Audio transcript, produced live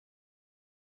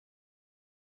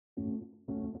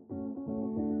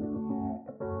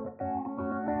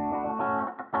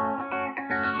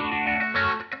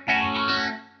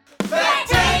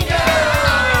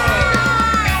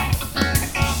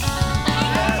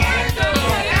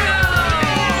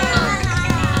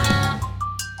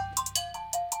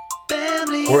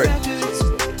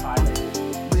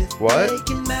What?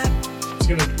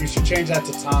 You should change that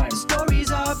to time.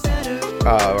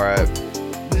 Oh, right.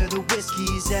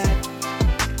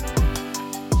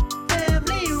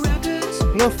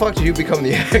 When the fuck did you become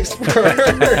the expert?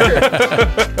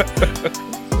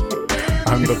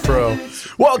 I'm the pro.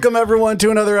 Welcome, everyone,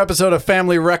 to another episode of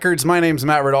Family Records. My name's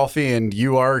Matt Rodolfi, and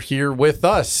you are here with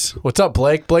us. What's up,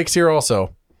 Blake? Blake's here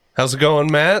also. How's it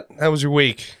going, Matt? How was your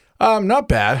week? Not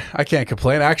bad. I can't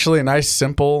complain. Actually, a nice,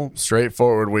 simple,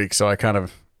 straightforward week. So I kind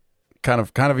of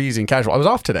easy and casual. I was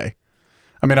off today.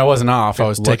 I mean, I wasn't off. I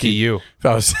was Lucky you.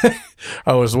 I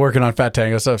was working on Fat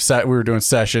Tango stuff. We were doing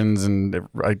sessions, and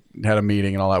I had a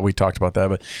meeting and all that. We talked about that,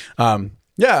 but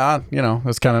it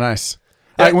was kind of nice.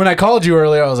 When I called you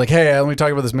earlier, I was like, "Hey, let me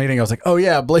talk about this meeting." I was like, "Oh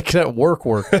yeah, Blake at work.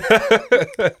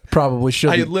 Probably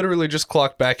shouldn't." I literally just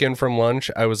clocked back in from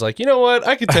lunch. I was like, you know what?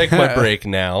 I could take my break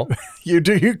now.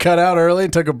 You cut out early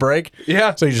and took a break?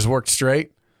 Yeah. So you just worked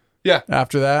straight? Yeah.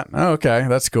 After that? Oh, okay.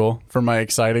 That's cool. For my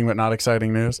exciting but not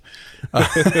exciting news.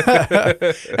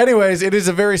 Anyways, it is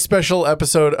a very special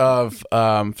episode of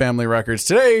Family Records.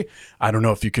 Today, I don't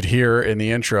know if you could hear in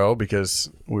the intro because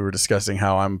we were discussing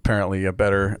how I'm apparently a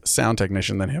better sound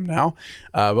technician than him now.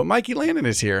 But Mikey Landon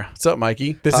is here. What's up,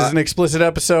 Mikey? This is an explicit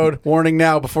episode. Warning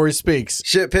now before he speaks.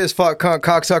 Shit, piss, fuck, cunt,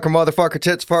 cocksucker, motherfucker,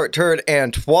 tits, fart, turd,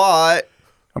 and twat.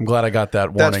 I'm glad I got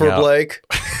that warning. That's for out. Blake.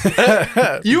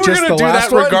 You were going to do that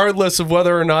regardless of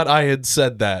whether or not I had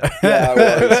said that. Yeah, I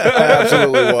was. I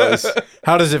absolutely was.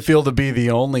 How does it feel to be the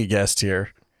only guest here?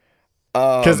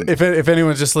 Because if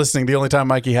anyone's just listening, the only time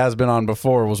Mikey has been on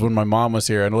before was when my mom was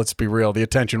here, and let's be real, the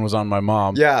attention was on my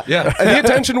mom. Yeah. Yeah. And the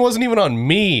attention wasn't even on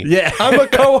me. Yeah. I'm a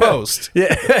co-host.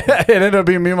 Yeah, it ended up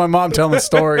being me and my mom telling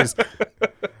stories.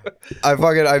 I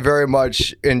very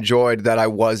much enjoyed that I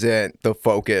wasn't the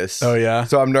focus. Oh, yeah?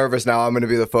 So I'm nervous now. I'm going to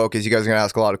be the focus. You guys are going to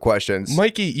ask a lot of questions.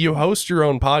 Mikey, you host your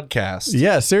own podcast.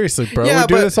 Yeah, seriously, bro. Yeah, we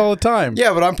do but- this all the time.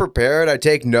 Yeah, but I'm prepared. I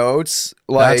take notes.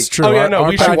 Like, That's true. Oh, yeah, no,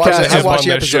 we should watch podcast it. I Just watched on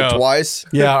the this episode show. twice.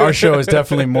 Yeah, our show is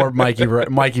definitely more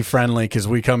Mikey friendly because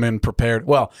we come in prepared.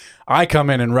 Well, I come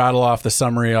in and rattle off the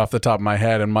summary off the top of my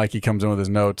head, and Mikey comes in with his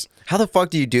notes. How the fuck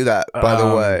do you do that, by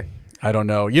the way? I don't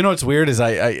know. You know what's weird is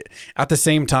I at the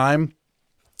same time,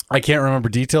 I can't remember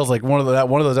details. Like one of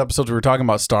those episodes we were talking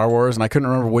about Star Wars, and I couldn't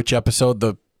remember which episode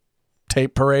the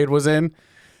tape parade was in.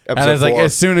 And I was like,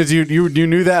 as soon as you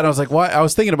knew that, and I was like, why? I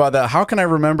was thinking about that. How can I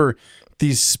remember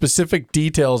these specific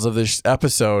details of this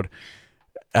episode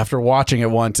after watching it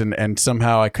once, and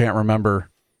somehow I can't remember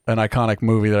an iconic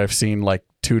movie that I've seen like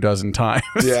 24 times.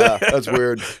 Yeah, that's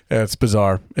weird. Yeah, it's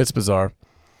bizarre. It's bizarre.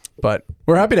 But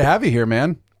we're happy to have you here,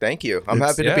 man. Thank you. I'm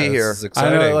happy to be here. This is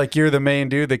exciting. I know, like you're the main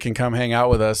dude that can come hang out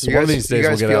with us. You One guys, of these days you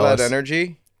guys we'll get feel Alice. that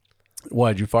energy? What,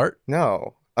 did you fart?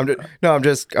 No. I'm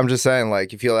just saying,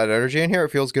 like, you feel that energy in here? It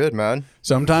feels good, man.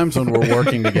 Sometimes when we're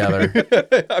working together.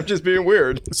 I'm just being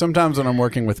weird. Sometimes when I'm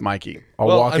working with Mikey, I'll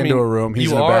walk into a room. He's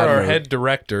you in a are bad our mood. head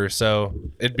director, so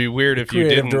it'd be weird if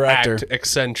Creative you didn't director. act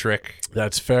eccentric.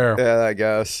 That's fair. Yeah, I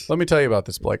guess. Let me tell you about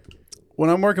this, Blake. When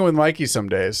I'm working with Mikey some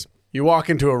days, you walk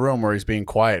into a room where he's being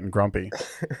quiet and grumpy.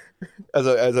 As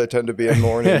I tend to be in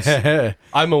mornings.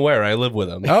 I'm aware. I live with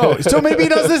him. Oh, so maybe he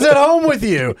does this at home with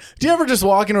you. Do you ever just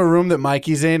walk into a room that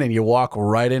Mikey's in and you walk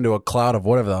right into a cloud of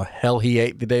whatever the hell he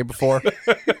ate the day before?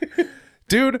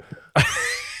 Dude,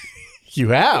 You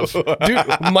have. Dude,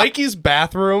 Mikey's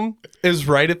bathroom is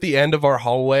right at the end of our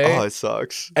hallway. Oh, it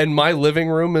sucks. And my living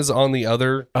room is on the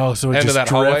other Oh, so it end just of that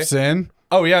hallway. drifts in?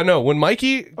 Oh, yeah, no. When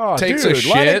Mikey Oh, takes dude, a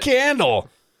light a shit, candle.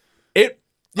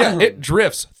 it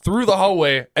drifts through the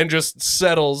hallway and just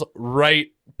settles right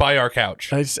by our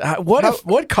couch.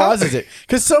 What causes it?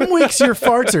 Because some weeks your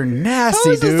farts are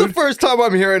nasty, This is the dude. first time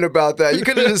I'm hearing about that. You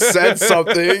could have just said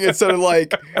something instead of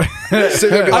like sitting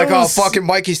there and be like, oh, fucking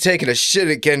Mikey's taking a shit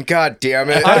again. God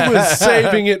damn it. I was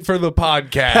saving it for the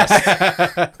podcast.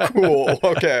 Cool.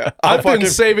 Okay. I've been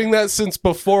saving that since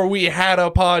before we had a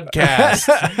podcast.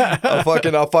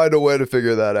 I'll find a way to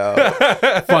figure that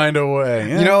out. Find a way.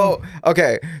 Yeah. You know,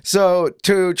 okay. So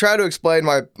to try to explain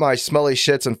my smelly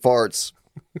shits and farts,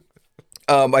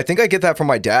 I think I get that from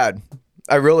my dad.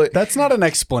 That's not an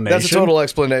explanation. That's a total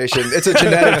explanation. It's a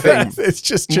genetic thing. It's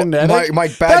just genetic. My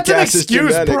bad That's an gas is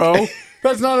excuse, genetic. bro.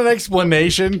 That's not an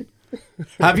explanation.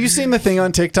 Have you seen the thing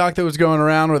on TikTok that was going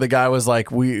around where the guy was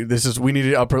like, "We need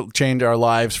to change our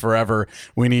lives forever.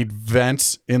 We need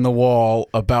vents in the wall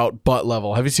about butt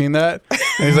level." Have you seen that?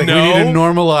 And he's like, No, "We need to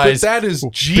normalize but that is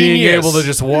being genius. able to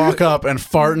just walk up and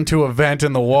fart into a vent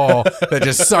in the wall that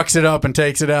just sucks it up and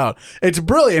takes it out." It's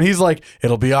brilliant. He's like,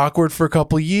 "It'll be awkward for a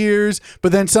couple years,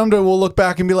 but then someday we'll look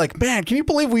back and be like, man, can you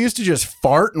believe we used to just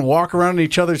fart and walk around in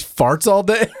each other's farts all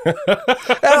day?" And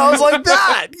I was like,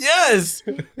 "That, yes,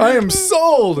 I am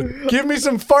sold. Give me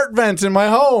some fart vents in my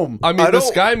home." I mean, I this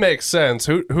don't- guy makes sense.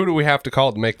 Who do we have to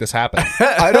call to make this happen?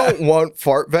 I don't want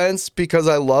fart vents because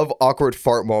I love awkward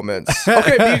fart moments.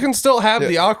 Okay, but you can still have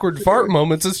the awkward fart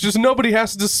moments. It's just nobody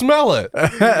has to smell it.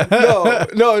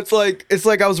 No, it's like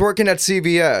I was working at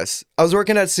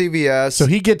CVS. So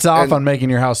he gets off on making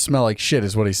your house smell like shit,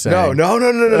 is what he's saying. No.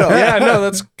 Yeah, no,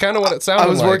 that's kind of what it sounded I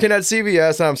was like. working at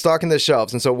CVS and I'm stocking the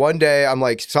shelves. And so one day I'm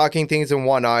like stocking things in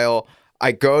one aisle.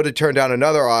 I go to turn down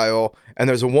another aisle and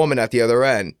there's a woman at the other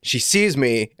end. She sees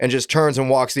me and just turns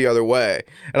and walks the other way.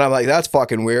 And I'm like, that's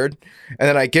fucking weird. And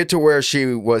then I get to where she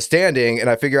was standing and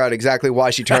I figure out exactly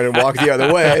why she turned and walked the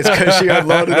other way. It's because she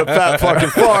unloaded a fat fucking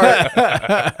fart.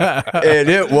 And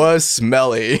it was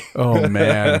smelly. Oh,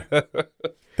 man.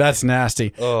 That's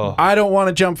nasty. Oh. I don't want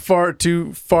to jump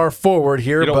too far forward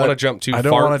here. You don't but wanna jump too I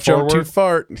don't far wanna jump too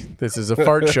forward? far. This is a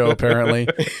fart show, apparently.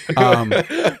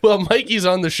 Well, Mikey's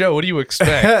on the show. What do you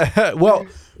expect?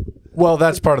 Well,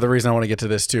 that's part of the reason I want to get to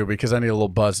this too, because I need a little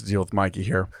buzz to deal with Mikey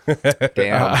here.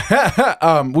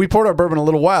 Damn. We poured our bourbon a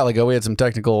little while ago. We had some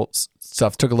technical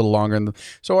stuff, took a little longer,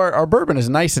 so our bourbon is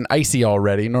nice and icy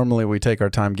already. Normally we take our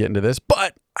time getting to this,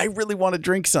 but I really want to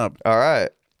drink some All right.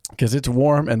 because it's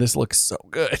warm and this looks so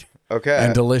good. Okay.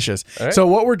 And delicious. right. So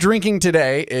what we're drinking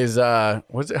today is how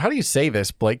do you say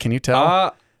this, Blake? Can you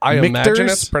tell? I imagine Michter's?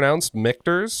 it's pronounced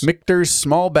Michter's. Michter's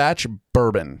small batch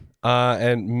bourbon.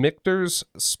 And Michter's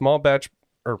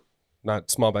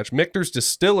Michter's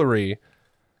Distillery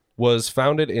was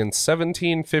founded in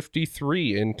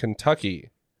 1753 in Kentucky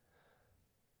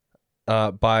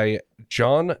by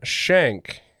John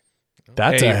Shank,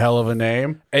 That's Hey. a hell of a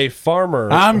name. a farmer.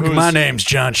 My name's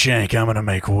John Shank. I'm gonna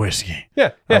make whiskey.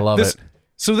 Yeah, I love this, it.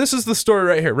 So this is the story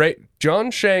right here, right?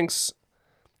 John Shank's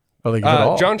Oh, they give it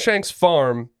all. John Shank's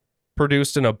farm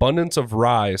produced an abundance of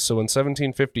rye. So in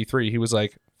 1753, he was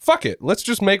like, "Fuck it, let's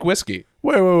just make whiskey."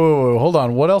 Wait, hold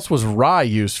on. What else was rye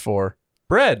used for?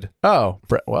 Bread. Oh,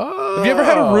 whoa. Have you ever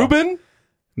had a Reuben?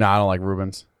 No, I don't like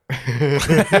Reubens.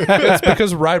 It's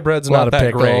because rye bread's A lot not of that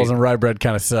pickles great. and rye bread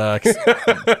kind of sucks.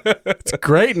 It's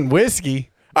great in whiskey.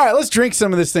 All right, let's drink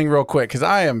some of this thing real quick because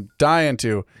I am dying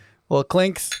to. Little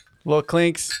clinks.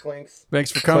 Clinks.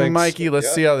 Thanks for coming, Clinks. Mikey. Let's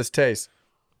Yeah. see how this tastes.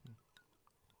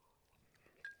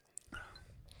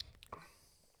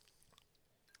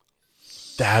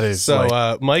 That is So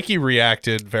like, Mikey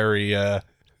reacted very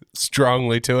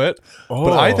strongly to it,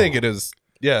 but I think it is.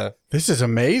 Yeah, this is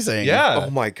amazing. yeah. Oh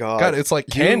my god. God, it's like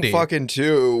candy. You fucking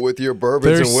too with your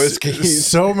bourbons There's and whiskeys.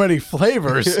 so many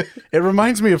flavors. It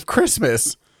reminds me of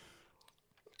Christmas.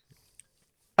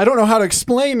 I don't know how to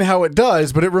explain how it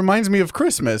does, but it reminds me of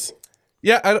Christmas.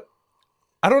 Yeah,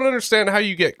 I don't understand how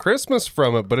you get Christmas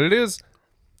from it, but it is.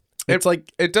 It's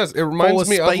like It does. It reminds of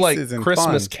me of like spices and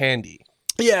Christmas fun. candy,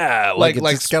 yeah, like it's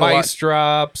just got a lot- spice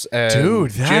drops and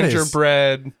Dude, that is-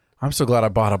 gingerbread. I'm so glad I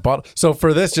bought a bottle. So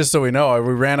for this, just so we know,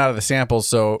 we ran out of the samples.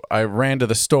 So I ran to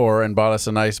the store and bought us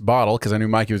a nice bottle because I knew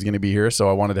Mikey was going to be here. So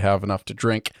I wanted to have enough to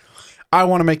drink. I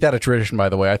want to make that a tradition, by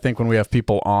the way. I think when we have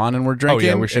people on and we're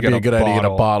drinking, we should it'd be get a a good idea to get a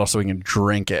bottle. bottle so we can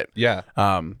drink it. Yeah,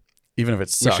 Even if it we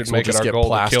sucks, should we'll make it just our get goal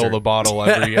plastered. to kill the bottle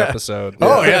every episode.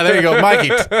 Oh yeah, there you go, Mikey.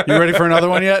 You ready for another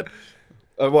one yet?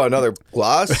 What, another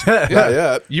glass?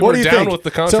 yeah. You What were do you down think? with the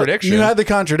So contradiction. you had the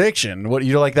contradiction. What,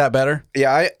 you like that better?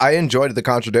 Yeah, I enjoyed the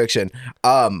contradiction.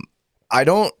 I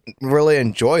don't really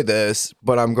enjoy this,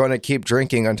 but I'm going to keep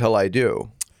drinking until I do.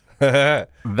 That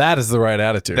is the right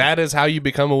attitude. That is how you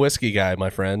become a whiskey guy, my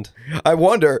friend. I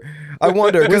wonder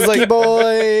because Whiskey like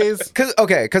boys.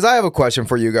 because I have a question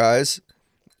for you guys.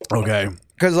 Okay.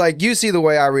 Because, like, you see the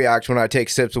way I react when I take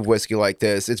sips of whiskey like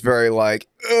this. It's very like,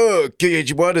 ugh,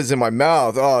 what is in my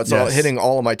mouth? Oh, it's all Yes. hitting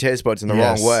all of my taste buds in the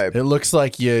wrong way. It looks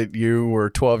like you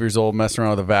were 12 years old messing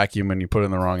around with a vacuum and you put it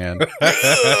in the wrong end.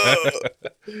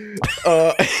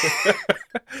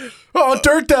 Oh,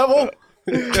 dirt devil.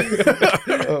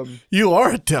 You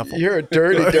are a devil. You're a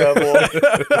dirty devil.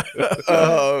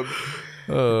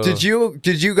 Did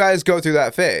you guys go through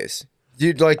that phase?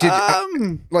 Did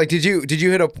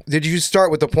you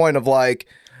start with the point of like,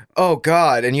 oh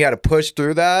God, and you had to push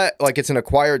through that? Like it's an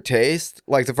acquired taste?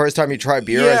 Like the first time you tried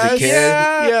beer as a kid?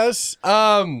 Yes.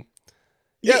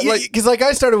 Yeah, because like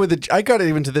I started with I got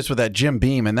into this with that Jim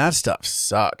Beam, and that stuff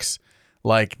sucks.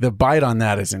 Like the bite on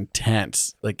that is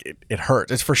intense. Like it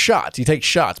hurts. It's for shots. You take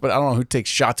shots, but I don't know who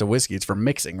takes shots of whiskey. It's for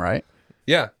mixing, right?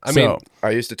 Yeah, I mean,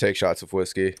 I used to take shots of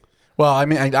whiskey. well, I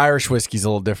mean, Irish whiskey's a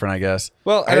little different, I guess.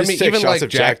 well, I I used mean, to take even shots like of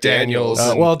Jack Jack Daniels.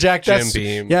 Daniels. Well, Jack, Jim that's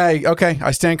Beam. yeah. Okay,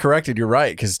 I stand corrected. You're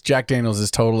right, because Jack Daniels is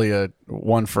totally a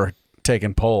one for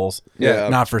taking pulls, Yeah.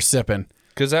 not for sipping.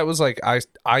 Because that was like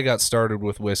I got started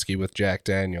with whiskey with Jack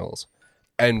Daniels,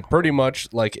 and pretty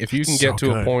much like if you can So get to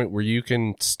good. a point where you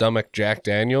can stomach Jack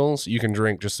Daniels, you can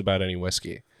drink just about any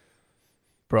whiskey.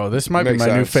 Bro, this might be Makes my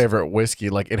new sense. favorite whiskey.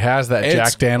 Like it has that It's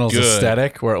Jack Daniels good.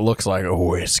 aesthetic where it looks like a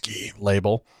whiskey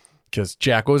label. Because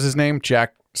Jack, what was his name?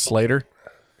 Jack Slater.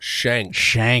 Shank.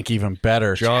 Shank, even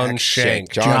better. John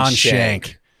Shank. John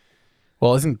Shank.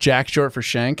 Well, isn't Jack short for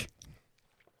Shank?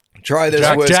 Try this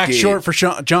Jack, whiskey. Jack short for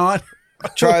John.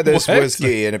 Try this What?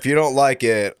 whiskey, and if you don't like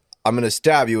it, I'm gonna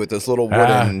stab you with this little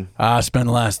wooden. I spent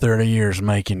the last 30 years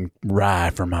making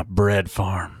rye for my bread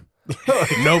farm.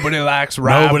 Nobody likes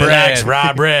rye Nobody bread. likes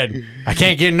rye bread. I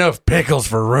can't get enough pickles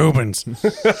for Rubens.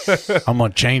 I'm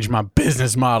going to change my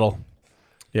business model.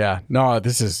 Yeah, no,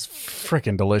 this is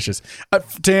freaking delicious.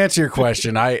 To answer your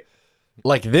question, I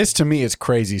like this. To me, it's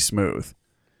crazy smooth,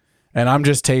 and I'm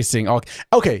just tasting.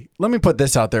 Okay, let me put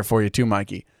this out there for you too,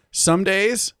 Mikey. Some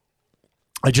days,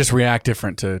 I just react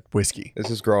different to whiskey.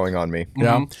 This is growing on me.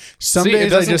 Yeah, some See, days it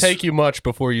doesn't I just take you much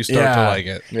before you start to like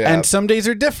it. Yeah. and some days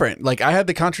are different. Like I had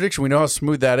the contradiction. We know how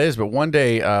smooth that is, but one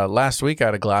day last week I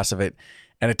had a glass of it,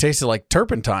 and it tasted like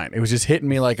turpentine. It was just hitting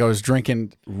me like I was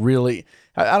drinking really.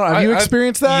 I don't know. Have you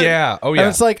experienced that? Yeah. Oh, And yeah.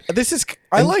 it's like this is.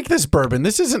 I like this bourbon.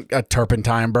 This isn't a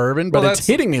turpentine bourbon, but Well, it's that's-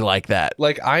 hitting me like that.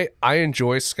 Like I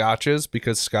enjoy scotches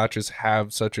because scotches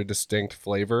have such a distinct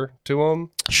flavor to them.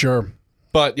 Sure.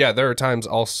 But yeah, there are times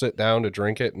I'll sit down to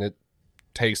drink it and it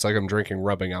tastes like I'm drinking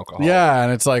rubbing alcohol. Yeah,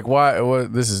 and it's like why?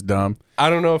 What, this is dumb. I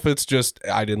don't know if it's just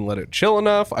I didn't let it chill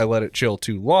enough. I let it chill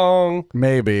too long.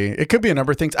 Maybe it could be a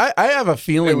number of things. I have a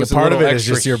feeling It was a a part of little it is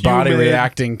extra just your body humid.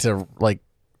 reacting to like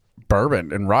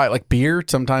bourbon and rye. Like beer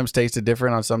sometimes tasted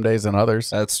different on some days than others.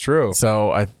 That's true.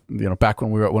 So back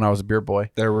when I was a beer boy,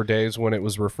 There were days when it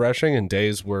was refreshing and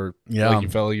days where Yeah. like you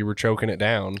felt like you were choking it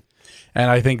down. and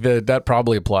I think that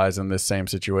probably applies in this same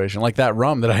situation. Like that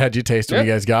rum that I had you taste when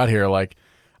you guys got here. Like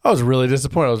I was really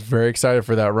disappointed. I was very excited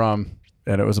for that rum,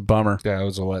 and it was a bummer. Yeah, it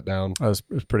was a letdown. It was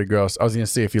pretty gross. I was gonna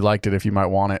see if you liked it, if you might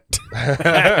want it, because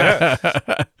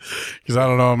I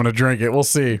don't know. I'm gonna drink it. We'll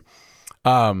see.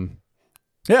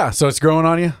 Yeah. So it's growing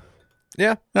on you.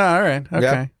 Yeah. Oh, all right.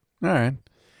 Okay. Yeah. All right.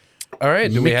 All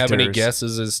right. Do we have any Michters.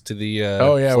 guesses as to the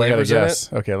Oh yeah, we got to flavors in it?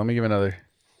 guess. Okay, let me give another.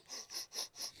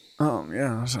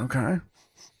 Yeah, that's okay.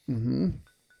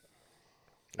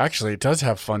 Actually, it does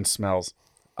have fun smells.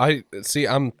 I see.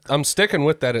 I'm sticking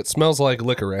with that. It smells like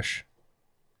licorice.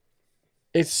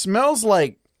 It smells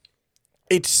like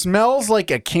a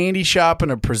candy shop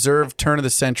in a preserved turn of the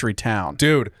century town.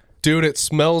 Dude, it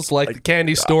smells like the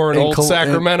candy store in old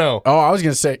Sacramento. Oh, I was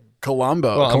gonna say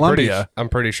Colombo, Well, Columbia. I'm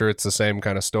pretty sure it's the same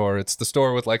kind of store. It's the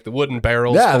store with like the wooden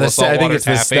barrels. Yeah, full of I think saltwater it's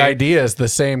this taffy. idea is the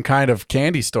same kind of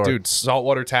candy store. Dude,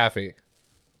 saltwater taffy.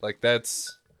 Like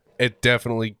that's it.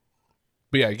 Definitely.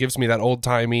 But yeah, it gives me that old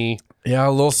timey Yeah,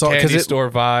 a little salt candy because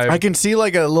store vibe. I can see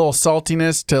like a little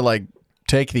saltiness to like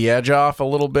take the edge off a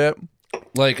little bit.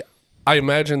 Like I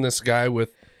imagine this guy with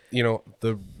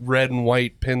the red and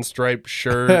white pinstripe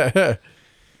shirt.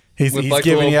 He's With, like, a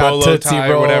giving little you out bolo Tootsie tie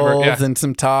or Rolls whatever, yeah. and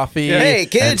some toffee. Hey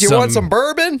kids, and you want some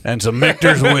bourbon? and some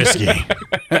Michter's whiskey.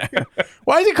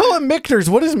 Why does he call it Michter's?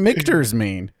 What does Michter's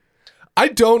mean? I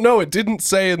don't know. It didn't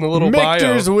say in the little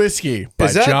Michter's bio. whiskey by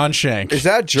Is that- John Shank. is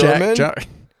that German?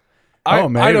 I'd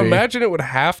maybe. imagine it would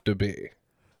have to be.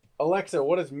 Alexa,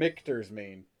 what does Michter's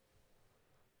mean?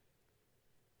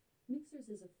 Mixers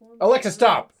is a form Alexa,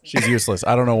 stop. She's useless.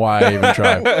 I don't know why I even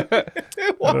tried.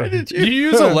 Why did You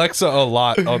use Alexa a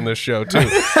lot on this show too.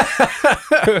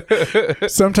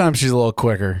 Sometimes she's a little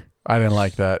quicker. I didn't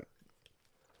like that.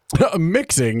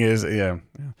 Mixing is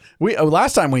We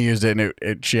last time we used it,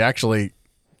 and she actually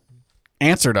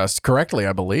answered us correctly,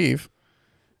 I believe.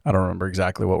 I don't remember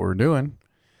exactly what we were doing.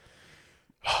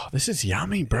 Oh, this is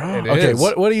yummy, bro. It Okay, is.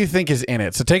 what do you think is in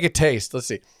it? So take a taste. Let's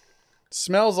see. It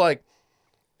smells like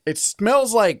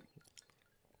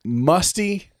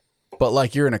musty, but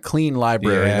like you're in a clean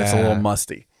library that's a little Yeah.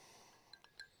 musty.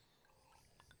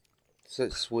 So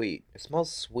it's sweet. It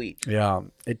smells sweet. Yeah,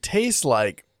 it tastes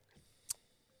like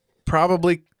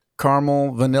probably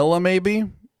caramel vanilla, maybe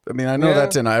I mean, I know Yeah.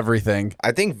 that's in everything.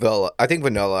 I think vanilla.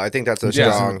 I think that's a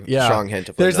Yeah. strong hint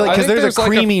of There's vanilla. like I because think there's a like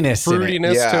creaminess in it.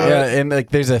 fruitiness Yeah. to it. Yeah, and like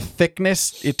there's a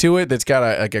thickness to it that's got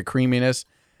a creaminess.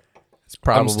 It's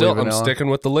probably I'm vanilla. sticking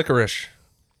with the licorice.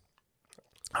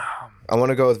 I want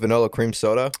to go with vanilla cream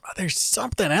soda. Oh, there's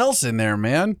something else in there,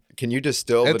 man. Can you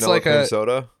distill It's vanilla like cream a-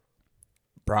 soda?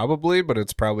 Probably, but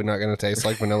it's probably not going to taste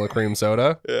like vanilla cream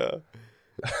soda. Yeah.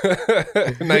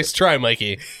 Nice try,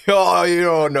 Mikey. Oh, you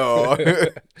don't know.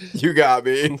 You got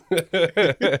me.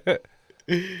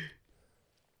 There's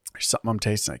something I'm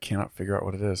tasting. I cannot figure out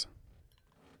what it is.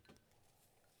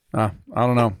 I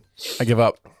don't know. I give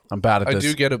up. I'm bad at I this.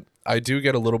 do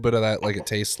get a little bit of that. Like it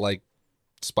tastes like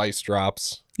spice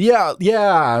drops.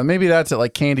 Yeah. Maybe that's it.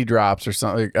 Like candy drops or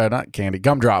something. Not candy,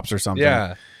 gumdrops or something.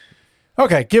 Yeah.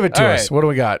 Okay, give it to All us. right. What do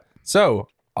we got? So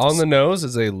on the nose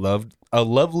is a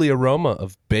lovely aroma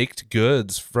of baked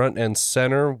goods, front and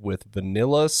center with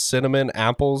vanilla, cinnamon,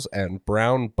 apples, and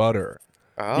brown butter.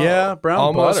 Oh. Yeah, brown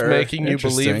Almost butter. making you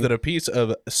believe Interesting. that a piece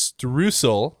of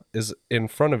streusel is in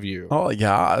front of you. Oh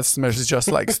yeah, it smells just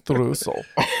like streusel.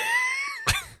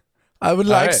 I would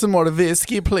All like right. some more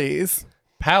whiskey, please.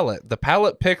 Palate. The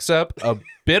palate picks up a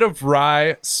bit of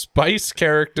rye, spice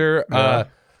character,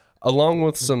 along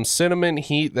with some cinnamon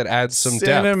heat that adds some depth.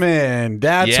 Cinnamon.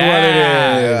 That's what it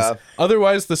Yeah. is. Yeah.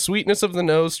 Otherwise, the sweetness of the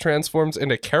nose transforms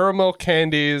into caramel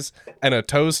candies and a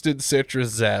toasted citrus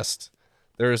zest.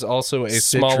 There is also a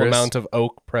small Citrus. amount of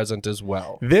oak present as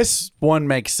well. This one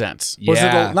makes sense. Was it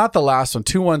Yeah. not the last one?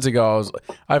 2 ones ago,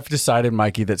 I've decided,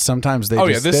 Mikey, that sometimes they Oh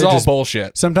just, yeah, this is they're all just-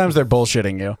 bullshit. Sometimes they're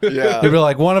bullshitting you. Yeah. They'd be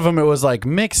like, one of them, it was like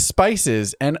mixed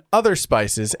spices and other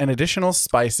spices and additional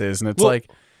spices. And it's Well, like,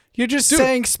 you're just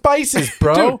saying spices,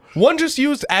 bro. Dude, one just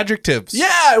used adjectives.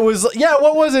 Yeah, it was,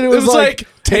 what was it? It It was, was like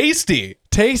tasty,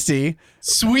 tasty.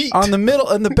 sweet. On the middle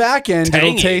and the back end, it'll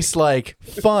Tangy. taste like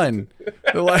fun.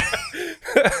 Like,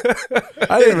 I It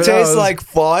didn't even know. tastes like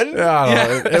fun. I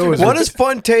don't know. It was. What does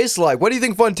fun taste like? What do you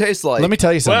think fun tastes like? Let me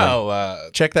tell you something. Well,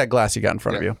 Check that glass you got in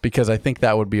front of you because I think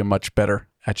that would be a much better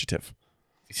adjective.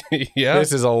 yeah,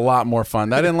 This is a lot more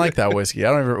fun. I didn't like that whiskey.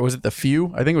 I don't even. Was it the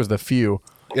few? I think it was the few.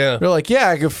 yeah. They're like, yeah,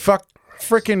 I could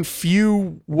freaking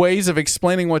few ways of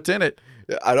explaining what's in it.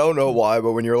 I don't know why,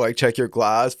 but when you're like, check your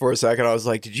glass for a second, I was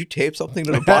like, did you tape something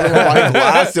to the bottom of my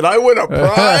glass? Did I win a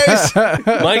prize?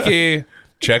 Mikey,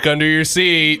 check under your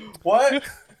seat. What?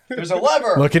 There's a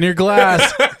lever. Look in your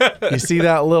glass. You see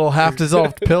that little half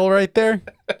dissolved pill right there?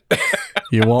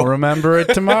 You won't remember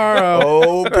it tomorrow.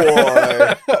 Oh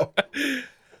boy.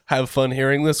 Have fun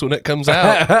hearing this when it comes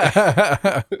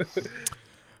out.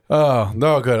 Oh,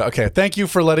 no, good. Okay, thank you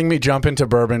for letting me jump into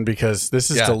bourbon because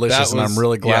this is Yeah, delicious, that and I'm was-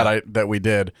 really glad yeah. that we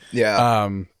did. Yeah.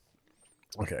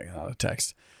 Okay,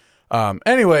 text.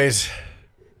 Anyways,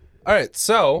 All right,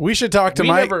 so we should talk to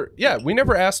Mike. we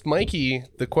never asked Mikey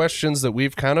the questions that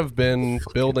we've kind of been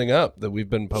building up, that we've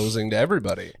been posing to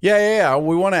everybody. Yeah.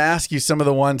 We want to ask you some of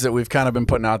the ones that we've kind of been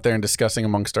putting out there and discussing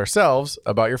amongst ourselves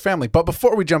about your family. But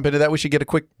before we jump into that, we should get a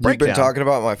quick You've breakdown. been talking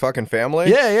about my fucking family?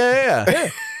 Yeah.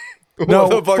 No, what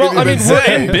the fuck Well, have you I mean, been we're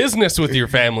saying? in business with your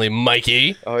family,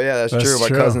 Mikey. Oh yeah, that's That's true. My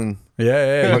true. cousin.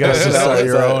 Yeah. You guys should Hell start is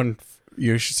your that? own.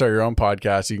 You should start your own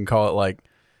podcast. You can call it like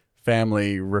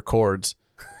Family Records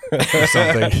or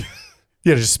something.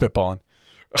 Yeah, just spitballing.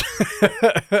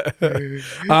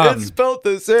 It's spelled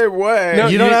the same way. No,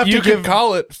 you don't have to you give- could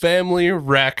call it Family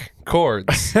Rec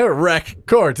Chords.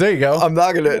 Records. There you go. I'm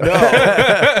not gonna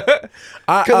no.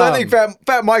 Because I think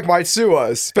Fat Mike might sue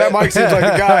us. Fat Mike seems like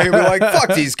the guy who'd be like,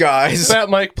 "Fuck these guys." Fat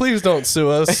Mike, please don't sue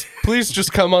us. Please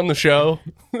just come on the show.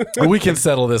 We can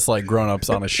settle this like grown-ups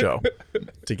on a show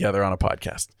together on a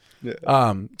podcast.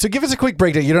 So give us a quick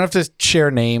breakdown. You don't have to share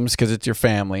names because it's your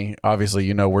family. Obviously,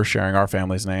 you know we're sharing our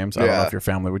family's names. I don't know Yeah. if your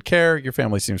family would care. Your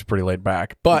family seems pretty laid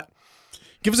back. But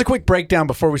give us a quick breakdown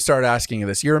before we start asking you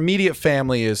this. Your immediate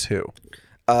family is who?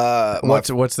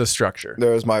 What's the structure?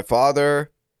 There is my father,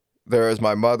 there is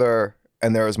my mother,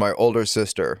 and there is my older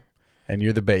sister, And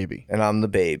you're the baby. and I'm the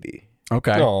baby.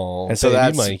 Okay. Oh, And so baby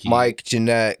that's Mikey. Mike,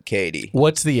 Jeanette, Katie.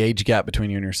 What's the age gap between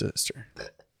you and your sister?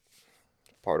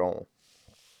 Pardon.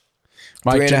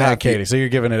 Mike, 3.5 Jeanette, Katie. years. So you're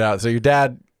giving it out. So your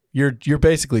dad, you're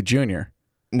basically junior,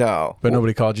 No. but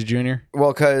nobody called you junior.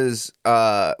 Well, because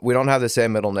we don't have the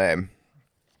same middle name,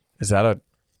 Is that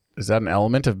an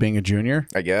element of being a junior?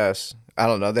 I guess. I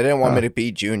don't know. They didn't want me to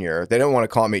be junior. They didn't want to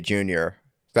call me junior.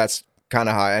 That's kind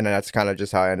of and that's kind of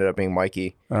just how I ended up being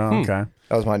Mikey. Oh, okay.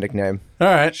 That was my nickname. All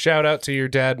right. Shout out to your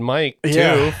dad, Mike, too,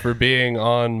 Yeah. for being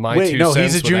on My Wait, Two no,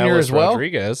 Cents he's a with junior Alice as well?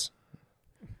 Rodriguez.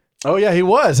 Oh yeah, he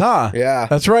was, huh? Yeah.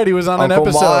 That's right. He was on an Uncle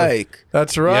episode. Mike.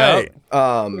 That's right.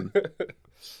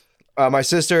 My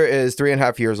sister is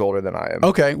 3.5 years older than I am.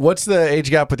 Okay. What's the age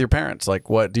gap with your parents? Like,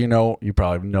 what do you know? You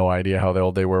probably have no idea how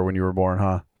old they were when you were born,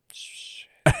 huh?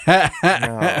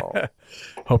 No.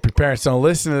 Hope your parents don't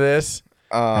listen to this.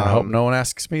 And I hope Um, no one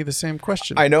asks me the same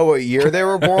question. I know what year they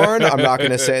were born. I'm not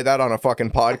going to say that on a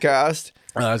fucking podcast.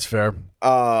 That's fair.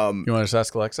 Um, You want to just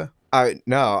ask Alexa? I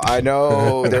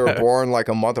know they were born like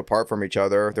a month apart from each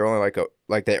other. They're only their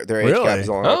age Really? gap is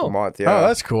only like Oh. a month. Yeah. Oh,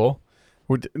 that's cool.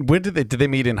 When did they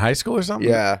meet in high school or something?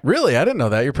 Yeah. Really? I didn't know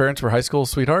that. Your parents were high school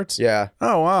sweethearts? Yeah.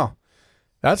 Oh, wow.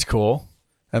 That's cool.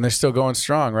 And they're still going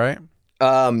strong, right?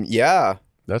 Yeah.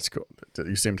 That's cool.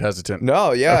 You seemed hesitant.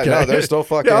 No, yeah, Okay. no, they're still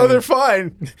fucking. No, they're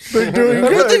fine. They're doing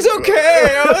good. Everything's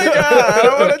okay. Oh my god, I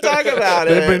don't want to talk about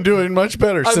it. They've been doing much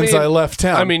better since mean- I left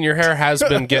town. I mean, your hair has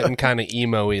been getting kind of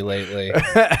emo-y lately.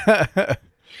 yeah.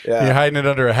 you're hiding it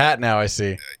under a hat now, I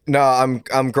see. No,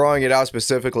 I'm growing it out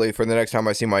specifically for the next time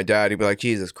I see my dad. He'd be like,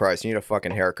 Jesus Christ, you need a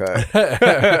fucking haircut.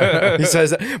 He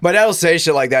says, my dad will say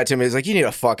shit like that to me. He's like, you need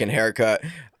a fucking haircut.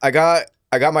 I got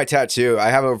my tattoo. I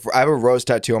have a rose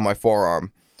tattoo on my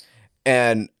forearm,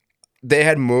 and they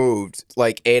had moved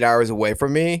like 8 hours away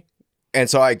from me, and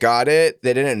so I got it.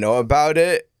 They didn't know about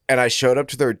it, and I showed up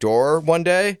to their door one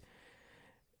day,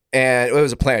 and it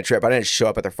was a planned trip. I didn't show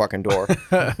up at their fucking door.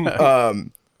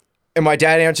 And my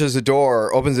dad opens the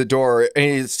door, and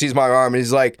he sees my arm, and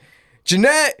he's like,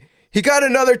 Jeanette, he got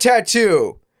another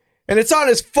tattoo, and it's on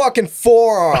his fucking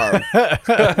forearm.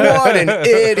 What an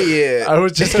idiot. I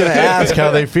was just going to ask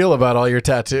how they feel about all your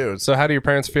tattoos. So how do your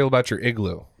parents feel about your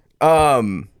igloo?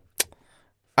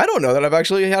 I don't know that I've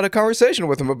actually had a conversation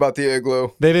with him about the igloo.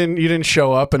 You didn't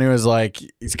show up and he was like,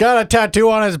 he's got a tattoo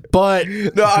on his butt.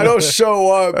 No, I don't show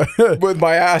up with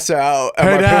my ass out at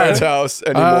Hey, my Dad. parents' house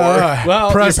anymore.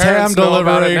 Well, pressed your parents ham know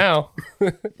about it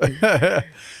delivery. now.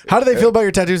 How do they feel about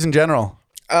your tattoos in general?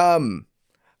 I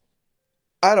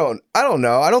don't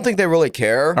know. I don't think they really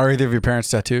care. Are either of your parents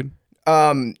tattooed?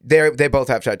 They both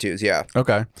have tattoos, yeah.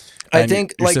 Okay. I And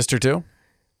think, your like- sister too?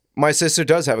 My sister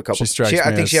does have a couple. She strikes me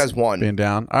I think she as has one. Being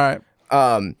down. All right.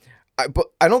 But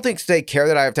I don't think they care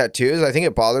that I have tattoos. I think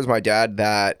it bothers my dad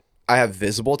that I have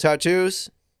visible tattoos,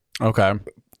 Okay.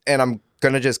 and I'm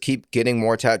gonna just keep getting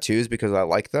more tattoos because I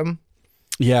like them.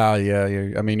 Yeah.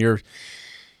 I mean, it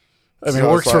So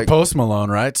works it's for like- Post Malone,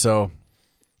 right? So,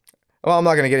 Well, I'm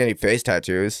not gonna get any face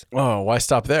tattoos. why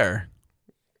stop there?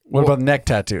 What about neck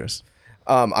tattoos?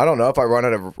 I don't know if I run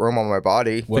out of room on my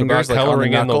body. What Fingers, about like, on the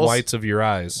coloring in the knuckles? whites of your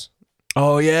eyes?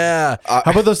 Oh, yeah. How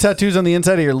about those tattoos on the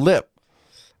inside of your lip?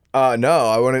 No,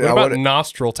 I wouldn't. What I about wouldn't.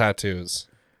 nostril tattoos?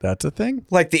 That's a thing?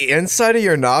 Like the inside of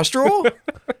your nostril,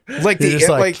 like You're the just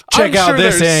like, check I'm out sure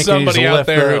this there's ink and you just somebody out lift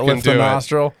there the, who can lift the do it.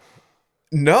 nostril.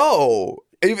 no.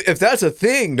 If that's a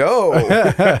thing, no.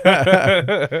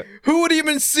 Who would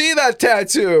even see that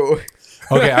tattoo?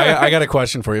 Okay, I got a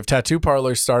question for you. If tattoo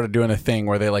parlors started doing a thing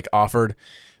where they like offered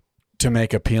to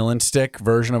make a peel and stick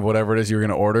version of whatever it is you were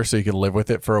going to order so you could live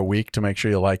with it for a week to make sure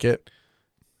you like it,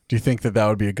 do you think that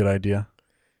would be a good idea?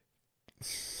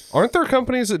 Aren't there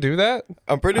companies that do that?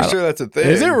 I'm pretty sure that's a thing.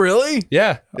 Is it really?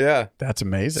 Yeah. Yeah. That's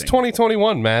amazing. It's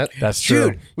 2021, Matt. That's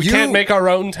true. Dude, We can't make our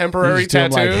own temporary You just do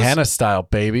 'em tattoos. like henna style,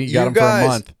 baby. You got them for a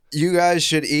month. You guys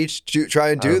should each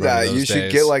try and do remember that. those You should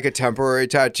days. get like a temporary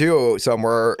tattoo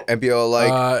somewhere and be all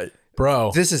like,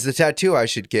 Bro, this is the tattoo I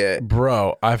should get.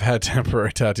 I've had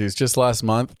temporary tattoos. Just last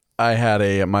month, I had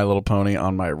a My Little Pony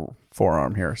on my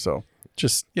forearm here. So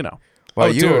just, Well, Oh,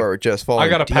 you dude. are just falling I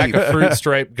got a pack deep. of fruit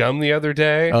stripe gum the other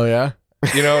day. Oh, yeah?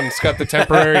 You know, and it's got the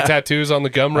temporary tattoos on the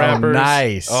gum wrappers.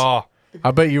 nice. Oh,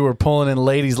 I bet you were pulling in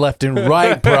ladies left and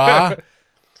right, brah.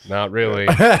 not really.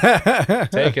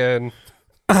 Taken.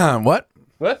 What?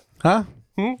 What? Huh?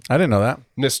 I didn't know that.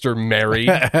 Mr. Married.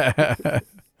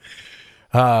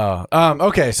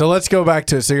 Okay, so let's go back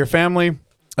to it. So your family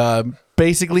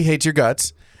basically hates your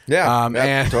guts. Yeah, And-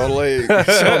 that totally sums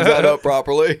that up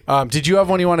properly. Did you have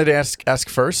one you wanted to ask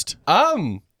first?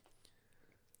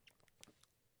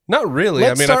 Not really.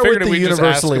 Let's I mean, start I figured with the we just ask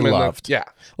universally them in the- loved. Yeah.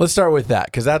 Let's start with that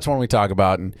because that's one we talk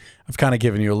about, and I've kind of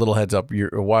given you a little heads up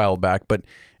a while back. But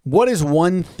what is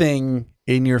one thing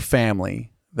in your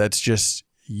family that's just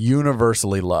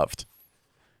universally loved?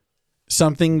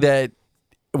 Something that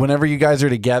whenever you guys are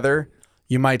together,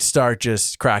 you might start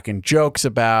just cracking jokes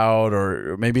about,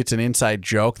 or maybe it's an inside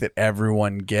joke that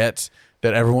everyone gets,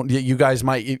 you guys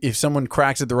might, if someone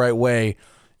cracks it the right way,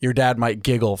 your dad might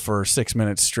giggle for 6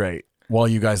 minutes straight while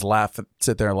you guys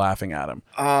sit there laughing at him.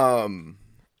 I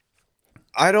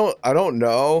don't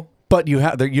know. But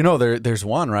there's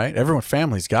one, right? Everyone's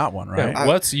family's got one, right? Yeah.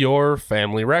 What's your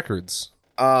family records?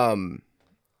 I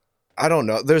don't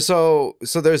know. There's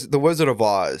the Wizard of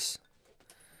Oz.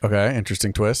 Okay,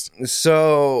 interesting twist.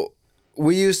 So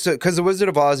we used to, because the Wizard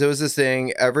of Oz, it was this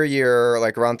thing every year,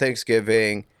 like around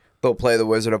Thanksgiving, they'll play the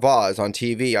Wizard of Oz on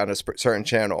TV on a certain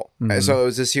channel. And so it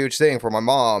was this huge thing for my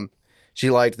mom. She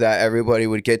liked that everybody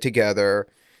would get together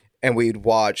and we'd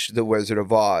watch the Wizard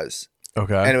of Oz.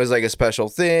 Okay. And it was like a special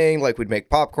thing. Like we'd make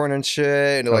popcorn and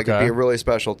shit. And like it'd be a really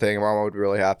special thing. My mom would be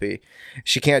really happy.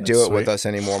 She can't do it with us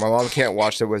anymore. My mom can't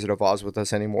watch the Wizard of Oz with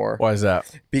us anymore. Why is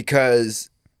that? Because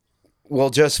we'll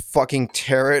just fucking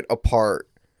tear it apart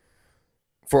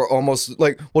for almost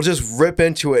like we'll just rip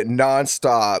into it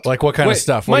nonstop. Like what kind of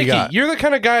stuff? What Mikey, do you got? you're the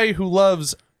kind of guy who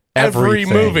loves every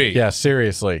Everything. movie. Yeah,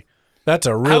 seriously. That's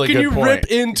a How really can good you point. rip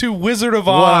into Wizard of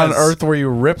What Oz? on earth were you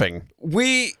ripping?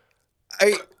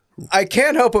 I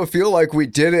can't help but feel like we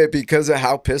did it because of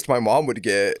how pissed my mom would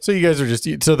get. So you guys are just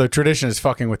so the tradition is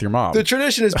fucking with your mom. The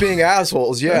tradition is being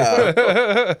assholes,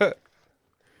 yeah.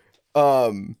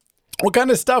 What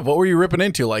kind of stuff? What were you ripping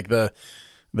into? Like the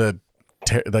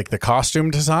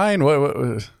costume design?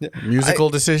 What musical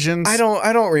decisions? I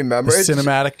don't remember. It's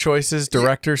cinematic choices,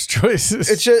 director's choices.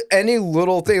 It's just any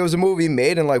little thing. It was a movie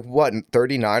made in like what, in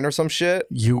 39 or some shit?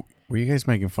 Were you guys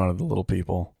making fun of the little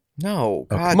people? No,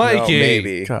 God, Mikey. no,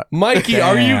 maybe. God, Mikey,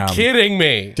 are you Damn. kidding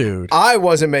me? dude. I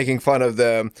wasn't making fun of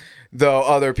them, though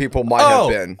other people might have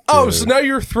been. So now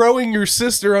you're throwing your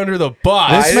sister under the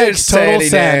bus. This I didn't makes say total any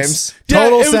sense. names.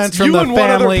 Total it was sense from you the and one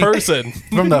other family. person.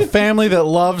 From the family that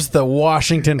loves the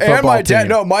Washington football And my dad, team.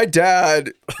 no, my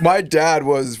dad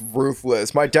was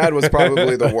ruthless. My dad was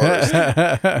probably the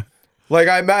worst. Like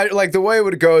I imagine, like the way it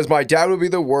would go is my dad would be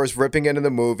the worst, ripping into the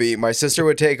movie. My sister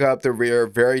would take up the rear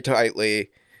very tightly,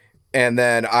 and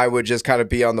then I would just kind of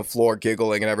be on the floor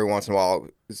giggling, and every once in a while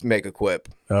just make a quip.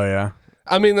 Oh yeah,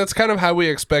 I mean, that's kind of how we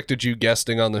expected you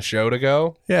guesting on the show to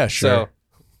go. yeah, sure.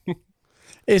 So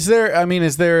Is there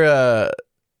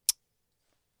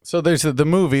so there's the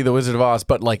movie The Wizard of Oz,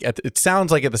 but like it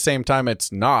sounds like at the same time it's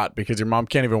not, because your mom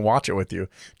can't even watch it with you.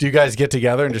 Do you guys get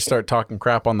together and just start talking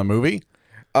crap on the movie?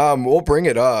 We'll bring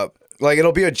it up. Like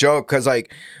it'll be a joke because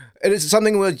like it is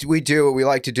something we do. What we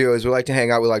like to do is we like to hang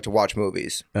out. We like to watch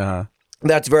movies. Uh-huh.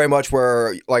 That's very much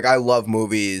where like I love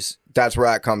movies. That's where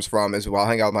that comes from. Is I'll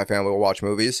hang out with my family. We'll watch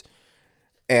movies,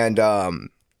 and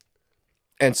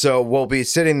so we'll be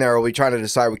sitting there. We'll be trying to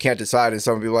decide. We can't decide, and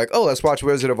someone will be like, "Oh, let's watch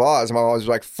Wizard of Oz." And my mom's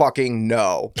like, "Fucking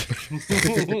no."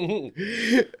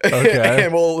 Okay.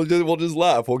 And we'll just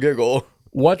laugh. We'll giggle.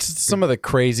 What's some of the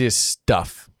craziest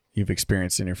stuff you've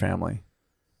experienced in your family?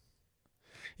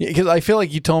 Because I feel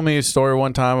like you told me a story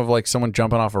one time of like someone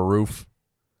jumping off a roof,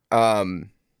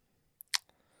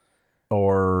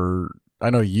 or I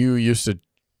know you used to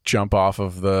jump off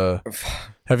of the.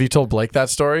 Have you told Blake that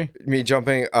story? Me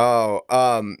jumping. So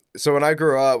when I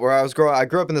grew up, I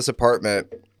grew up in this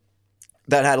apartment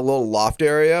that had a little loft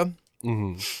area,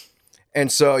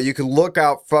 and so you could look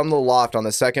out from the loft on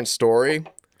the second story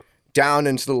down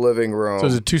into the living room. So it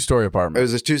was a 2-story It apartment.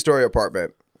 was a 2-story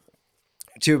apartment,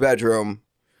 2-bedroom,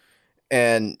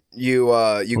 and you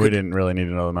We could. didn't really need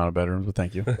to know the amount of bedrooms, but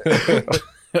thank you.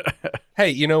 hey,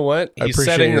 you know what? I He's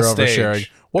appreciate setting your the oversharing.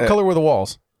 stage. What color were the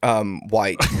walls?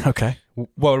 White. Okay.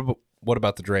 What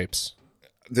about the drapes?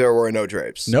 There were no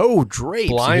drapes. No drapes.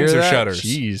 You Blinds hear or that? shutters?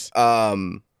 Jeez.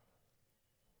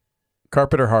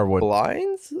 Carpet or hardwood?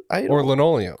 Blinds? Or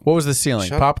linoleum? What was the ceiling?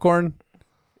 Popcorn?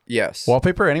 Yes.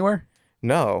 Wallpaper anywhere?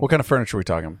 No. What kind of furniture are we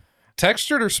talking?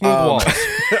 Textured or smooth walls?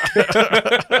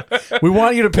 We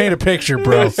want you to paint a picture,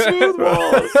 bro. Smooth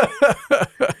walls.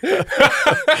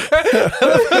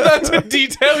 That's a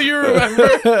detail you remember.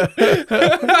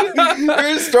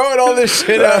 You're just throwing all this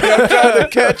shit out. I'm trying to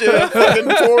catch it. I fucking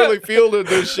poorly fielded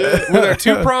this shit. Were there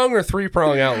 2-prong or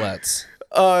 3-prong outlets?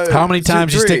 How many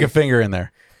times you stick a finger in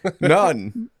there?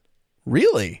 None.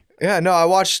 Really? Yeah, no, I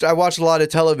watched a lot of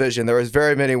television. There was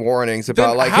very many warnings about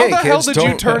Then like, how hey, the hell kids, did don't.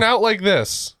 you turn out like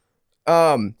this?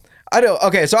 I don't.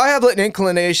 Okay, so I have an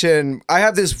inclination. I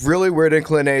have this really weird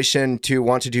inclination to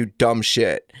want to do dumb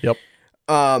shit. Yep.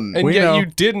 And We yet know. you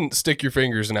didn't stick your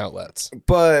fingers in outlets.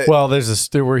 But Well, there's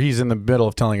where he's in the middle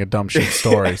of telling a dumb shit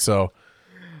story. So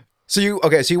so you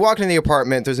walk into the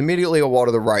apartment. There's immediately a wall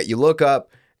to the right. You look up,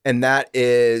 and that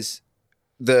is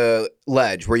the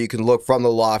ledge where you can look from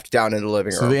the loft down into the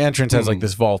living room. the entrance has like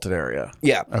this vaulted area.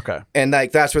 Yeah. Okay. And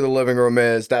like that's where the living room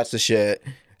is. That's the shit.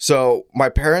 So my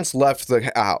parents left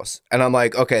the house, and I'm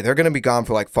like, okay, they're gonna be gone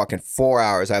for like fucking 4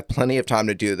 hours. I have plenty of time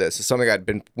to do this. It's something I'd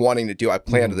been wanting to do. I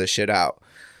planned this shit out.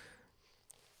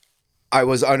 I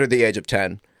was under the age of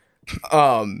 10.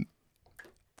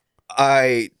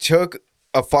 I took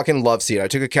a fucking love seat. I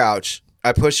took a couch.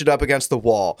 I pushed it up against the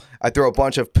wall. I threw a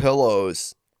bunch of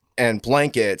pillows and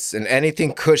blankets and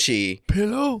anything cushy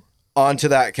Pillow. onto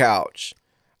that couch.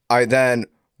 I then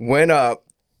went up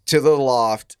to the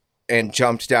loft and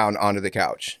jumped down onto the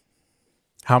couch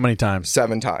How many times?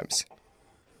 7 times.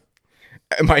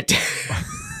 And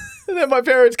and then my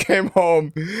parents came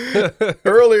home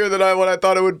earlier than when I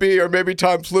thought it would be, or maybe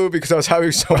time flew because I was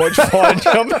having so much fun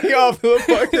jumping off the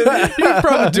fucking. You're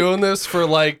probably doing this for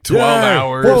like 12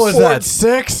 hours. What was that?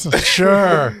 6?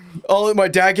 Sure. My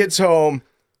dad gets home,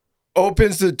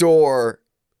 opens the door,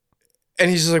 and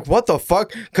he's just like, "What the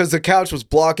fuck?" Because the couch was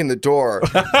blocking the door,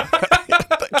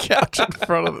 The couch in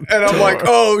front of the and I'm like,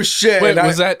 "Oh shit!" Wait, And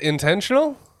was that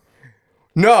intentional?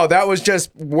 No, that was just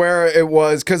where it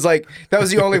was, because like that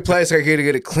was the only place I could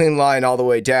get a clean line all the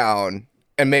way down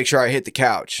and make sure I hit the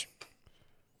couch.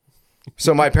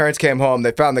 So my parents came home,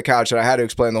 they found the couch, and I had to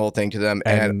explain the whole thing to them,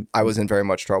 and I was in very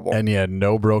much trouble. And you had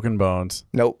no broken bones.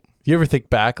 Nope, You ever think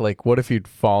back, like, what if you'd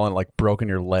fallen, like, broken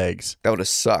your legs? that would have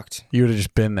sucked. You would have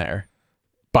just been there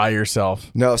by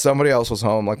yourself. No, somebody else was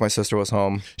home, like my sister was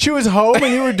home. She was home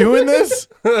and you were doing this?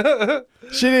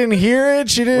 She didn't hear it?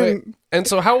 She didn't... Wait, and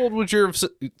so how old would your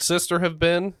sister have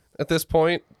been at this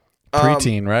point?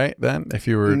 Preteen, right? Then, if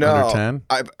you were No, under 10?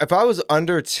 if I was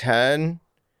under 10,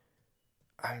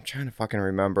 I'm trying to fucking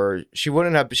remember. She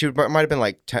wouldn't have. She might have been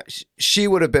like 10. She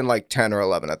would have been like 10 or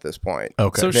 11 at this point.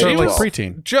 Okay. So So she she was was-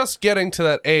 preteen. Just getting to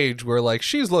that age where like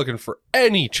she's looking for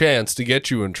any chance to get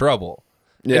you in trouble.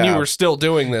 And you were still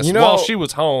doing this You know, while she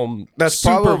was home That's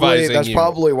probably supervising you.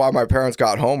 probably why my parents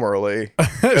got home early.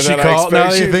 And She then I called- now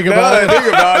expect that you think now about that it. I think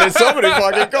about it, somebody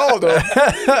fucking called them.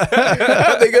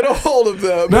 How'd they get a hold of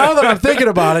them? Now that I'm thinking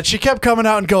about it, she kept coming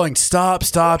out and going, "Stop,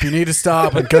 stop, you need to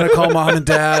stop. I'm going to call mom and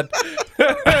dad."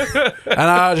 And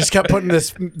I just kept putting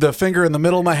the finger in the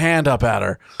middle of my hand up at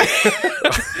her.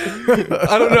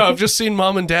 I don't know. I've just seen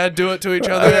mom and dad do it to each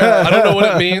other. I don't know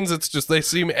what it means. It's just they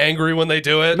seem angry when they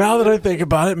do it. Now that I think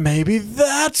about it, maybe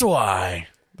that's why.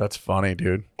 That's funny,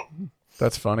 dude.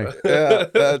 That's funny. Yeah,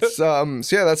 that's so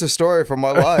yeah, that's a story from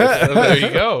my life. There you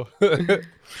go.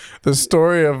 The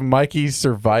story of Mikey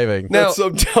surviving. Now, That's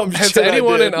some dumb has shit I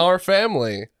anyone did. in our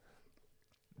family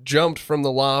jumped from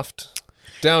the loft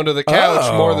down to the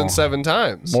couch more than 7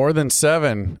 times? More than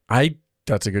 7.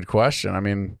 That's a good question. I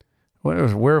mean,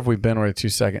 where have we been? Wait 2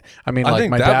 seconds. I mean, I like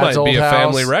think my that dad's might be old a house.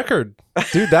 family record.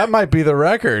 Dude, that might be the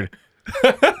record.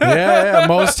 Yeah,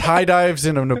 most high dives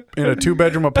in a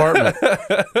 2-bedroom apartment.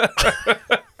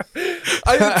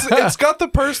 It's got the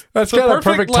That's the got a perfect,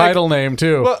 perfect like, title name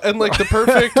too. Well, and like the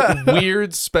perfect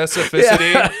weird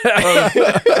specificity.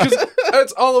 Because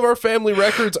that's all of our family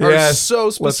records are Yes. so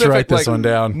Let's specific. write this like, one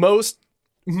down.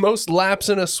 Most laps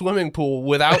in a swimming pool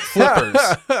without flippers.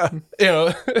 You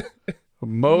know.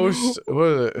 Most,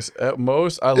 what is it?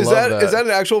 Most, I Is love that is that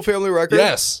an actual family record?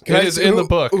 Yes, Can it I- is in who- the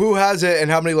book. Who has it and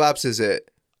how many laps is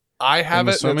it? I have In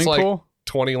the it. And swimming it's like pool?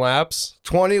 20 laps.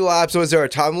 20 laps. So is there a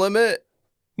time limit?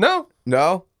 No.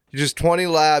 No, just 20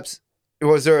 laps.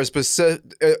 Was there a specific?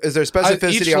 Is there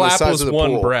specificity Each on the lap size was of the one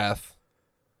pool? breath.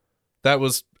 That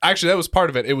was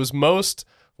part of it. It was most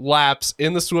laps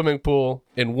in the swimming pool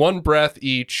in one breath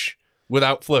each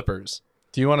without flippers.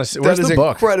 Do you want to see? That Where's is the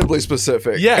book? incredibly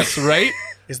specific. Yes, right?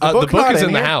 Is the book not is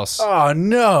in the here? house. Oh,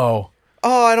 no.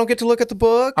 Oh, I don't get to look at the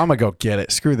book. I'm going to go get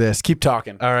it. Screw this. Keep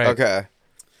talking. All right. Okay.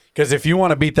 Because if you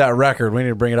want to beat that record, we need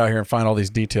to bring it out here and find all these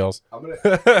details. Are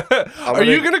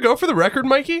you going to go for the record,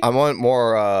 Mikey? I want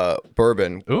more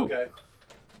bourbon. Ooh.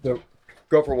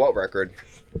 Go for what record?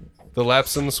 The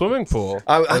laps in the swimming pool.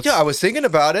 I was thinking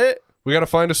about it. We got to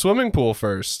find a swimming pool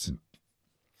first.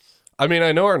 I mean,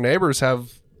 I know our neighbors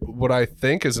have what I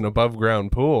think is an above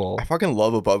ground pool. I fucking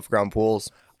love above ground pools.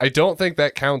 I don't think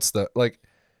that counts though. Like,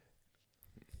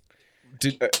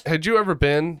 had you ever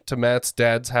been to Matt's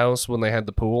dad's house when they had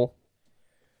the pool?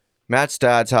 Matt's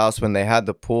dad's house when they had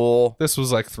the pool. This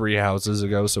was like 3 houses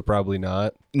ago, so probably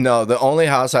not. No, the only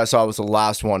house I saw was the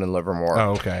last one in Livermore.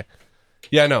 Oh, okay.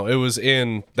 Yeah, no, it was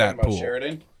in that pool.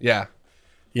 Sheridan? Yeah.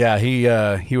 Yeah,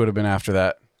 he would have been after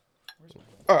that.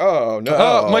 Oh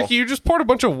no, Mikey, you just poured a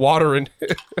bunch of water in.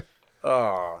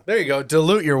 Oh, there you go.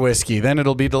 Dilute your whiskey. Then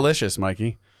it'll be delicious,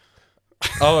 Mikey.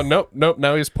 Oh, nope.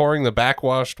 Now he's pouring the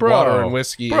backwashed water and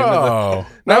whiskey into the. Bro.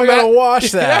 Now Now we got to Matt-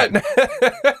 wash that.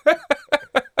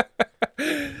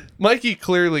 Mikey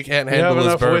clearly can't have handle his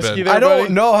enough bourbon. whiskey there? I don't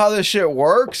buddy? know how this shit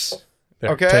works.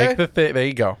 There, Okay. Take the thing. There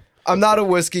you go. I'm not a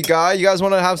whiskey guy. You guys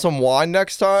want to have some wine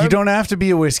next time? You don't have to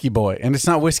be a whiskey boy. And it's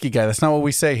not whiskey guy. That's not what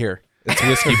we say here. It's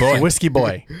whiskey boy. Whiskey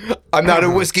boy. I'm not a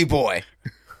whiskey boy.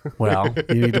 Well,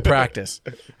 you need to practice.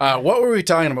 What were we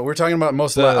talking about? We were talking about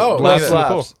most of The that. Oh, last look at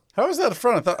that. laps. How was that the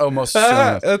front? I thought, most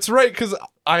That's right, because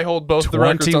I hold both the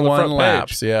records on the 21 front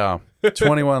laps. page. Yeah.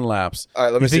 21 laps. All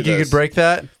right, let me You think see you this. could break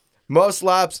that? Most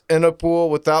laps in a pool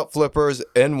without flippers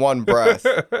in one breath.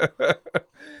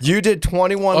 You did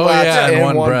 21 laps in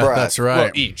one breath. That's right.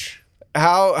 Well, each.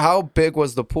 How big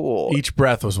was the pool? Each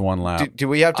breath was one lap. Do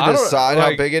we have to I don't- decide how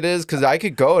like- big it is? Because I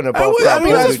could go in a boat. I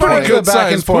mean, that's pretty good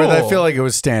back and size forth. I pool. feel like it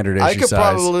was standard issue I could size.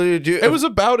 probably do. It was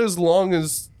about as long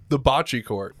as the bocce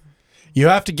court. You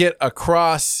have to get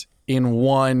across in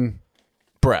one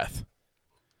breath,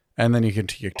 and then you can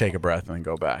take a breath and then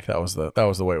go back. That was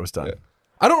the way it was done.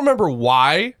 I don't remember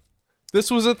why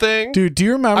this was a thing. Dude, do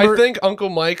you remember? I think Uncle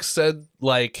Mike said,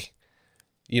 like,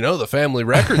 the family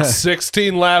record's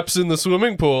 16 laps in the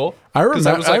swimming pool. I 'Cause remember.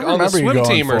 I was like I on the remember you swim going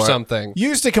team for or it. something. You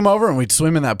used to come over and we'd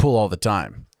swim in that pool all the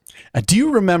time. And do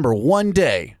you remember one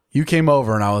day you came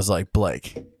over and I was like,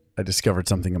 Blake, I discovered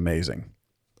something amazing.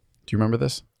 Do you remember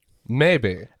this?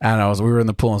 Maybe. And we were in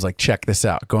the pool and I was like, check this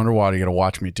out. Go underwater. You got to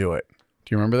watch me do it.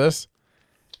 Do you remember this?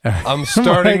 I'm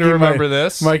starting to remember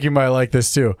this. Mike, you might like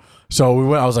this too.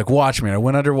 So I was like, watch me. And I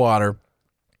went underwater,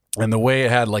 and the way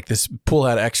it had, like, this pool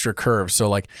had extra curves. So,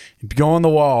 like, you'd go on the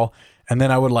wall, and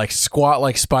then I would, like, squat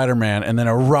like Spider-Man and then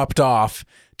erupt off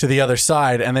to the other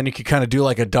side. And then you could kind of do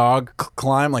like a dog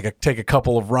climb, take a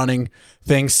couple of running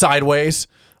things sideways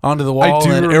onto the wall, I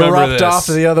do and then remember erupt this. off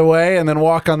to the other way, and then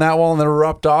walk on that wall and then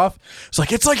erupt off. It's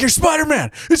like you're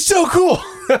Spider-Man. It's so cool.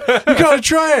 You gotta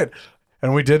try it.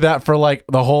 And we did that for like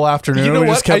the whole afternoon. You know we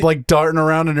what? just kept like darting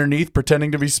around underneath,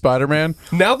 pretending to be Spider-Man.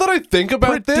 Now that I think about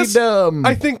Pretty this, dumb.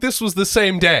 I think this was the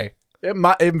same day. It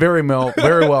very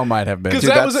well might have been. Because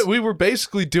Dude, that was that's- it. We were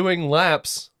basically doing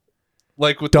laps,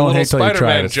 like with Don't the hate little till you try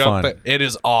Spider-Man it. It's jump. fun. It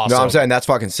is awesome. No, I'm saying that's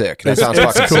fucking sick. That sounds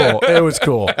It's fucking sick. cool. It was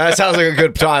cool. That sounds like a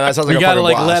good time. That sounds like You a gotta fucking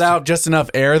like blast. let out just enough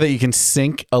air that you can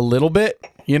sink a little bit.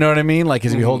 You know what I mean? Like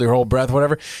as you hold your whole breath,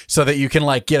 whatever, so that you can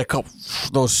like get a couple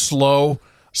those slow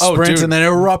Oh, sprints dude. and then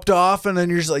erupt off, and then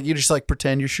you just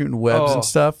pretend you're shooting webs Oh. and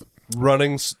stuff.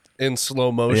 running in slow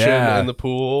motion Yeah. in the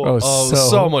pool. Oh,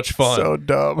 so much fun. So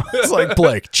dumb. It's like,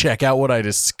 Blake, check out what I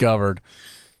discovered.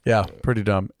 Yeah, pretty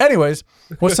dumb. Anyways,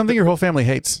 what's something your whole family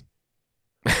hates?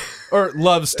 Or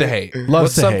loves to hate. Loves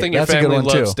What's to something hate. your That's a good family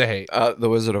one, too. loves to hate. The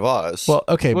Wizard of Oz. Well,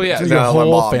 okay, Well, yeah, but your No,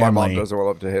 whole my family. mom doesn't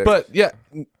love to hit. But yeah,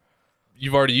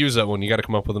 you've already used that one. You got to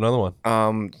come up with another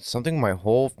one. Something my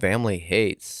whole family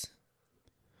hates.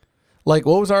 Like,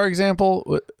 what was our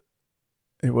example?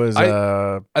 It was,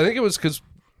 I think it was because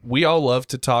we all love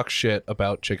to talk shit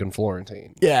about Chicken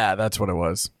Florentine. yeah, that's what it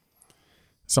was.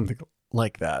 Something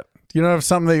like that. Do you know of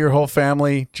something that your whole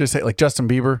family just hate, like Justin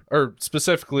Bieber? Or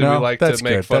specifically, No, we like that's to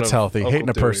make good. fun That's of healthy. Uncle Hating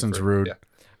a Dewey person's for- rude.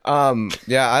 Yeah.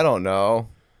 Yeah, I don't know.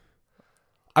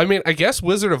 I mean, I guess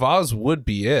Wizard of Oz would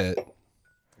be it.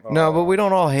 No, but we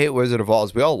don't all hate Wizard of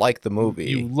Oz. We all like the movie.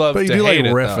 You love But you to do like hate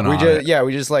it, riffing though. we on just it.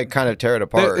 we just like kind of tear it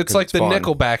apart. It's 'cause like the fun.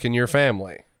 Nickelback in your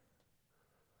family.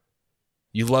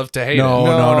 You love to hate No,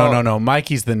 it. no.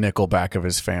 Mikey's the Nickelback of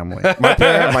his family. My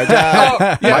parent, my dad,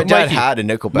 Oh, yeah, my dad Mikey. had a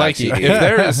Nickelback Mikey, CD. if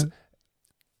there is,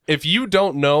 if you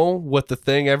don't know what the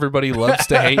thing everybody loves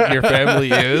to hate in your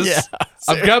family is,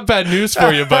 I've got bad news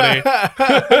for you, buddy.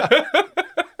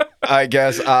 I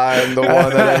guess I'm the one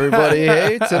that everybody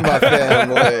hates in my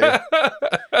family.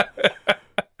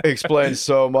 Explains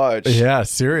so much. Yeah,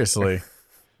 seriously.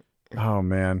 Oh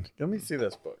man, let me see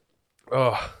this book.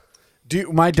 Oh,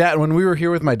 My dad, when we were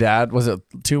here with my dad, was it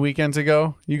 2 weekends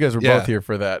ago? You guys were Yeah. both here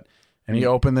for that, and he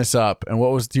opened this up. And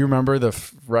what was? Do you remember the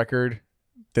record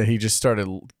that he just started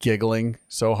giggling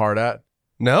so hard at?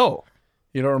 no.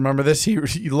 You don't remember this? He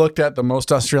looked at the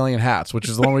most Australian hats, which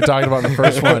is the one we talked about in the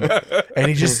first one, and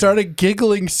he just started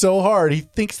giggling so hard. He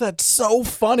thinks that's so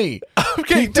funny.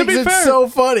 Okay, He to thinks be it's fair, so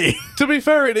funny. to be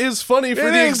fair, it is funny for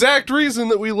It the is. exact reason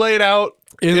that we laid out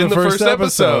in the first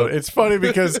episode. It's funny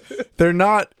because they're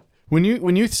not when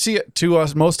you see it to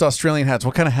us most Australian hats.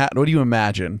 What kind of hat? What do you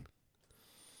imagine?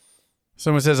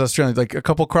 Someone says Australian, like a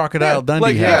couple crocodile Dundee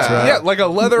like, hats, yeah, right? yeah, like a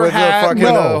leather With the hat, fucking,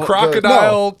 no,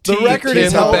 crocodile. the teeth record in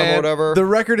is the held- band. whatever. The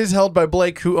record is held by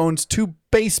Blake, who owns 2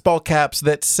 baseball caps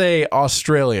that say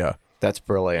Australia. That's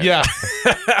brilliant. Yeah,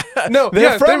 no, They're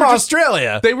yeah, from they were just-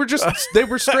 Australia. They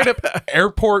were straight up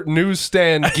airport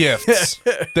newsstand gifts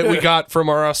that we got from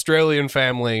our Australian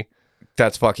family.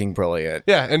 That's fucking brilliant.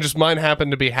 Yeah, and just mine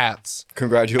happened to be hats.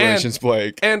 Congratulations,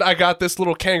 Blake. And I got this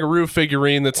little kangaroo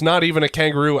figurine that's not even a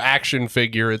kangaroo action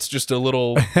figure. It's just a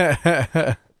little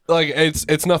like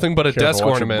it's nothing but a Careful, desk watch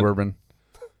your ornament. bourbon.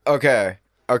 Okay.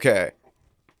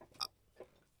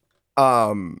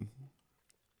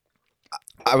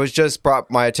 I was just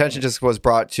my attention just was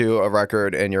brought to a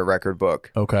record in your record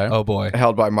book Okay. Oh boy.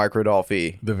 held by Mike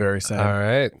Rodolphe. The very same. All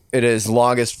right. It is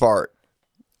longest fart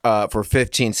for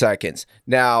 15 seconds.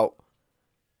 Now,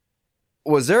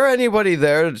 was there anybody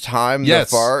there to time Yes.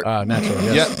 the fart?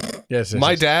 Naturally, yes. Yes,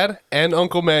 My dad and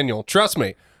Uncle Manuel. Trust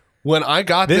me. When I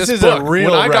got This this is book, a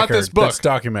real when I got record this book, that's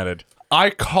documented. I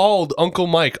called Uncle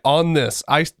Mike on this.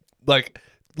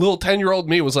 Little 10-year-old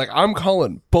me was like, I'm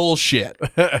calling bullshit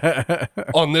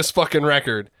on this fucking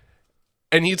record.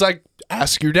 And he's like,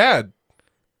 ask your dad.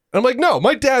 And I'm like, no,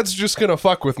 my dad's just going to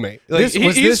fuck with me. Like,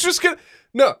 he's just going to.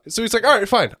 No. So he's like, all right,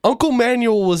 fine. Uncle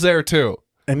Manuel was there too.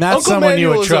 And that's Uncle someone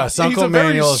Manuel you would trust. he's Uncle a very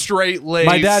Manuel. straight-laced.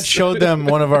 My dad showed them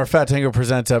one of our Fat Tango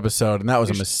Presents episode, and that was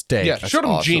a mistake. Yeah, showed him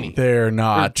awesome. Genie. They're Or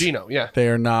not. Gino, yeah. They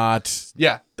are not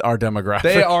Yeah. our demographic.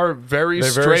 They are very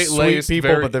They're very straight-laced. sweet people,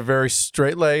 very, but they're very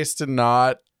straight laced and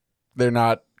they're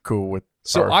not cool with.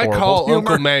 So our I horrible call humor.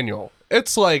 Uncle Manuel.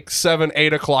 It's like 7,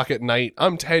 8 o'clock at night.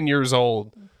 I'm 10 years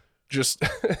old. Just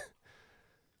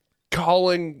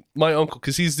calling my uncle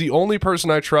because he's the only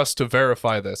person I trust to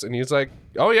verify this. And he's like,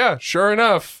 oh, yeah, sure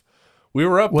enough. We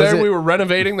were up Was there. it- We were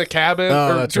renovating the cabin Oh,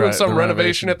 or that's doing right, some the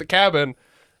renovation renovation. at the cabin.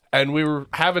 And we were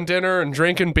having dinner and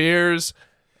drinking beers.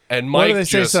 And Why Mike did they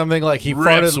say just something like he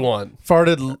rips farted? one.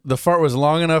 Farted. The fart was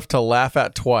long enough to laugh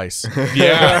at twice.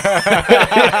 Yeah.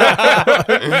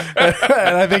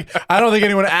 And I don't think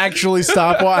anyone actually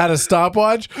had a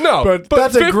stopwatch. No, but but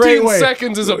that's 15 a great way.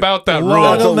 seconds is about that Long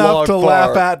That's a rule. enough long to fart.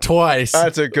 laugh at twice.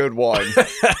 That's a good one.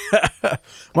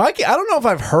 Mikey, I don't know if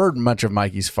I've heard much of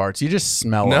Mikey's farts. You just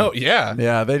smell them. No, yeah.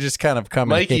 Yeah, they just kind of come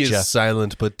Mikey and hit is you.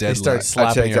 silent but They deadly. start I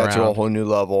slapping take you that to a around. whole new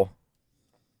level.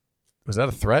 Was that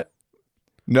a threat?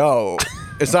 No,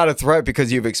 it's not a threat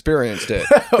because you've experienced it.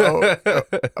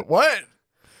 What?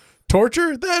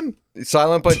 Torture then?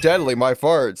 Silent but deadly, my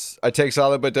farts. I take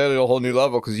silent but deadly to a whole new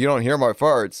level because you don't hear my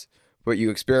farts, but you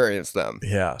experience them.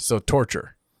 Yeah, so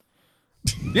torture.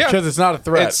 Yeah. Because it's not a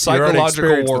threat. It's You already psychological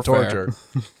experienced the warfare.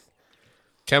 torture.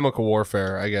 Chemical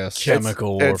warfare, I guess.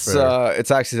 Chemical warfare.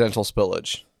 It's accidental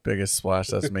spillage. Biggest splash.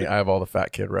 That's me. I have all the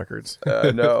Fat Kid records.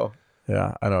 No.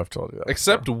 Yeah, I know I've told you that.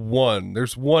 Except one.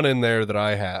 There's one in there that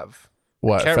I have.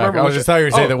 What? Can't Fat- remember I was which- just thought you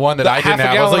were saying the one that the I didn't half a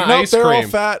have. I was gallon like, of nope, ice they're all cream.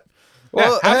 fat.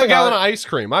 Well, Half a hang gallon on. of ice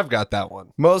cream. I've got that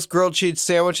one. Most grilled cheese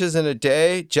sandwiches in a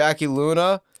day. Jackie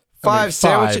Luna. Five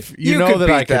sandwiches. five. You know could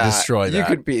that I beat could destroy You that.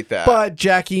 could beat that. But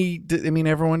Jackie,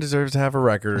 everyone deserves to have a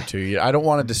record or two. I don't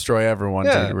want to destroy everyone's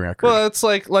record. Well, it's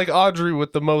like Audrey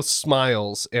with the most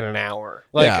smiles in an hour.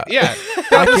 Like, yeah.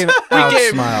 I can gave-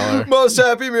 outsmile her. most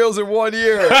Happy Meals in 1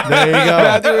 year. There you go.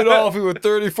 Matthew Adolphe with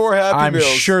 34 Happy I'm Meals.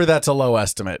 sure that's a low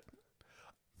estimate.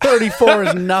 34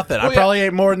 is nothing. I yeah. probably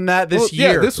ate more than that this Well,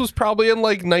 year. Yeah, this was probably in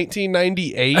like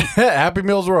 1998. Happy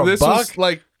Meals were a This buck. was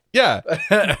like, yeah.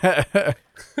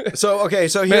 So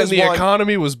Man, here's the one.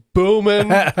 economy was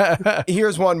booming.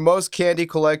 Here's one. Most candy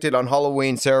collected on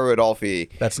Halloween. Sarah Adolphe.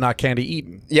 That's not candy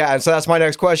eaten. Yeah, and so that's my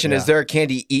next question. Is Yeah. there a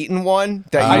candy eaten one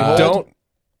that you I hold?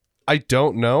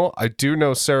 don't know. I do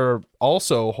know Sarah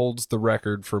also holds the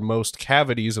record for most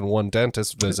cavities in one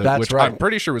dentist visit, That's which right. I'm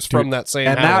pretty sure was from that same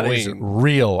And that is Halloween.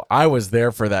 real. I was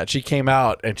there for that. She came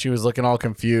out and she was looking all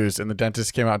confused, and the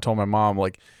dentist came out and told my mom,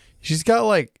 like, she's got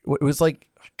like, it was like,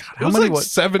 God, It how was many? like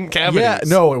 7 cavities. Yeah,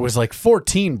 no, it was like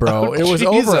 14, bro. Oh, it was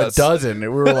over a Jesus. dozen. We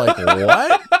were like,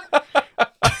 what?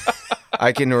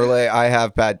 I can relate. I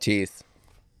have bad teeth.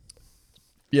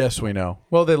 Yes, we know.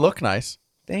 Well, they look nice.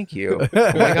 Thank you.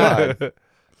 Oh my god.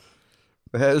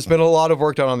 There's been a lot of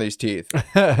work done on these teeth.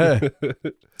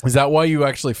 Is that why you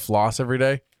actually floss every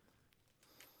day?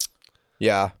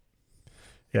 Yeah.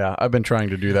 Yeah, I've been trying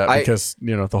to do that because,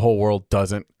 the whole world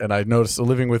doesn't. And I noticed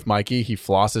living with Mikey, he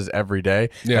flosses every day.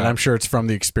 Yeah. And I'm sure it's from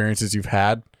the experiences you've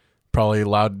had. Probably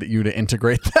allowed you to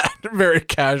integrate that very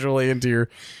casually into your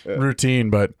routine.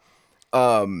 But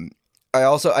I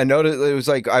noticed it was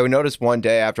like I noticed one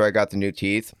day after I got the new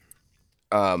teeth,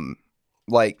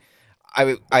 like I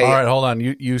all right, hold on.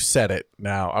 You said it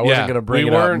now. I wasn't Yeah, going to bring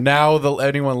we it up. weren't- Now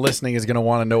anyone listening is going to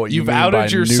want to know what You've you mean by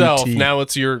outed yourself. new teeth. Now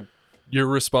it's your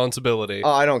responsibility.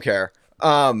 I don't care.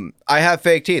 I have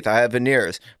fake teeth. I have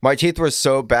veneers. My teeth were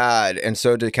so bad and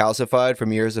so decalcified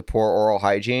from years of poor oral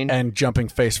hygiene. And jumping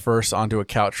face first onto a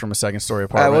couch from a second-story I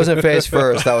apartment. wasn't face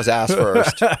first. That was ass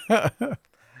first.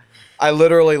 I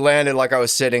literally landed like I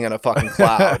was sitting in a fucking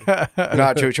cloud.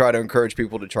 Not to try to encourage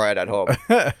people to try it at home.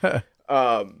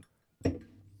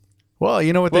 Well,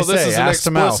 you know what Well, they this say. is an Ass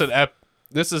to mouth. explicit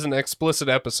this is an explicit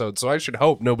episode, so I should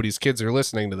hope nobody's kids are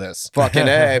listening to this. Fucking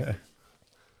A.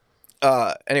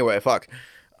 Anyway, fuck.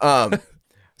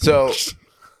 So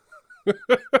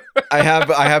I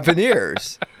have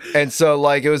veneers. And so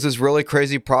like it was this really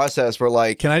crazy process where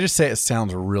like Can I just say it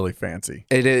sounds really fancy?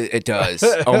 it does.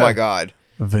 Oh my god.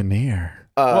 Veneer.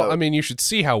 Well, I mean, you should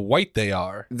see how white they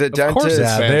are. The Of course dentist- it's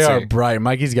Yeah, they fancy. are bright.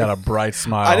 Mikey's got a bright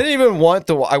smile. I didn't even want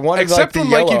I wanted Except like for the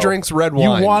Mikey yellow. drinks red You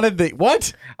wine. wanted the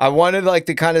what? I wanted like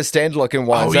the kind of stand looking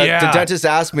ones. Oh, The yeah. dentist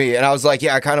asked me, and I was like,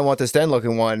 "Yeah, I kind of want the stand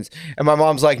looking ones." And my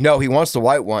mom's like, "No, he wants the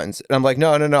white ones." And I'm like,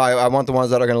 "No, I want the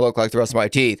ones that are going to look like the rest of my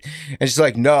teeth." And she's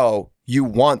like, "No, you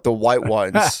want the white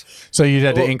ones." So you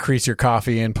had to increase your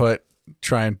coffee input,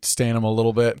 try and stain them a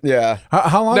little bit. Yeah.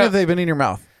 How long Now- have they been in your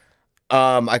mouth?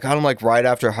 I got them like right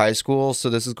after high school, so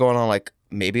this is going on like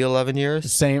maybe 11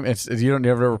 years. Same. It's you don't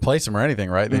ever replace them or anything,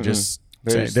 right? They just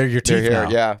they're your teeth here. now.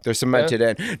 Yeah, they're cemented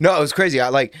in. No, it was crazy.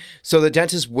 So the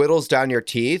dentist whittles down your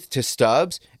teeth to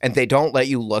stubs, and they don't let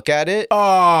you look at it.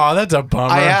 Oh, that's a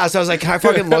bummer. I asked. I was like, "Can I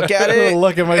fucking look at it?"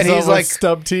 Look at myself and he's with like,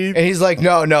 stub teeth. and he's like,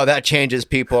 "No, that changes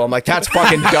people." I'm like, "That's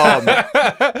fucking dumb."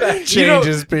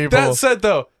 Changes people. That said,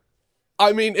 though,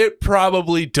 I mean, it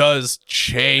probably does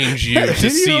change you to Can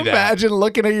see you that. imagine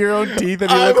looking at your own teeth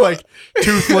and you look like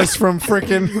Toothless from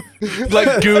freaking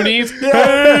Like Goonies.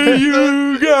 Hey,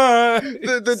 you guys.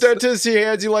 The dentist, he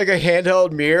hands you like a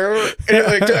handheld mirror, and you're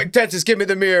like, "Dentist, give me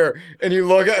the mirror." And you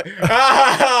look at,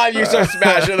 and you start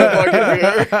smashing the fucking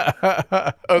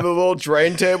mirror on the little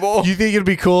drain table. You think it'd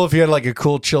be cool if you had like a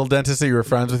cool chill dentist that you were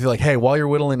friends with? You're like, hey, while you're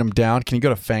whittling them down, can you go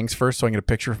to Fangs first so I can get a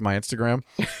picture for my Instagram?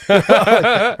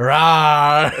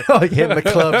 Rah! Like hitting the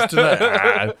clubs tonight.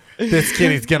 Ah, this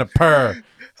kitty's gonna purr.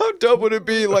 How dumb would it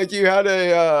be? Like you had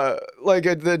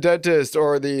the dentist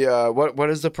or the what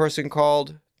is the person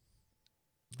called?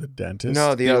 The dentist?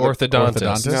 No, the The other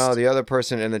orthodontist. No, the other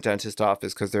person in the dentist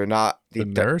office because they're not The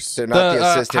nurse? They're not the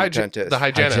assistant hygi- dentist. The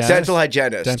hygienist. Hygienist? dental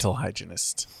hygienist. Dental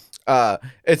hygienist.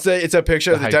 It's a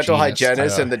picture of The the dental hygienist.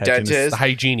 hygienist and the Hygienist. dentist. The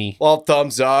hygiene. All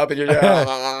thumbs up, and you're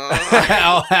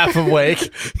All half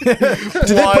awake.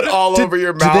 blood all over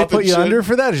your mouth. Did they put and you shit. under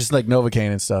for that? Or just like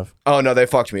Novocaine and stuff. Oh no, they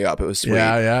fucked me up. It was sweet.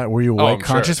 Yeah. Were you Oh, awake, I'm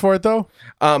conscious for it though?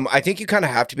 I think you kind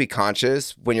of have to be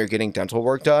conscious when you're getting dental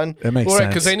work done. That makes Well, right,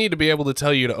 sense. because they need to be able to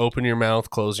tell you to open your mouth,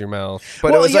 close your mouth.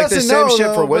 But Well, it was like yes the and same no, shit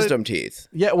though, for but- wisdom teeth.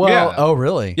 Yeah. Well. Yeah. Oh,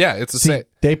 really? Yeah, it's the See, same.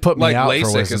 they put me Like out for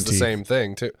LASIK wisdom is the teeth. same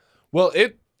thing too. Well,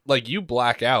 it like you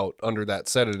black out under that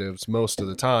sedatives most of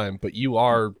the time, but you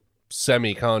are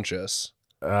semi-conscious.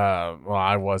 Well,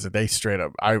 I wasn't. They straight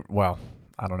up. I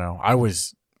don't know. I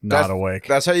was not awake.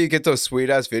 That's how you get those sweet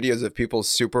ass videos of people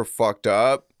super fucked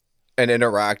up and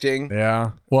interacting.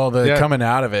 Yeah. Well, the Yeah. coming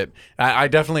out of it, I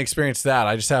definitely experienced that.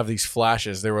 I just have these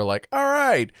flashes. They were like, all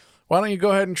right, why don't you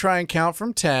go ahead and try and count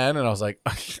from 10? And I was like,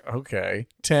 okay,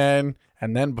 10.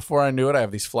 And then before I knew it, I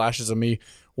have these flashes of me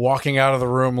walking out of the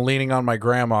room, leaning on my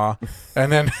grandma,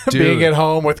 and then being at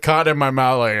home with cotton in my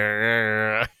mouth.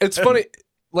 Like, It's funny,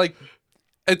 like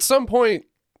at some point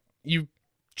you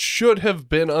should have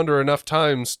been under enough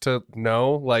times to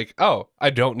know, like, oh, I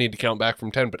don't need to count back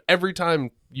from 10. But every time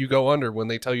you go under, when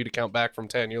they tell you to count back from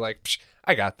 10, you're like, Psh,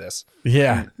 I got this.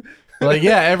 yeah. Like,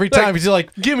 yeah, every time you're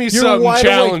like, Give me you're something wide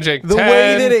awake. challenging. The 10,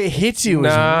 way that it hits you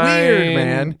is 9, weird,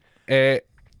 man. 8.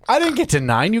 I didn't get to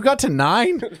 9. You got to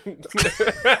 9.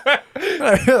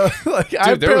 Like,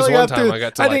 I there was barely one got time through- I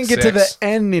got to, I like, didn't get to the 6.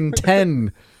 N in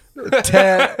 10.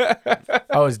 10.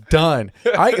 I was done.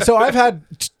 So I've had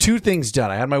two things done.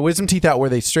 I had my wisdom teeth out where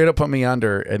they straight up put me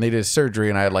under, and they did surgery,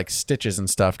 and I had like stitches and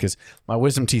stuff because my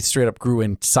wisdom teeth straight up grew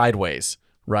in sideways.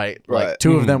 Right. Like Right.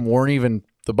 two of them weren't even.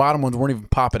 The bottom ones weren't even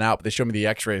popping out, but they showed me the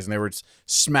X-rays, and they were just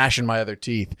smashing my other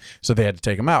teeth, so they had to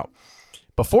take them out.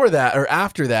 Before that, or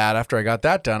after that, after I got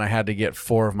that done, I had to get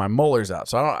 4 of my molars out.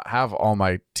 So I don't have all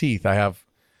my teeth. I have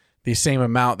the same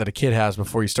amount that a kid has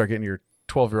before you start getting your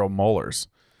 12-year-old molars.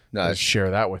 I'll Nice. share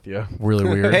that with you. Really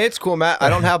weird. Hey, it's cool, Matt. I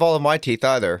don't have all of my teeth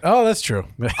either. Oh, that's true.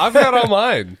 I've got all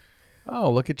mine. Oh,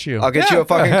 look at you. I'll get you a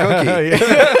fucking cookie.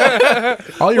 Yeah.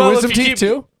 All your Well, if wisdom you teeth keep-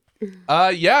 too?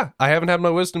 Yeah, I haven't had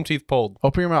my wisdom teeth pulled.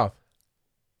 Open your mouth.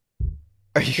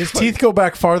 Are you His teeth go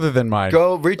back farther than mine.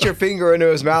 Go reach your finger into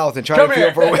his mouth and try Come to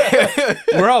feel here.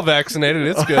 for We're all vaccinated.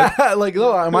 It's good. Like,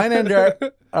 look, mine end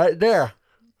right there.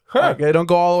 Okay, don't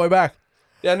go all the way back.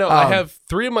 Yeah, no, I have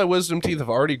 3 of my wisdom teeth have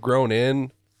already grown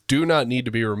in. Do not need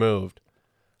to be removed.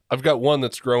 I've got one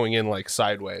that's growing in like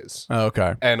sideways, Oh,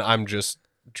 okay. and I'm just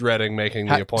dreading making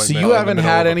the appointment. So in you the haven't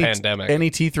middle had of a any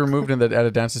pandemic. teeth removed at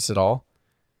a dentist at all?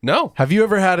 No, Have you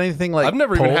ever had anything like I've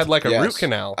never even pulled? had like a Yes. root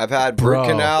canal. I've had Bro. root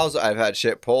canals. I've had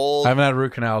shit pulled. I haven't had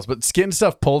root canals, but getting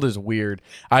stuff pulled is weird.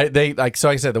 Like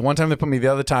I said, the one time they put me, the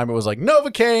other time it was like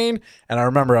Novocaine, and I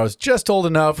remember I was just old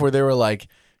enough where they were like,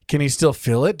 "Can you still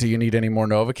feel it? Do you need any more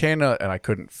Novocaine?" And I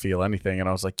couldn't feel anything, and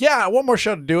I was like, "Yeah, one more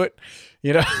shot to do it."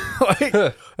 You know,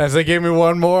 like, as they gave me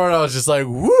one more, and I was just like,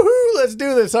 "Woohoo, let's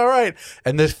do this!" All right,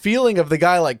 and the feeling of the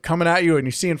guy like coming at you, and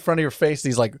you see in front of your face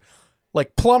these like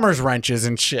like plumber's wrenches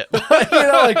and shit. All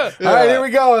right, here we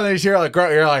go. And then you're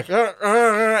like,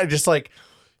 just like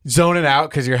zoning out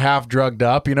because you're half drugged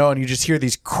up, and you just hear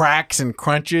these cracks and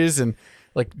crunches and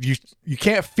like you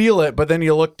can't feel it, but then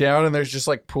you look down and there's just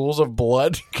like pools of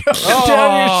blood coming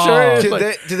down your shirt.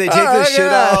 Did they take this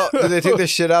shit out? Did they take this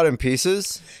shit out in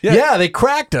pieces? Yeah, they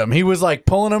cracked him. He was like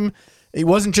pulling them. He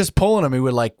wasn't just pulling them. He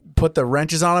would like put the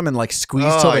wrenches on them and like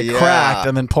squeeze till they cracked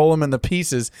and then pull them in the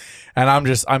pieces. And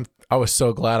I was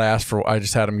so glad I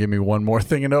just had him give me one more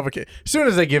thing in Novocaine. As soon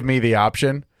as they give me the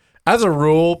option, as a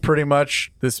rule, pretty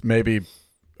much this may be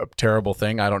a terrible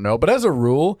thing, I don't know, but as a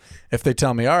rule, if they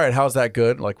tell me, all right, how's that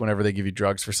good, like whenever they give you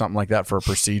drugs for something like that for a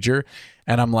procedure,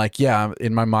 and I'm like, yeah,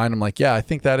 in my mind I'm like, yeah, I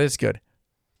think that is good.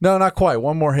 No, not quite,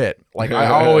 one more hit. Like I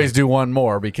always do one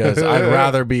more because I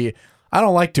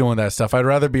don't like doing that stuff. I'd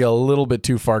rather be a little bit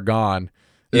too far gone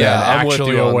than I'm with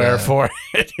actually you on aware that. for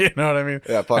it. You know what I mean?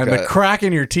 Yeah, fuck and the it. crack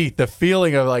in your teeth, the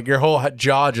feeling of like your whole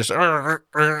jaw just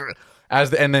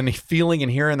and then feeling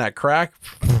and hearing that crack,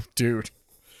 dude.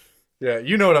 Yeah,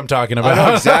 you know what I'm talking about. I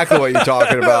know exactly what you're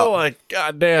talking about. Like,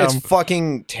 goddamn. It's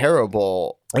fucking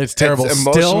terrible. It's terrible. It's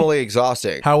emotionally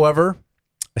exhausting. However,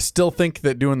 I still think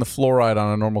that doing the fluoride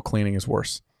on a normal cleaning is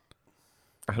worse.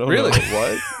 I don't Really?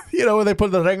 know what. When they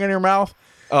put the thing in your mouth?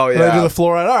 Oh They do yeah. the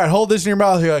fluoride. All right, hold this in your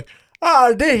mouth. You're like,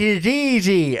 oh, this is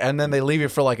easy. And then they leave you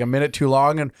for like a minute too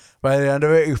long. And by the end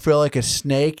of it, you feel like a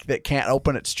snake that can't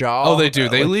open its jaw. Oh, they do.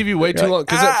 They leave you way too long.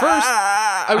 Because at first,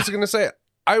 I I was going to say,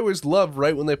 I always loved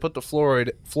right when they put the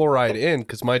fluoride in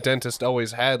because my dentist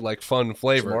always had like fun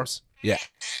flavors. Yeah.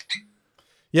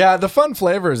 Yeah, the fun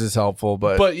flavors is helpful,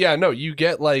 But yeah, no, you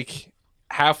get like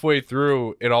halfway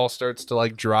through, it all starts to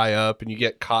like dry up and you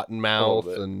get cotton mouth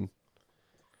bit. and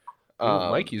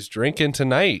Mikey's drinking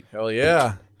tonight. hell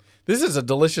yeah. This is a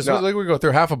delicious. No. Like we go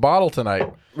through half a bottle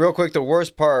tonight. Real quick, the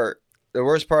worst part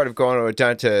of going to a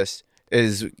dentist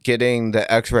is getting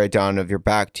the X-ray done of your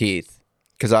back teeth.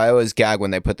 Because I always gag when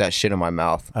they put that shit in my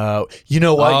mouth. You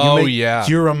know what? Oh, yeah.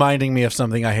 You're reminding me of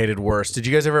something I hated worse. Did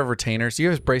you guys ever have retainers? Do you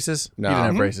have braces? No. You didn't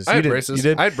have braces. I You had did- braces. You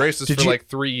did? I had braces Did for you- like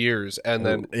 3 years, and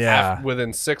then Yeah.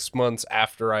 within 6 months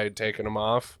after I had taken them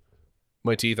off,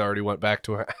 my teeth already went back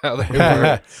to how they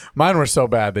were. Mine were so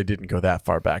bad they didn't go that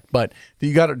far back. But did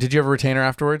you have a retainer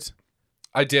afterwards?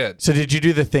 I did. So did you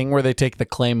do the thing where they take the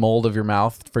clay mold of your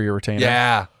mouth for your retainer?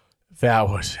 Yeah. That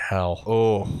was hell.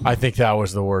 Oh. I think that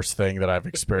was the worst thing that I've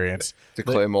experienced. The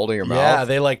clay mold in your Yeah, mouth.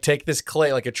 they like take this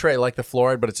clay, like a tray, like the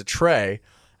fluoride, but it's a tray,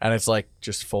 and it's like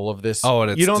just full of this. Oh,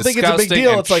 and it's you don't think it's a big disgusting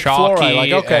deal. and It's like chalky fluoride.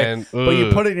 Like, okay. and, But you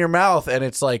ugh. put it in your mouth, and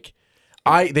it's like,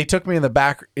 they took me in the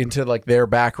back into like their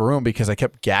back room because I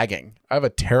kept gagging. I have a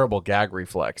terrible gag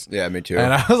reflex. Yeah, me too.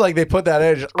 And I was like, they put that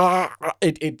edge.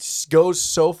 It goes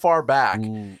so far back,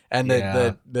 and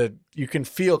yeah. the you can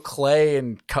feel clay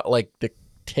and like the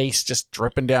taste just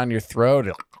dripping down your throat.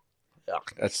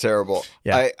 That's terrible.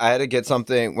 Yeah. I had to get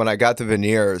something when I got the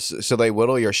veneers. So they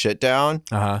whittle your shit down,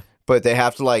 but they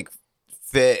have to like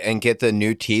fit and get the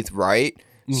new teeth right.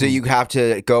 So you have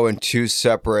to go in 2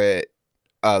 separate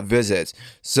visits.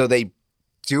 So they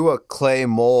do a clay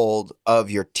mold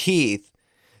of your teeth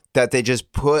that they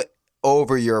just put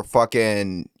over your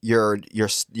fucking your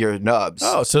nubs.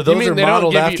 Oh, so those mean are they don't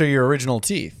modeled give you- after your original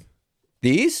teeth?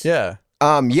 These? Yeah.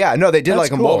 Yeah, no, they did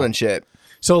That's like a mold cool. and shit.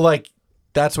 So like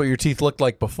that's what your teeth looked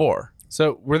like before.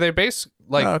 So were they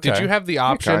like? Oh, Did okay. you have the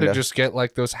option to kinda. just get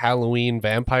like those Halloween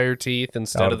vampire teeth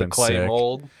instead would've of the been clay sick.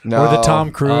 mold? No. Or the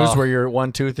Tom Cruise Oh. where your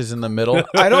one tooth is in the middle.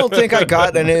 I don't think I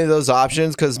got any of those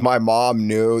options because my mom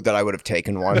knew that I would have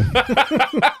taken one.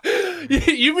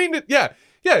 You mean it? Yeah,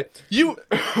 yeah. You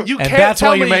And can't that's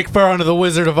tell why you me make fur under the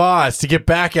Wizard of Oz to get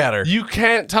back at her. you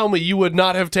can't tell me you would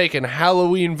not have taken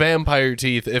Halloween vampire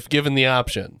teeth if given the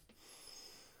option.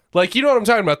 Like, you know what I'm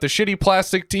talking about? The shitty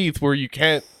plastic teeth where you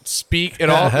can't speak at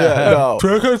all. no,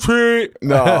 Trick or treat.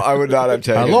 no, I would not have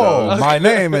taken Hello, those. my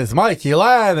name is Mikey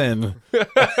Lannon.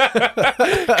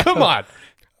 Come on.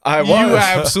 I You was.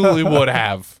 absolutely would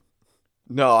have.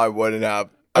 No, I wouldn't have.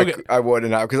 Okay. I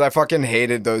wouldn't have because I fucking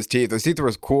hated those teeth. Those teeth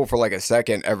were cool for like a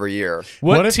second every year.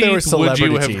 What if they were teeth would you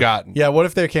celebrity have teeth? gotten? Yeah, what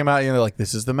if they came out and they're like,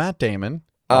 this is the Matt Damon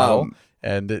model,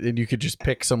 and you could just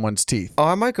pick someone's teeth. Oh,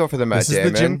 I might go for the Matt This Damon.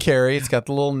 is the Jim Carrey. It's got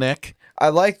the little nick. I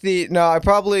like the. No, I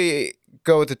probably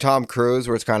go with the Tom Cruise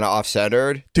where it's kind of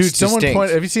off-centered. Dude, It's have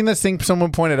distinct. you seen this thing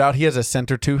someone pointed out? He has a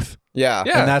center tooth. Yeah.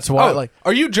 Yeah. And that's why, Oh, like,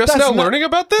 are you just that's now not- learning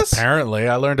about this? Apparently,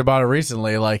 I learned about it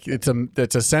recently. Like, it's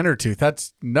a center tooth.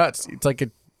 That's nuts. It's like a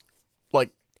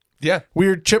Yeah.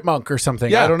 weird chipmunk or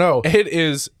something. Yeah. I don't know. It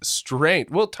is strange.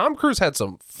 Well, Tom Cruise had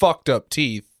some fucked up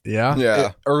teeth Yeah.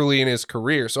 Yeah. early in his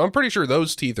career, so I'm pretty sure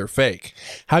those teeth are fake.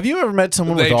 Have you ever met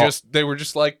someone They with were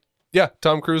just like Yeah,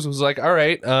 Tom Cruise was like, all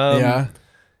right, yeah.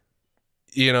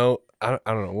 you know, I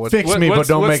don't know. Fix me, but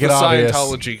don't make it the obvious.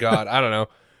 Scientology god? I don't know.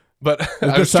 But I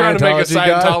The was trying to make a Scientology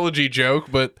god? Scientology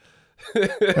joke, but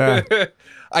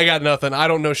I got nothing. I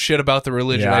don't know shit about the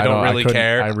religion. Yeah, I don't really couldn't-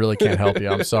 care. I really can't help you.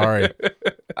 I'm sorry.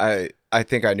 I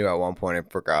think I knew at one point. I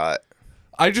forgot.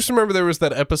 I just remember there was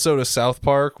that episode of South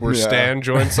Park where Yeah. Stan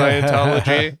joined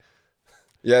Scientology,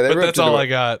 Yeah, but that's all I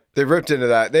got. They ripped into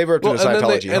that. They ripped into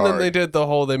Scientology and then hard. they did the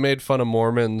whole. They made fun of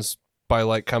Mormons by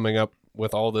like coming up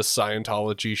with all this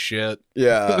Scientology shit.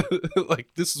 Yeah. Like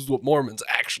this is what Mormons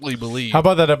actually believe. How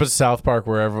about that episode of South Park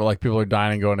where like people are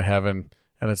dying and going to heaven,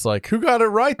 and it's like, who got it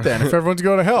right then? If everyone's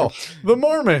going to hell, the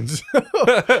Mormons.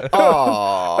 Oh.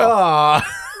 Ah.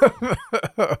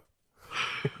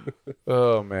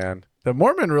 Oh man, the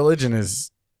Mormon religion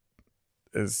is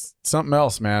something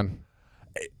else, man.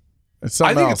 It's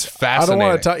something I think else. it's fascinating. I don't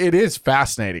want to talk. It is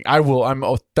fascinating. I'm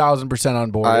 1,000%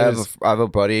 on board. I It have is- I have a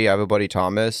buddy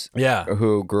Thomas yeah,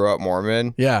 who grew up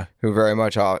Mormon, yeah. who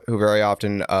very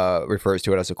often refers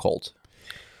to it as a cult.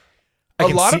 I A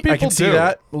can lot see, of people I can see do.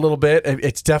 that a little bit.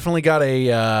 It's definitely got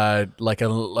a like a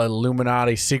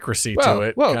Illuminati secrecy to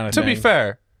it. Well, kind of to be thing.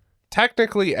 fair,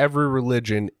 technically every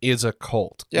religion is a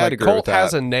cult. Yeah, I'd like, agree cult with that.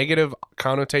 has a negative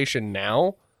connotation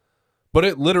now, but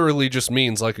it literally just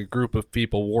means like a group of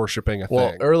people worshiping a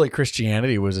Well, thing. early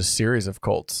Christianity was a series of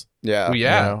cults. Yeah. Well,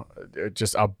 yeah. You know,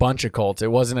 just a bunch of cults. It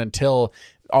wasn't until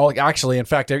in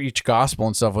fact, each gospel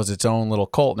and stuff was its own little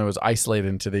cult, and it was isolated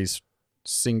into these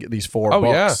four Oh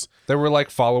books. yeah, there were like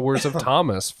followers of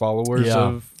Thomas, followers Yeah.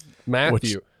 of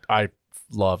Matthew. Which I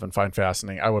love and find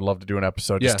fascinating. I would love to do an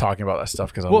episode just Yeah. talking about that stuff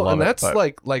because I Well, love and it. that's but-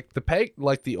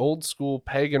 like the old school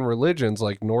pagan religions,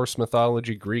 like Norse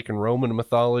mythology, Greek and Roman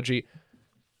mythology.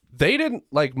 They didn't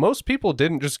like most people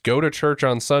didn't just go to church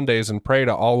on Sundays and pray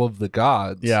to all of the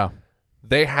gods. yeah.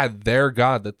 They had their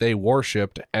god that they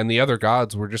worshipped, and the other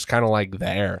gods were just kind of like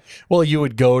there. Well, you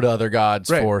would go to other gods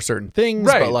Right. for certain things,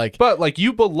 Right. but but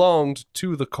you belonged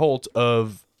to the cult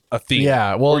of Athena.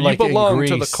 Yeah, well, or you like in belonged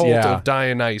to the Greece, cult yeah. of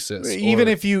Dionysus. even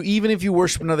or- if you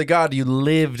worship another god, you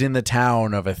lived in the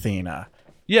town of Athena.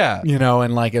 yeah. You know,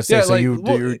 and like I say, Yeah, so like, you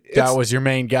well, that it's- was your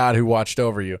main god who watched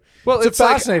over you. Well, It's a it's like,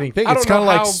 fascinating thing. I It's don't kind of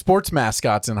know like how- sports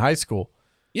mascots in high school.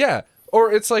 Yeah. Or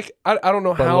it's like I don't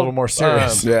know But a how little more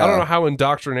serious. Yeah. I don't know how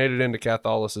indoctrinated into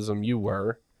Catholicism you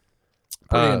were.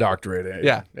 Pretty Uh, indoctrinated.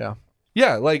 yeah. Yeah.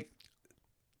 Yeah, like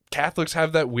Catholics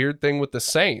have that weird thing with the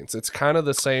saints. It's kind of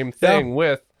the same thing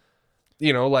with,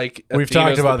 like We've Athena's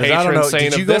talked about the this. I don't patron know.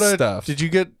 saint Did you of go this to stuff. Did you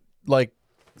get like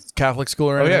Catholic school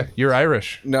or Oh anything? yeah, you're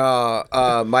Irish. No,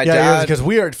 my Yeah, dad. because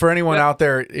we are, for anyone out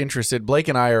there interested, Blake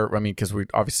and I are, because we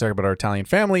obviously talk about our Italian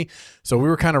family. So we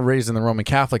were kind of raised in the Roman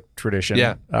Catholic tradition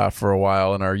Yeah. For a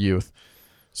while in our youth.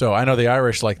 So I know the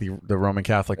Irish like the Roman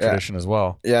Catholic tradition as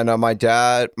well. Yeah, no, my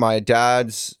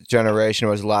dad's generation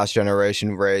was the last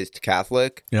generation raised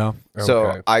Catholic. Yeah. So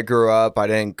Okay. I grew up, I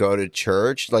didn't go to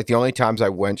church. Like the only times I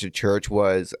went to church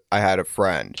was I had a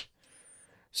friend.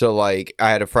 So like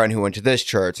I had a friend who went to this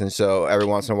church, and so every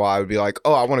once in a while I would be like,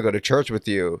 "Oh, I want to go to church with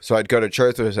you." So I'd go to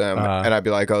church with him, and I'd be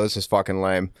like, "Oh, this is fucking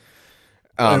lame."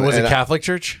 And was it and Catholic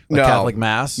church? Like No. Catholic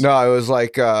mass? No, it was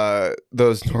like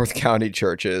those North County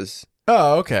churches.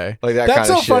 Oh, okay. Like that That's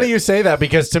kinda so funny shit. you say that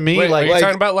because to me, Wait, are like, you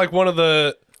talking about like one of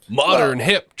the modern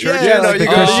hip churches? Yeah, Yeah, no, like you the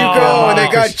go, Christian you go, and they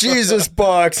got Christian- Jesus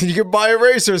bucks, and you can buy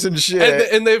erasers and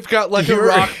shit. And they've got like a You're-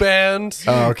 rock band.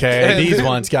 oh, okay, these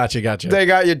ones, gotcha. They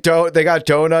got they got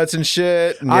donuts and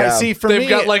shit. And I yeah. see. For They've me,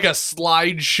 got like a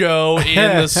slideshow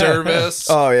in the service.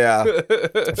 Oh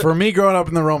yeah, for me growing up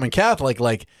in the Roman Catholic,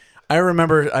 like I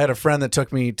remember I had a friend that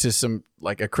took me to some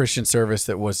like a Christian service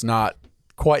that was not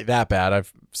quite that bad.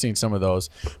 I've seen some of those,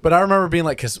 but I remember being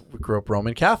like, because we grew up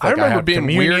Roman Catholic. I remember had being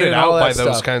communion weirded and all out by that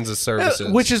those stuff. kinds of services.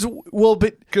 Which is well,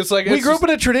 but 'Cause, like, we it's grew up just-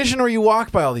 in a tradition where you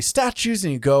walk by all these statues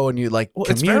and you go and you like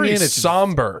it's communion. very It's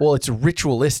somber. well, it's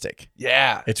ritualistic.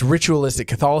 yeah. It's ritualistic.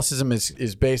 Catholicism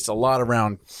is based a lot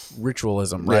around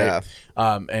ritualism, right?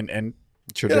 And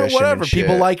tradition. whatever. and shit.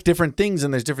 People like different things,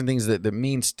 and there's different things that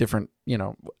means different.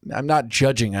 I'm not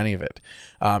judging any of it.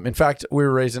 In fact, we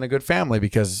were raised in a good family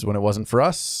because when it wasn't for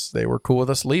us, they were cool with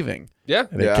us leaving. Yeah.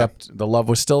 And they Yeah. kept the love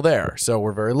was still there, so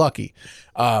we're very lucky.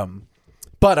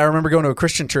 But I remember going to a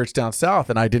Christian church down south,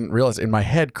 and I didn't realize in my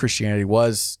head Christianity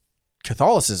was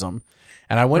Catholicism.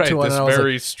 And I went Right, to one, this and I was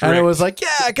very like, strict- and it was like,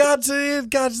 yeah, God's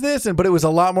this, but it was a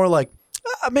lot more like,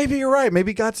 maybe you're right,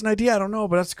 maybe God's an idea, I don't know,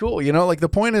 but that's cool, Like the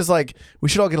point is like we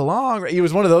should all get along. It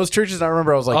was one of those churches. And I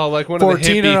remember I was like, Oh, like one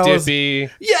 14 of the and I hippie was- dippy.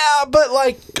 yeah, but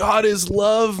like, God is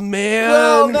love, man.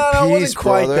 well, no, it peace, wasn't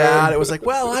quite brother. that. It was like,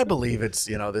 well, I believe it's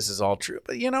this is all true,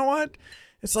 but you know what?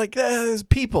 it's like there's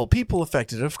people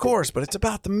affected, of course, but it's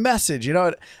about the message, you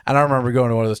know. And I remember going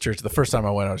to one of those churches. The first time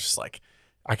I went, I was just like,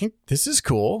 this is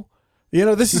cool. You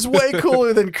know, this is way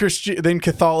cooler than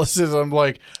Catholicism.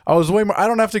 Like, I was way more. I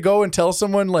don't have to go and tell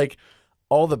someone like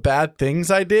all the bad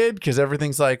things I did, because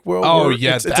everything's like, well,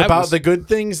 it's about the good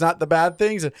things, not the bad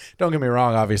things. And don't get me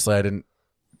wrong, obviously I didn't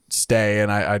stay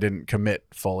and I didn't commit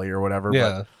fully or whatever.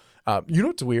 Yeah. But you know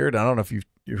what's weird? I don't know if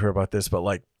you've heard about this, but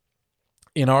like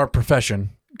in our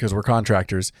profession, because we're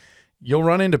contractors, you'll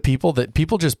run into people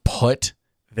just put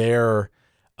their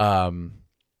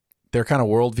kind of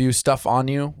worldview stuff on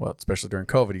you. Well, especially during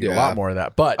COVID, you get a lot more of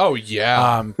that. But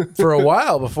for a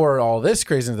while before all this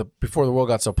craziness, before the world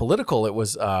got so political, it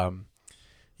was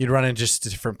you'd run into just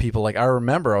different people. Like I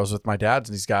remember I was with my dad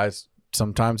and these guys.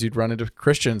 Sometimes you'd run into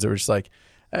Christians that were just like,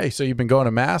 "Hey, so you've been going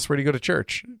to mass? Where do you go to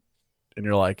church?" And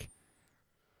you're like,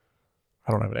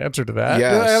 I don't have an answer to that.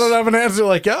 Yes. I don't have an answer.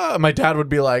 Like, my dad would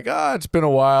be like, it's been a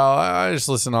while. I just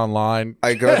listen online.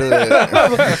 I go to the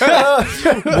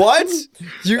what?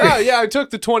 I took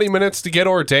the 20 minutes to get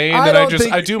ordained, and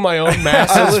I do my own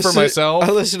masses for myself. I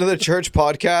listen to the church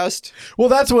podcast. Well,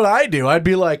 that's what I do. I'd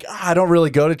be like, I don't really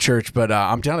go to church, but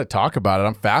I'm down to talk about it.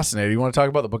 I'm fascinated. You want to talk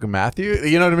about the Book of Matthew?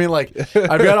 You know what I mean? Like,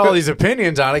 I've got all these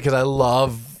opinions on it because I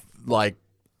love like.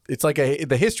 It's like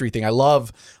the history thing. I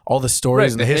love all the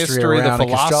stories and the history around the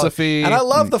philosophy. And I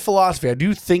love the philosophy. I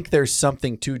do think there's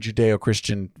something to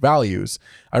Judeo-Christian values.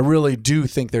 I really do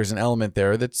think there's an element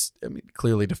there that's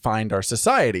clearly defined our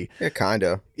society. Yeah, kind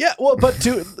of. Yeah, well, but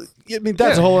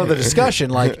that's a whole other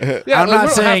discussion. Like, I'm not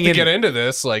saying have to get into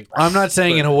this. Like, I'm not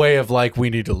saying in a way of like we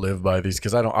need to live by these,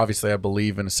 because I don't. Obviously, I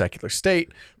believe in a secular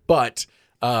state, but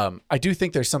I do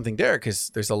think there's something there because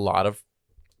there's a lot of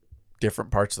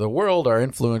different parts of the world are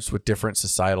influenced with different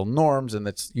societal norms, and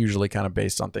that's usually kind of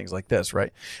based on things like this,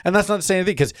 right? And that's not to say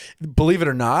anything, because believe it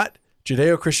or not,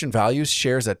 Judeo-Christian values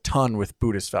shares a ton with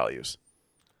Buddhist values.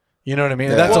 You know what I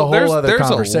mean? Yeah. That's a whole other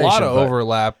conversation. There's a lot of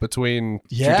overlap between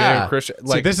Judeo-Christian.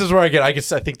 Like, this is where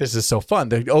I think this is so fun.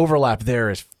 The overlap there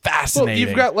is fascinating. Well,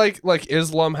 you've got like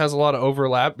Islam has a lot of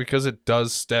overlap because it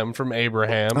does stem from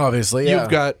Abraham. Obviously, yeah. You've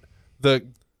got the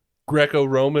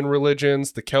Greco-Roman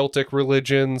religions, the Celtic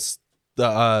religions,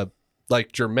 the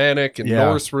like Germanic and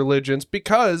Norse religions,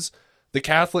 because the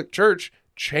Catholic Church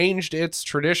changed its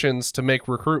traditions to make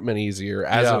recruitment easier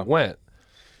as it went.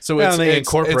 So it's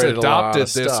adopted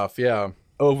this stuff,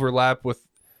 overlap with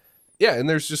and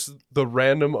there's just the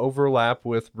random overlap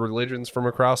with religions from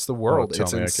across the world.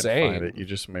 It's insane. I can find it. You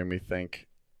just made me think.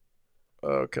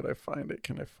 Oh, can I find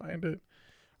it?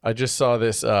 I just saw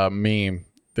this meme.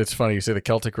 That's funny. You say the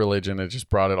Celtic religion. It just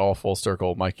brought it all full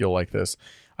circle. Mike, you'll like this.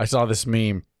 I saw this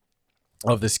meme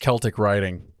of this Celtic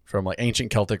writing from like ancient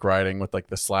Celtic writing with like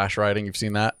the slash writing. You've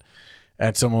seen that?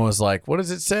 And someone was like, what does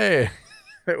it say?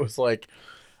 It was like,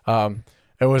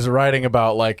 it was writing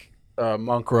about like a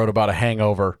monk wrote about a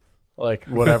hangover, like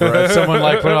whatever. And someone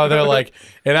like put out there like,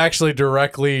 it actually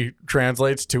directly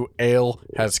translates to ale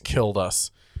has killed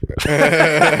us.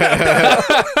 It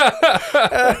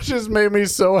just made me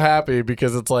so happy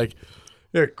because it's like,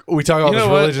 we talk about this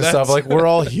religious stuff. Like, we're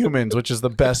all humans, which is the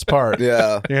best part.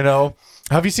 Yeah. You know?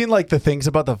 Have you seen like the things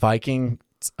about the Vikings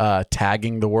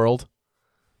tagging the world?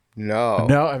 No.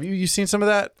 Have you seen some of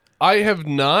that? I have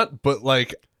not, but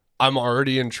like I'm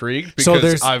already intrigued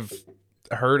because I've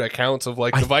heard accounts of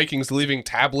like the Vikings leaving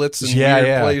tablets in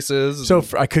weird places. So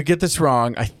I could get this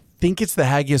wrong. I think it's the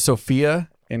Hagia Sophia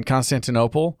in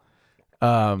Constantinople.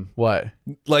 What?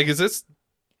 Like, is this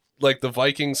like the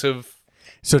Vikings have?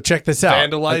 So check this out.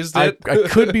 Vandalized it? I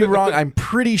could be wrong. I'm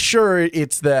pretty sure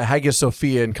it's the Hagia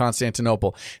Sophia in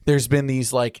Constantinople. There's been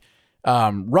these like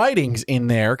writings in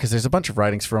there because there's a bunch of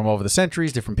writings from over the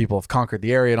centuries. Different people have conquered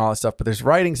the area and all that stuff. But there's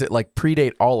writings that like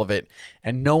predate all of it.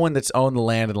 And no one that's owned the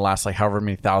land in the last like however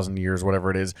many thousand years,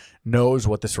 whatever it is, knows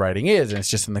what this writing is. And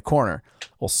it's just in the corner.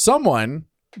 Well, someone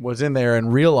was in there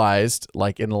and realized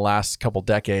like in the last couple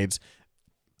decades,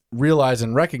 realized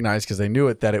and recognized because they knew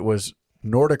it, that it was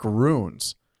Nordic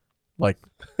runes, like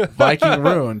Viking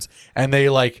runes, and they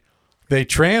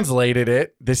translated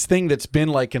it. This thing that's been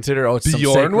like considered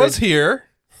Bjorn was here,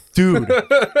 dude.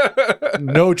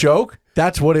 No joke.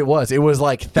 That's what it was. It was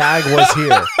like Thag was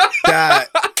here. That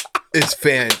is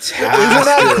fantastic. Isn't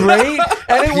that great?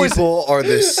 And people are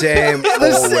the same.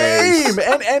 Same.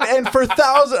 And for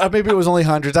thousands, maybe it was only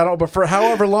hundreds. I don't know, but for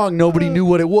however long, nobody knew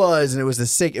what it was, and it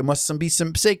was it must be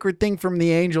some sacred thing from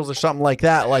the angels or something like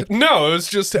that. Like no, it was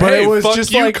just fuck you,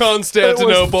 like,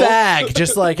 Constantinople. It was Thag,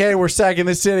 just like hey, we're sagging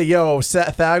the city. Yo,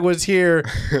 Thag was here.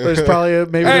 There's probably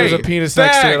there's a penis Thag,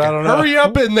 next to it. I don't know. Hurry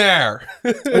up in there.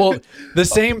 Well, the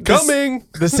same coming.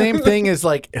 The same thing is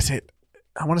like, is it?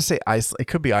 I want to say Iceland. It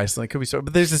could be Iceland. It could be so.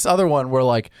 But there's this other one where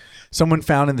like someone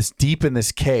found in this deep in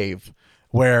this cave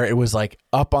where it was like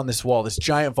up on this wall, this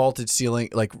giant vaulted ceiling,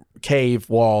 like cave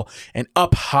wall, and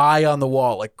up high on the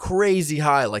wall, like crazy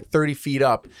high, like 30 feet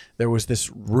up, there was this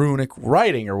runic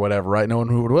writing or whatever, right? No one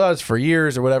knew who it was for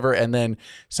years or whatever. And then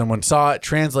someone saw it,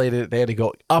 translated it. They had to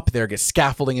go up there, get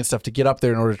scaffolding and stuff to get up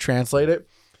there in order to translate it.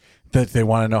 That they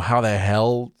want to know how the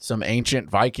hell some ancient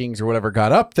Vikings or whatever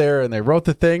got up there, and they wrote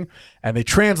the thing and they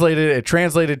translated it. It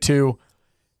translated to,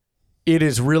 "It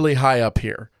is really high up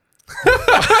here."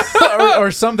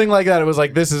 or something like that. It was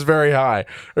like, "This is very high,"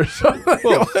 or something.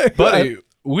 Well, like buddy, that.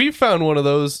 we found one of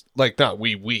those, like, not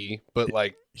we, but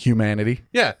like, Humanity.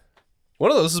 yeah,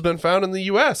 one of those has been found in the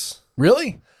U.S.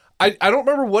 Really? I don't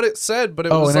remember what it said, but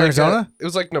it was in like Arizona? it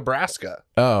was like Nebraska.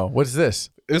 Oh, what is this?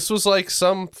 This was like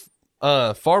some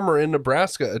farmer in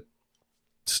Nebraska. A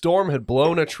storm had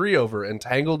blown a tree over, and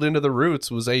tangled into the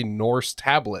roots was a Norse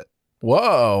tablet.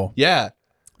 Whoa. Yeah,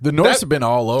 The Norse have been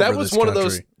all over that was this one country. of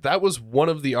those. That was one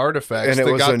of the artifacts And it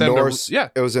that was got a them Norse. to, yeah.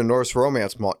 It was a Norse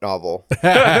romance novel.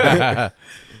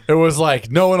 It was like,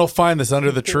 no one will find this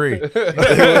under the tree.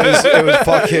 It was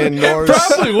fucking Norse.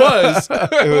 Probably was.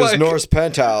 It was Like, Norse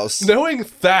penthouse. knowing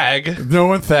Thag. No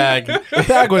one Thag.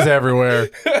 Thag was everywhere.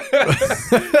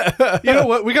 You know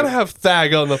what? We gotta have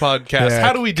Thag on the podcast. Yeah,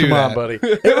 How do we do come that? on, buddy.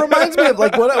 It reminds me of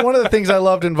like one of the things I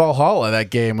loved in Valhalla, that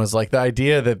game, was like the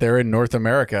idea that they're in North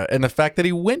America and the fact that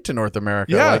he went to North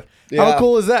America. Yeah. Like, Yeah. how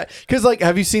cool is that? Because like,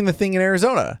 have you seen the thing in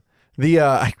Arizona? The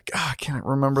I can't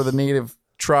remember the native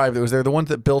tribe that was there. The ones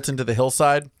that built into the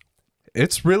hillside.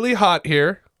 It's really hot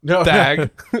here. No, Thag.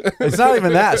 It's not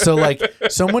even that. So like,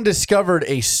 someone discovered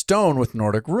a stone with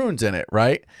Nordic runes in it,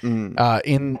 right? In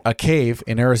a cave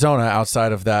in Arizona,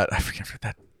 outside of that, I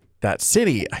forget that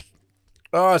city.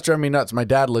 It's driving me nuts. My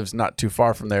dad lives not too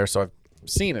far from there, so I've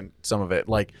seen some of it.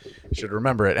 Like, should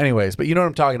remember it. Anyways, but you know what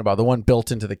I'm talking about? The one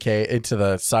built into the cave, into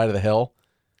the side of the hill.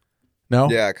 No.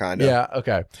 Yeah, kind of. Yeah.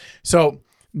 Okay. So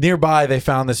nearby, they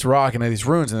found this rock and these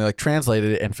runes, and they like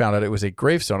translated it and found out it was a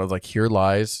gravestone. It was like, "Here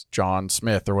lies John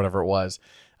Smith," or whatever it was,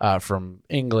 from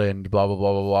England. Blah blah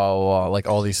blah blah blah blah. Like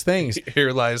all these things.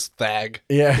 Here lies Thag.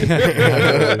 Yeah,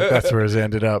 that's where it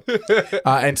ended up.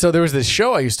 And so there was this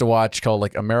show I used to watch called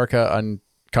like America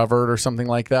Uncovered or something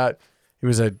like that. He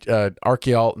was a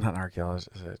not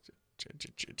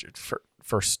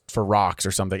for rocks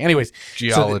or something. Anyways,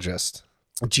 Geologist.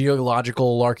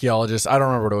 geological archaeologist. I don't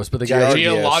remember what it was, but the guy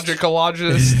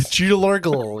Geologicologist.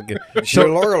 geological.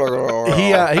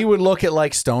 He would look at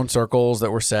like stone circles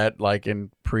that were set like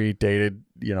in predated,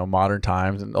 modern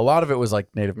times, and a lot of it was like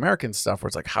Native American stuff where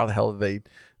it's like, how the hell did they?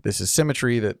 This is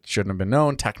symmetry that shouldn't have been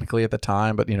known technically at the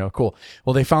time, but cool.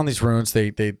 Well, they found these runes.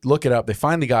 They look it up. They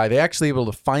find the guy. They actually able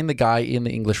to find the guy in the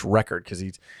English record because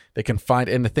they can find,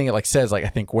 and the thing it like says like, I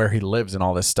think, where he lives and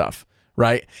all this stuff.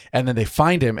 Right. And then they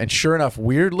find him. And sure enough,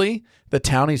 weirdly, the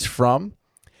town he's from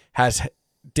has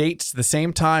dates the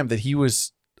same time that he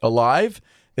was alive.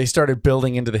 They started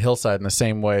building into the hillside in the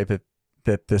same way that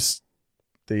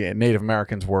the Native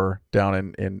Americans were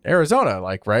down in Arizona.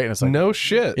 Like, right. And it's like, No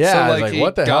shit. Yeah, So like, like, he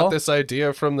what the got hell? this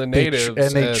idea from the they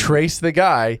natives. they traced the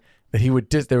guy that he would,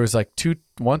 there was like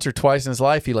once or twice in his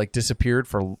life, he like disappeared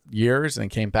for years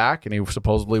and came back, and he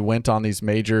supposedly went on these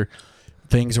major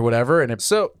things or whatever. And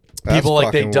So people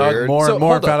like they fucking dug weird. more So, and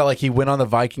more and hold found out like he went on the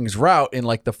Vikings route in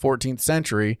like the 14th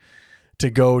century to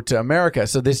go to America.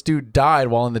 So this dude died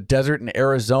while in the desert in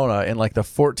Arizona in like the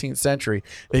 14th century.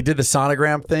 They did the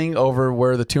sonogram thing over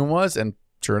where the tomb was, and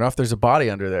sure enough, there's a body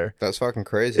under there. That's fucking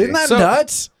crazy. Isn't that So-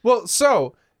 nuts?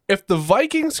 so if the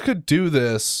Vikings could do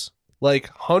this like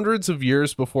hundreds of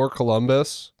years before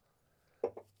Columbus,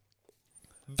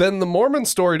 then the Mormon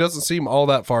story doesn't seem all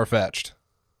that far-fetched.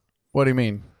 What do you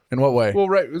mean? In what way? Well,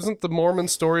 right, isn't the Mormon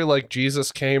story like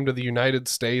Jesus came to the United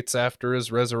States after his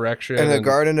resurrection, and the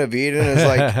Garden of Eden is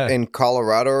like in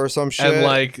Colorado or some shit. and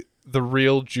like the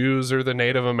real Jews are the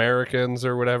Native Americans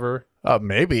or whatever?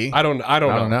 Maybe. I don't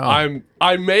know.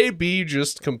 I may be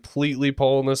just completely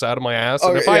pulling this out of my ass,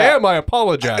 and Okay, if I yeah. am, I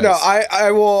apologize. No,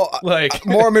 I will. Like-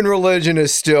 Mormon religion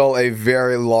is still a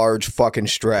very large fucking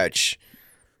stretch.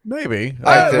 Maybe.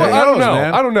 I think- I don't know.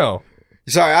 Man. I don't know.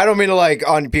 Sorry, I don't mean to like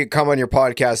come on your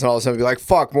podcast and all of a sudden be like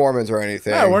fuck Mormons or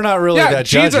anything. Yeah, we're not really Yeah, that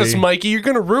Jesus, judgy. Mikey, you're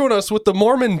gonna ruin us with the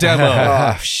Mormon demo.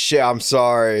 Oh shit, I'm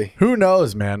sorry. Who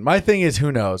knows, man? My thing is,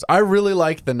 who knows? I really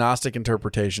like the Gnostic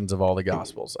interpretations of all the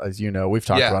Gospels. As you know, we've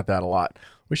talked Yeah. about that a lot.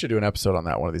 We should do an episode on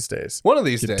that one of these days. One of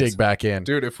these Could days, dig back in.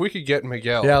 dude. If we could get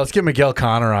Miguel, Yeah, let's get Miguel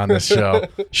Connor on this show.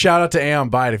 Shout out to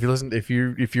Aeon Byte. If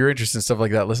you're interested in stuff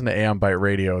like that, listen to Aeon Byte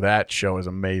Radio. That show is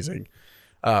amazing.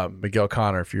 Miguel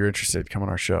Connor, if you're interested, come on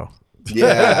our show.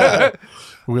 Yeah.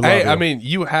 We love Hey, you. I mean,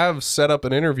 you have set up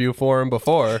an interview for him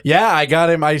before. Yeah, I got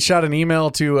him. I shot an email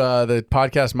to the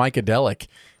podcast Mycadelic,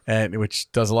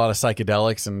 which does a lot of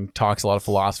psychedelics and talks a lot of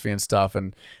philosophy and stuff.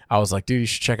 And I was like, dude, you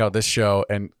should check out this show.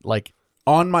 And like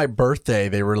on my birthday,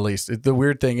 they released it. The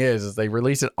weird thing is they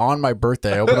released it on my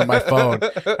birthday. I opened up my phone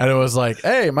and it was like,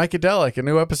 hey, Mycadelic, a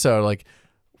new episode. Like,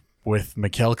 with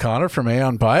Mikkel Connor from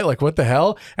Aeon Byte, like what the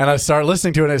hell? And I start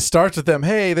listening to it, and it starts with them,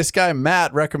 hey, this guy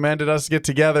Matt recommended us get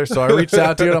together, so I reached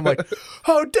out to you, and I'm like,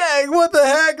 oh dang, what the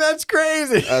heck? That's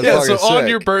crazy. That's Yeah, so fucking on sick.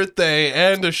 your birthday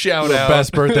and a shout The out.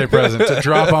 best birthday present to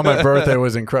drop on my birthday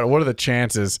was incredible. What are the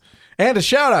chances? And a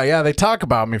shout out, yeah, they talk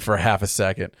about me for half a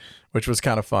second, which was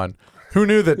kind of fun. Who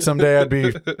knew that someday I'd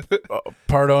be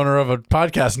part owner of a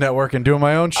podcast network and doing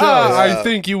my own show? I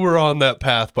think you were on that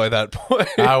path by that point.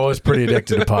 I was pretty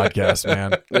addicted to podcasts,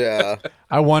 man. Yeah.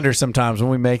 I wonder sometimes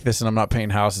when we make this and I'm not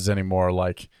painting houses anymore,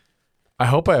 like, I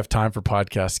hope I have time for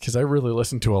podcasts because I really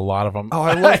listen to a lot of them. Oh,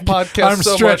 I love podcasts I'm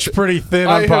so stretched much. pretty thin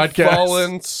I on have podcasts.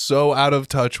 fallen so out of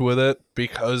touch with it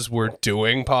because we're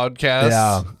doing podcasts.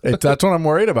 Yeah, that's what I'm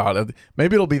worried about.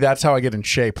 Maybe it'll be that's how I get in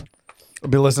shape. I'll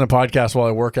be listening to podcasts while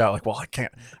I work out. Like, well, I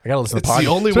can't. I got to listen to It's podcasts. the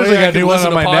only Especially way I gotta can do one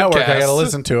listen on to my network. I got to podcasts.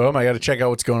 listen to them. I got to check out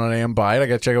what's going on Aeon Byte. I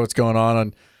got to check out what's going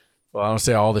on. Well, I don't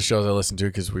say all the shows I listen to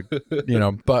because we,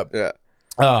 but Yeah.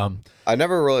 um, I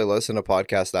never really listened to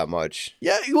podcasts that much.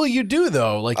 yeah. Well, you do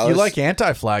though. Like I you was- like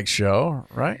Anti-Flag show,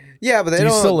 right? Yeah, but they Do you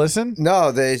don't still listen?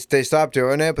 No, they stopped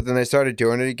doing it, but then they started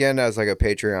doing it again as like a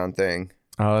Patreon thing.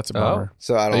 Oh, that's a bummer.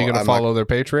 So I don't. Are you going to I'm not- follow their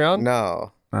Patreon?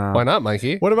 No, Why not,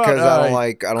 Mikey? What about because I don't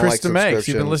like Chris DeMakes? You've been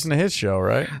subscriptions. listening to his show,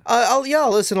 right?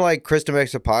 I'll listen to like Chris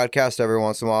DeMakes a podcast every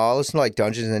once in a while. I'll listen to like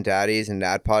Dungeons and Daddies and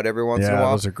NADPod every once in a Yeah,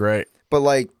 while. those are great. But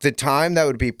like the time that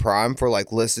would be prime for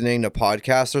like listening to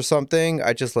podcasts or something,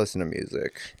 I just listen to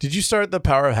music. Did you start The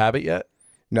Power of Habit yet?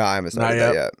 No, I haven't started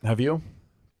that yet. Have you?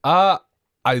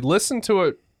 I listened to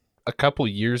it a couple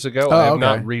years ago. Oh, I have okay.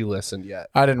 not re-listened yet.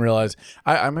 I didn't realize.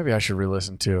 I maybe I should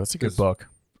re-listen too. It's a good book.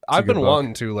 I've good been book.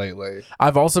 wanting to lately.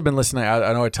 I've also been listening.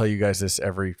 I know I tell you guys this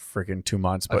every freaking 2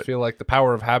 months, I but feel like The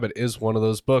Power of Habit is one of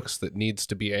those books that needs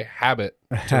to be a habit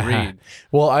to read.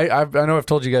 well, I know I've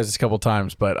told you guys this a couple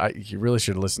times, but you really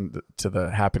should listen to the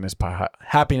happiness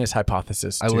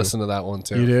hypothesis. I too. listened to that one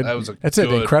too. You did. That was It's an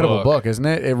good incredible book, isn't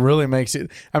it? It really makes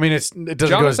it. I mean, it doesn't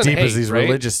go as Jonathan deep as Haidt, these right?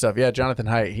 religious stuff. Yeah, Jonathan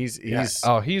Haidt. He's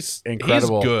he's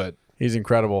incredible. He's good. He's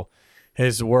incredible.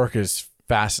 His work is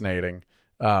fascinating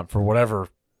for whatever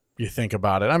you think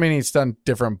about it. I mean, he's done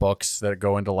different books that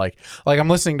go into like I'm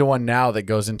listening to one now that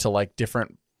goes into like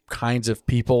different kinds of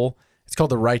people. It's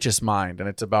called The Righteous Mind, and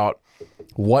it's about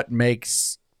what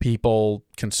makes people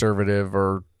conservative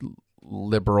or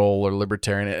liberal or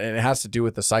libertarian, and it has to do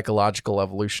with the psychological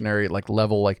evolutionary like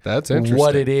level, like That's interesting.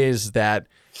 what it is that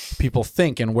people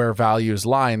think and where values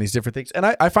lie and these different things. And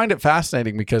I find it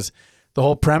fascinating because the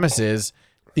whole premise is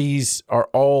these are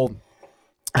all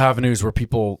avenues where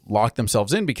people lock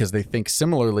themselves in because they think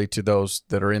similarly to those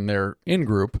that are in their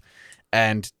in-group,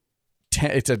 and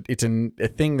it's a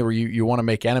thing where you want to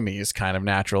make enemies kind of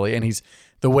naturally. And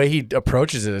the way he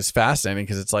approaches it is fascinating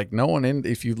because it's like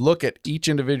if you look at each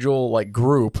individual like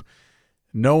group,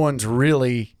 no one's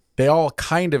really, they all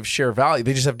kind of share value.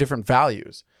 They just have different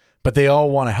values, but they all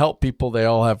want to help people. They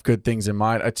all have good things in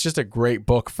mind. It's just a great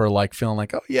book for like feeling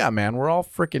like, oh yeah, man, we're all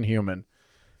freaking human.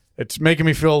 It's making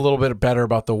me feel a little bit better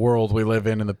about the world we live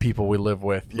in and the people we live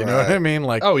with. You know what I mean?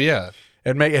 Like, Oh yeah.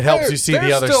 it helps you see the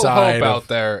There's other still side. hope out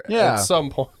there Yeah. at some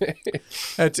point.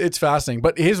 It's fascinating,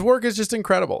 but his work is just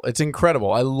incredible. It's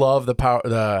incredible. I love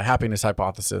the happiness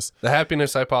hypothesis. The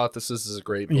Happiness Hypothesis is a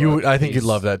great book. I think you'd He's-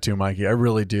 love that too, Mikey. I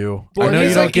really do. Well, I know he's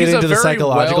you don't like- get he's a into the very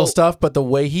psychological well- stuff, but the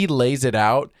way he lays it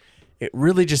out, it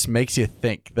really just makes you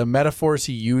think. The metaphors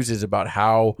he uses about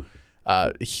how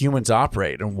humans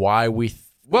operate and why we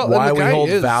Well, and the guy hold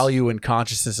is- value in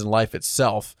consciousness in life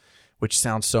itself. Which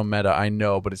sounds so meta, I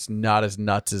know, but it's not as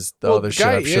nuts as the other shit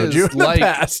guy I've showed is you in like- the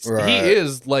past. Right. He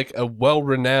is like a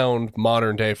well-renowned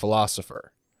modern-day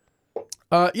philosopher.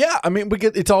 Yeah, I mean,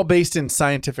 it's all based in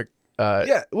scientific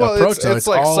Yeah, well, approach. it's so it's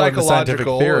like all in the scientific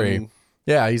psychological theory. and-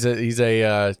 Yeah, he's a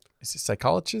is he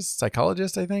psychologist,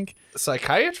 I think.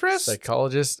 Psychiatrist?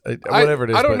 Psychologist, whatever it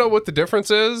is. I don't but know what the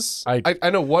difference is. I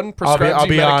know one I'll prescribes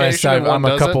be you honest. medication and one I'm a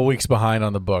doesn't. couple weeks behind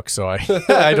on the book, so I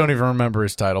I don't even remember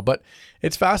his title. But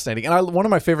it's fascinating, and one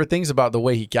of my favorite things about the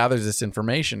way he gathers this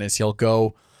information is he'll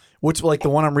go, which like the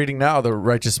one I'm reading now, The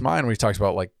Righteous Mind, where he talks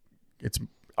about like it's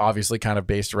obviously kind of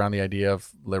based around the idea of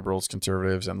liberals,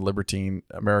 conservatives, and libertine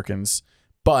Americans,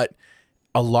 but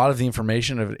a lot of the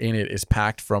information in it is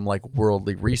packed from like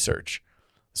worldly research.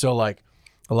 So like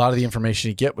a lot of the information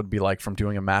you get would be like from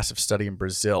doing a massive study in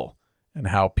Brazil and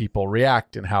how people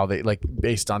react and how they like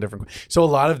based on different. So a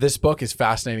lot of this book is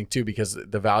fascinating too because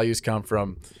the values come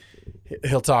from.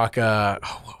 He'll talk. What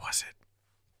was it?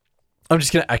 I'm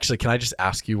just gonna actually. Can I just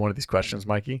ask you one of these questions,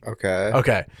 Mikey? Okay.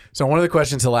 Okay. So one of the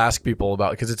questions he'll ask people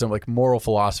about because it's like moral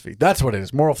philosophy. That's what it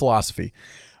is. Moral philosophy.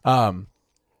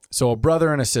 So a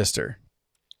brother and a sister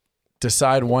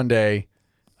decide one day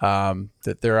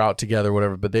that they're out together,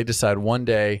 whatever. But they decide one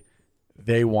day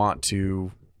they want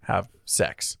to have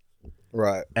sex,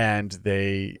 Right. and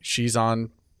she's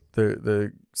on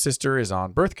the sister is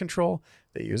on birth control.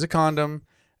 They use a condom.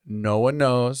 No one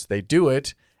knows. They do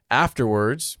it.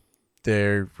 Afterwards,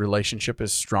 their relationship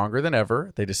is stronger than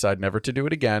ever. They decide never to do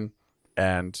it again,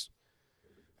 and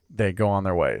they go on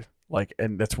their way. Like,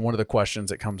 and that's one of the questions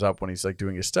that comes up when he's like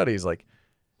doing his studies. Like,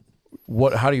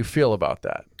 how do you feel about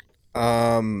that?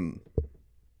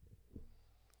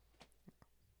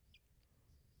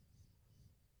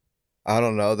 I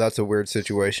don't know. That's a weird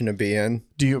situation to be in.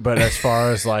 But as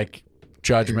far as like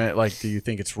judgment, like, do you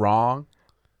think it's wrong?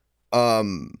 I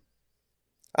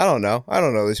don't know. I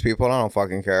don't know these people. And I don't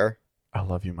fucking care. I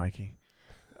love you, Mikey.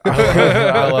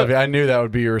 I love you. I knew that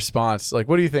would be your response. Like,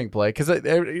 what do you think, Blake? Because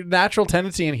natural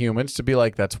tendency in humans to be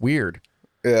like, that's weird.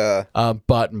 Yeah.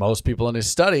 But most people in his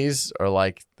studies are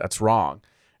like, that's wrong.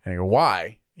 And I go,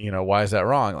 why? Why is that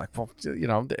wrong? Like, well,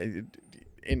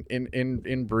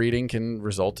 inbreeding can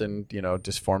result in,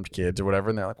 disformed kids or whatever.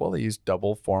 And they're like, well, they use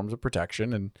double forms of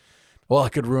protection and, well,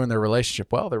 it could ruin their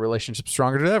relationship. Well, their relationship's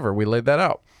stronger than ever. We laid that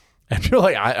out. And people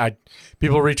like,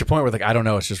 people reach a point where like, I don't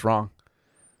know. It's just wrong.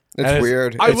 It's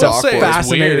weird. It's awkward. say it's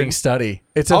fascinating weird. study.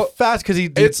 It's a fast because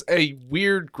it's a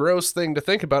weird, gross thing to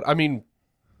think about. I mean,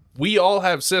 we all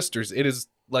have sisters. It is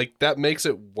like that makes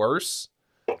it worse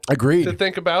agreed to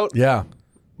think about. Yeah,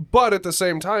 but at the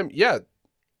same time, yeah,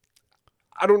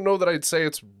 I don't know that I'd say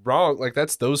it's wrong. Like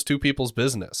that's those two people's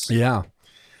business. yeah.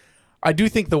 I do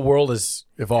think the world has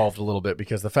evolved a little bit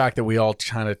because the fact that we all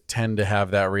kind of tend to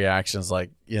have that reaction is like,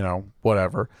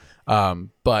 whatever.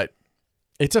 But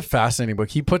it's a fascinating book.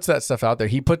 He puts that stuff out there.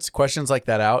 He puts questions like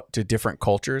that out to different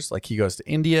cultures. Like he goes to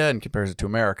India and compares it to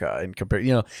America and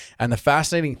and the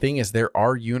fascinating thing is there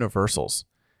are universals,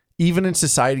 even in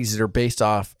societies that are based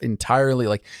off entirely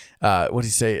like, what do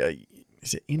you say?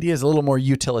 India is a little more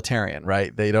utilitarian,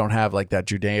 right? They don't have like that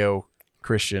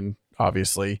Judeo-Christian,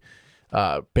 obviously,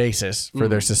 basis for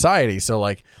their society. So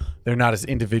like they're not as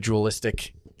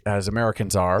individualistic as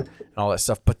Americans are and all that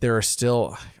stuff, but there are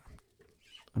still,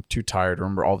 I'm too tired to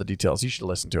remember all the details. You should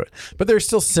listen to it. But there's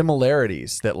still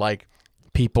similarities that like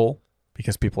people,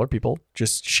 because people are people,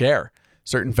 just share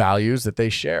certain values that they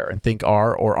share and think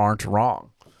are or aren't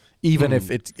wrong, even if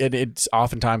it's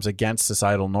oftentimes against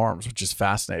societal norms, which is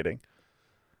fascinating.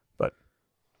 But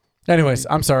anyways,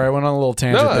 I'm sorry. I went on a little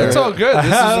tangent No, there. it's all good. This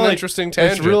is an interesting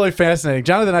tangent. It's really fascinating.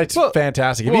 Jonathan Knight's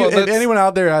fantastic. If anyone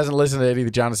out there hasn't listened to any of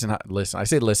the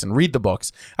Jonathan, read the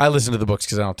books. I listen to the books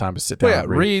because I don't have time to sit down and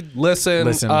read.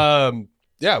 Listen.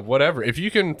 Yeah, whatever. If you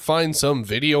can find some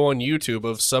video on YouTube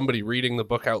of somebody reading the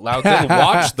book out loud, then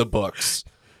watch the books.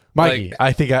 Mikey,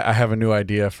 I think I have a new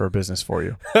idea for a business for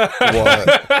you.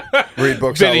 What? Read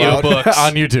books Video out loud? books.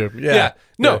 On YouTube. Yeah.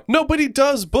 No, nobody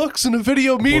does books in a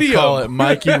video medium. We'll call it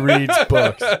Mikey Reads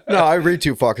Books. No, I read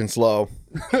too fucking slow.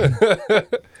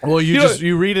 Well,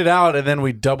 you read it out and then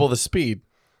we double the speed.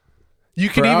 You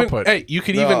could for even output.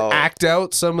 even act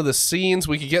out some of the scenes.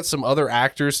 We could get some other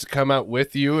actors to come out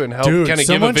with you and help Dude, kind of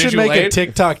give a someone should visual make a aid.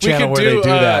 TikTok We channel could where they do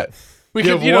that. We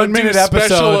You could, have 1 minute do special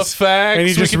episodes, effects, and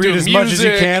you we just could read do as much as you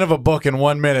music. can of a book in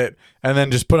 1 minute, and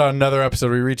then just put out another episode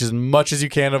where you reach as much as you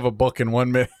can of a book in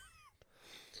 1 minute.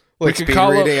 Like could speed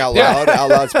call reading them- out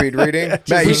loud speed reading.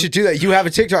 Matt, you should do that. You have a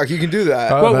TikTok. You can do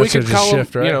that. Oh, Well, that we should could just call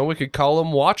shift, them, right? we could call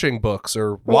them watching books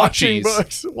or Watching watchies.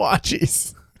 books.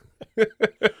 Watchies.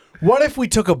 What if we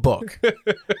took a book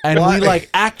and Why? we like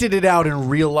acted it out in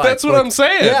real life? That's what Like, I'm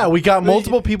saying. Yeah, we got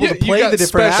multiple people to play you got the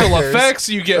different special actors. effects.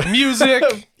 You get music.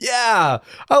 Yeah,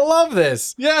 I love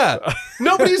this. Yeah,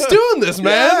 nobody's doing this,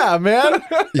 man. Yeah, man.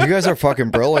 You guys are fucking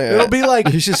brilliant. It'll be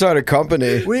like You should start a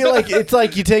company. it's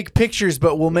like you take pictures,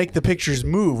 but we'll make the pictures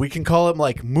move. We can call them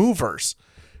like movers.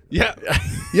 Yeah,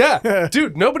 yeah,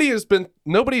 dude. Nobody has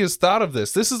thought of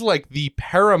this. This is like the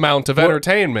Paramount of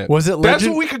entertainment. was it That's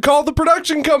Legend- what we could call the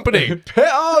production company.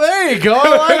 Oh, there you go.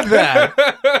 I like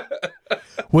that.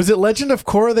 Was it Legend of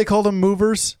Korra? They called them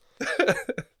movers.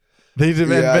 They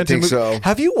invented I think so.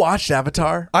 Have you watched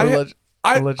Avatar? I Legend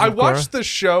of watched Korra? the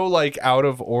show like out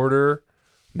of order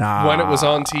Nah, when it was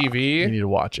on You TV, need to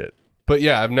watch it. but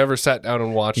yeah, I've never sat down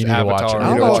and watched You need to watch it. Avatar. I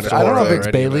don't need know to if, watch I don't know if Korra it's or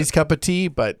any of Bailey's cup of tea,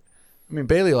 but I mean,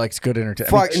 Bailey likes good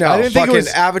entertainment. Fuck no, I didn't think it fucking was.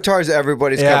 Avatar's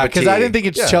everybody's Yeah, cup of tea. because I didn't think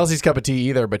it's Yeah. Chelsea's cup of tea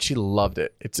either, but she loved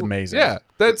it. It's amazing. Yeah,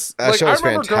 that's That like show I is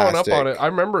remember growing up on fantastic. it. I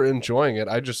remember enjoying it.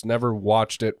 I just never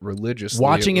watched it religiously.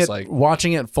 watching was it, like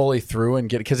watching it fully through and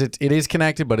get because it is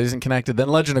connected but isn't connected. Then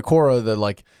Legend of Korra, the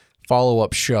like follow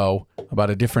up show about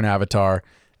a different Avatar,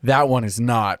 that one is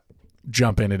not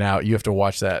jump in and out. You have to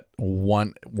watch that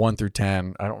one through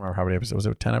 10. I don't remember how many episodes. Was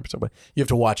it 10 episodes? But you have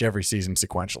to watch every season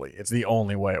sequentially. It's the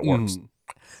only way it works.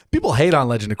 People hate on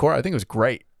Legend of Korra. I think it was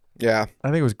great. Yeah. I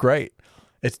think it was great.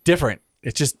 It's different.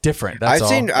 It's just different. That's I've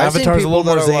seen Avatar's a people little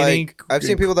that more are zany. like I've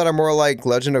seen people that are more like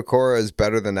Legend of Korra is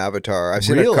better than Avatar. I've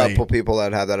seen a Really? couple people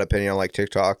that have that opinion on like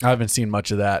TikTok. I haven't seen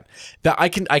much of that. I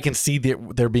can see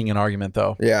there being an argument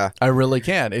though. Yeah. I really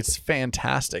can. It's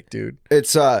fantastic, dude.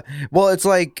 It's well,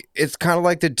 it's kind of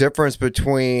like the difference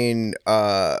between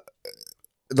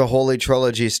the Holy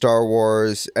Trilogy, Star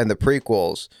Wars, and the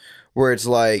prequels, where it's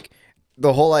like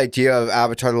the whole idea of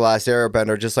Avatar: The Last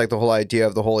Airbender, just like the whole idea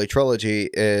of the Holy Trilogy,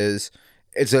 is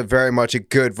it's a very much a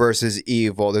good versus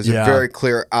evil. There's Yeah. a very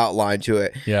clear outline to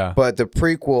it. Yeah. But the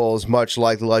prequels, much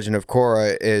like the Legend of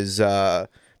Korra, is Lot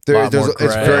it's more gray.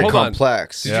 very Hold on.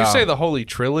 complex. Did Yeah. you say the Holy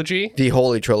Trilogy? The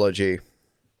Holy Trilogy.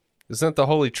 Isn't that the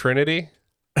Holy Trinity?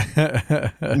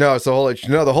 No, it's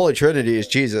the Holy Trinity is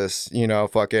Jesus. You know,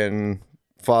 fucking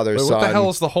Father, Wait, Son, what the hell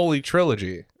is the Holy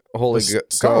Trilogy? Holy Star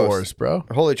Ghost. Wars, bro.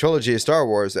 Holy Trilogy is Star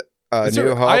Wars. Is New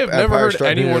there- Hope. I have never Empire heard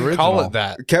Strikes Back. anyone call original. it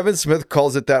that. Kevin Smith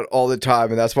calls it that all the time,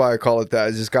 and that's why I call it that.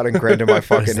 It's just got ingrained in my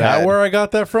fucking Is that head. where I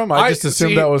got that from? I I- just assumed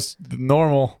see- that was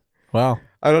normal. Wow.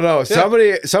 I don't know.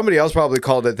 Somebody else probably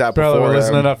called it that Probably before we're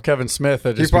listening him. enough Kevin Smith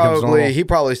that He just becomes normal.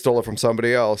 probably stole it from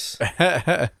somebody else.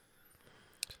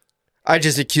 I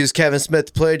just accused Kevin Smith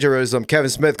of plagiarism. Kevin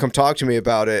Smith, come talk to me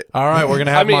about it. All right, we're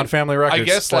gonna have him on Family Records. I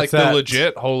guess That's like that. the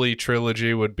legit Holy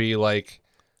Trilogy would be like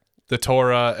the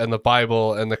Torah and the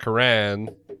Bible and the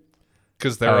Quran,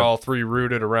 because they're Oh. all three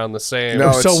rooted around the same.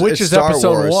 No, So it's- which it's is Star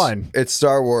episode Wars. 1? It's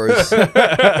Star Wars.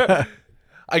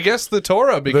 I guess the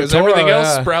Torah, because Torah, everything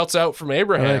else yeah. sprouts out from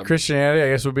Abraham. Christianity, I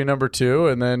guess, would be number 2,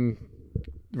 and then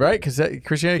right because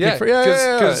Christianity. Yeah, came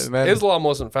yeah. because And then Islam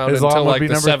wasn't founded Islam until would like be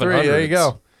the number 3. 700s. There you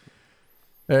go.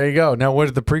 There you go. Now, what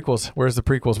are the prequels? Where's the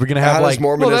prequels? We're gonna have How does like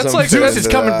Mormonism Well, that's like- fit Zeus into is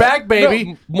coming that? back,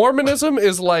 baby. No, Mormonism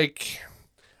is like,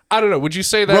 I don't know. Would you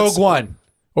say that's Rogue One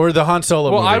or the Han Solo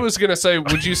Well, movie? I was gonna say,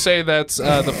 would you say that's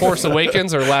The Force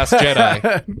Awakens or Last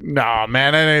Jedi? No,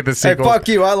 man, that ain't the Hey, sequel. fuck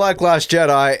you. I like Last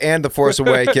Jedi and The Force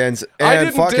Awakens. I And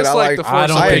didn't fuck it, I dislike like The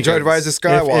Force I Awakens. enjoyed Rise of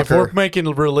Skywalker. If we're making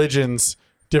religions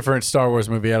different Star Wars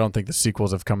movie, I don't think the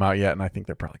sequels have come out yet, and I think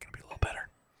they're probably gonna be a little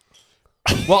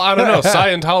better. Well, I don't know.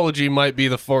 Scientology might be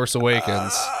The Force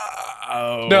Awakens.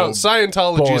 No,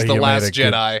 Scientology is The Last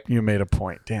Jedi. You made a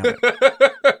point. Damn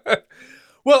it.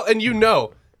 Well, and you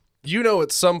know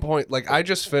at some point, like I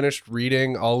just finished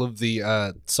reading all of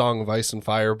the Song of Ice and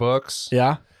Fire books.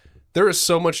 Yeah. There is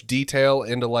so much detail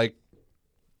into like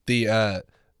the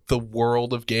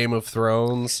world of Game of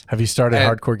Thrones. Have you started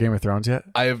And- hardcore Game of Thrones yet?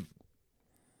 I have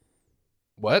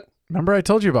what? Remember I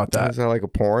told you about that? Is that like a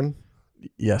porn?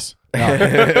 Yes. No.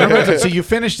 Remember, so you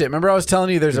finished it. Remember I was telling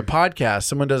you there's a podcast.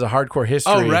 Someone does a hardcore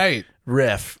history Oh, right.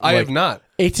 riff. I Like, have not.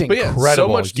 It's But incredible. yeah, so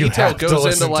much You detail have to goes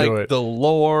listen into like to it. the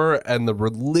lore and the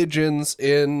religions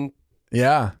in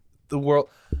Yeah. the world.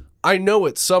 I know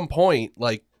at some point,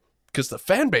 like, because the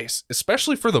fan base,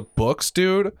 especially for the books,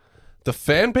 dude, the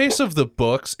fan base of the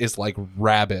books is like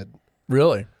rabid.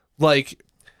 Really? Like,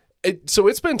 so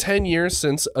it's been 10 years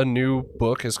since a new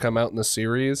book has come out in the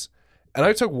series, and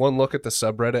I took one look at the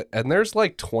subreddit, and there's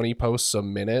like 20 posts a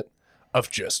minute of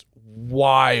just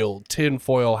wild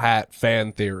tinfoil hat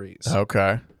fan theories.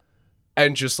 Okay.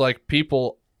 And just like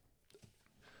people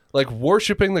like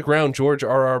worshiping the ground George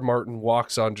R.R. Martin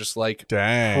walks on, just like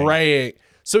Dang. praying.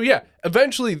 So yeah,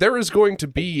 eventually there is going to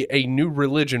be a new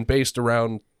religion based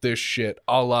around this shit,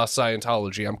 a la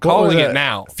Scientology. I'm calling it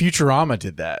now. Futurama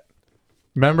did that.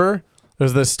 Remember?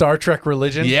 There's the Star Trek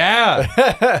religion.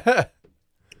 Yeah.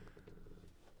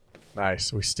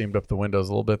 Nice. We steamed up the windows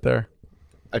a little bit there.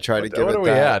 I tried to give What it are we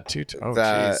that. at? Oh,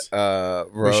 that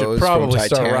jeez. Rose We should from probably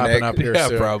start Titanic. wrapping up here Yeah,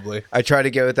 soon. probably. I tried to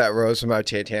give it that Rose from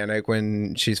Titanic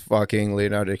when she's fucking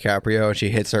Leonardo DiCaprio and she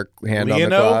hits her hand on the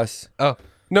Leono? glass. Oh.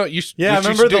 No, you should. Yeah, what you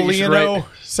remember should the do, you should Leono write-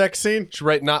 sex scene? you should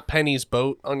write not Penny's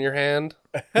boat on your hand.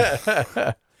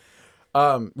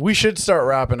 We should start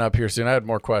wrapping up here soon. I had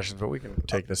more questions, but we can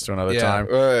take this to another Yeah. time.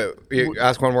 You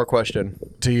ask one more question.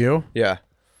 To you, Yeah.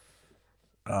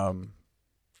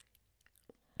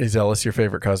 is Ellis your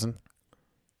favorite cousin?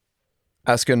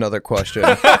 Ask another question.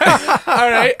 All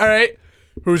right.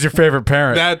 Who's your favorite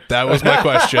parent? That was my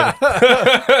question.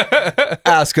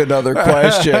 Ask another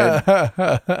question.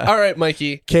 All right,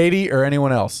 Mikey. Katie or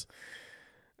anyone else?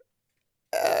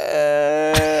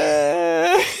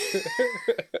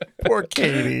 Poor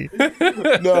Katie.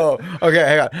 No. Okay,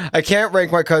 hang on. I can't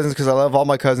rank my cousins because I love all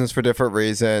my cousins for different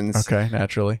reasons. Okay,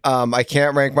 naturally. I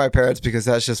can't rank my parents because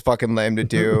that's just fucking lame to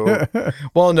do.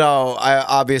 Well, no.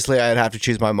 I'd have to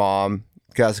choose my mom.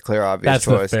 That's a clear, obvious That's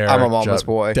choice. the fair. I'm a mama's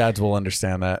boy. Dads will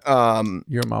understand that.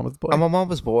 You're a mama's boy. I'm a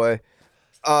mama's boy.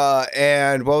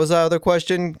 And what was the other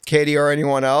question? Katie or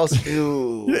anyone else?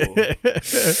 Ooh.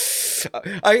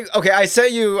 I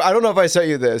sent you. I don't know if I sent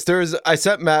you this. I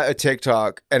sent Matt a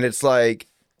TikTok, and it's like,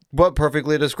 what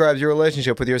perfectly describes your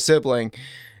relationship with your sibling,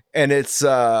 and it's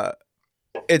a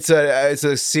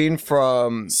scene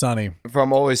from Sonny.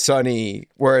 Always Sunny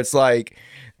where it's like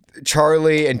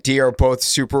Charlie and Dee are both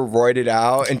super roided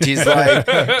out, and Dee's like,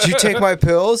 "Did you take my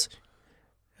pills?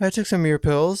 I took some of your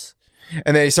pills."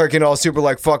 And then they start getting all super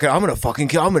like, fucking, I'm gonna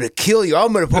kill you.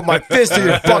 I'm gonna put my fist in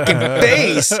your fucking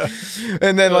face.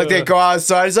 And then like they go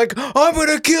outside. He's like, I'm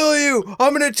gonna kill you.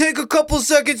 I'm gonna take a couple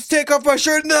seconds to take off my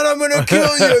shirt and then I'm gonna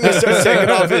kill you. And they start taking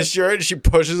off his shirt and she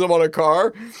pushes him on a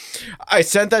car. I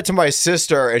sent that to my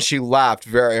sister and she laughed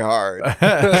very hard.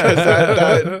 Because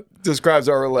that describes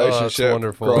our relationship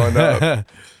wonderful. growing up.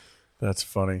 That's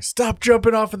funny. Stop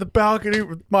jumping off of the balcony,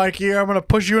 Mikey. I'm gonna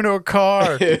push you into a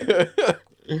car.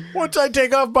 Once I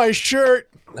take off my shirt.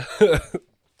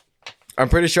 I'm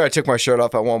pretty sure I took my shirt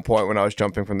off at one point when I was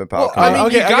jumping from the balcony. I mean,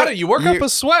 okay, you got it. You work up a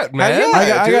sweat, man. Yeah. I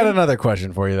got dude. another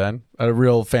question for you then. A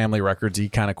real family records-y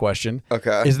kind of question.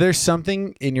 Okay. Is there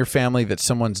something in your family that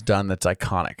someone's done that's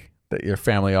iconic? That your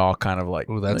family all kind of like,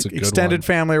 Ooh, that's like a good extended one.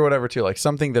 family or whatever too. Like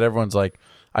something that everyone's like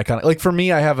iconic. Like for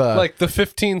me, I have a Like the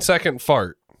 15-second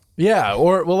fart. yeah,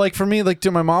 or well, like for me, like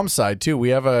to my mom's side too. We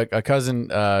have a cousin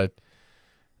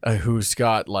who's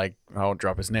got like I won't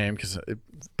drop his name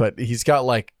but he's got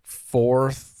like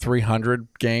 300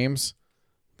 games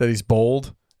that he's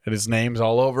bowled, and his name's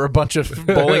all over a bunch of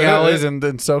bowling alleys in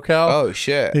SoCal. Oh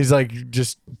shit. He's like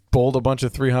just bowled a bunch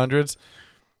of 300s.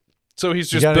 So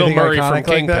he's You just got Bill anything Murray iconic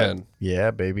from like that? Kingpin. Yeah,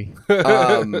 baby.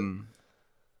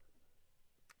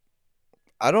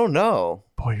 I don't know.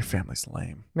 Boy, your family's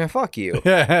lame. Man, fuck you.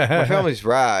 My family's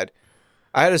rad.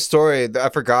 I had a story that I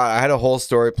forgot. I had a whole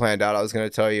story planned out I was going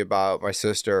to tell you about my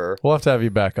sister. We'll have to have you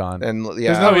back on. And There's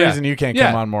yeah, no reason you can't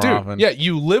come on more dude, often. Yeah,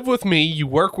 you live with me. You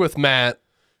work with Matt.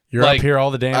 You're like, up here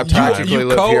all the damn I time. practically You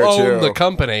live here, co-own too. the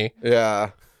company. yeah.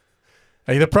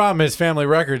 Hey, the problem is Family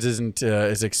Records isn't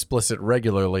as explicit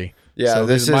regularly. Yeah, So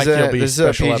this Mikey will be is a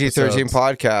special PG-13 episodes.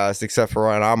 podcast, except for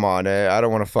when I'm on it. I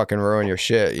don't want to fucking ruin your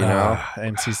shit, you know?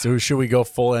 NC. So should we go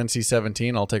full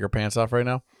NC-17? I'll take her pants off right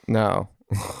now. No.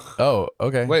 Oh,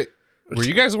 okay. Wait, were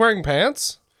you guys wearing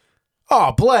pants?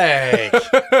 Oh, Blake.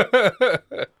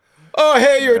 Oh,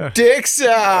 hey, your dick's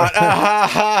out.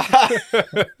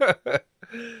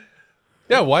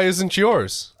 Yeah, why isn't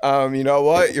yours? You know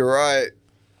what? You're right.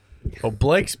 Well,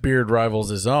 Blake's beard rivals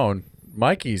his own.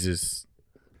 Mikey's is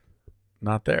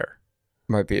not there.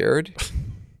 My beard?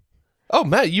 Oh,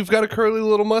 Matt, you've got a curly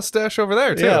little mustache over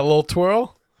there, too. Yeah, a little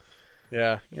twirl.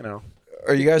 Yeah, you know.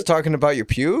 Are you guys talking about your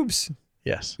pubes?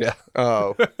 Yes. Yeah.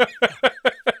 Oh.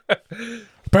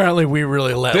 Apparently, we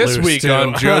really let This loose, week too.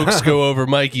 on Jokes Go Over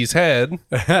Mikey's Head.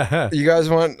 You guys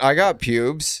want... I got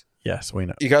pubes. Yes, we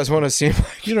know. You guys want to see my...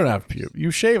 You don't have pubes. You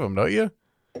shave them, don't you?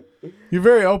 You're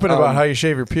very open about how you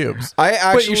shave your pubes. I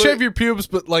actually... Wait, you shave your pubes,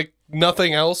 but like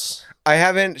nothing else? I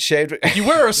haven't shaved... You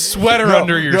wear a sweater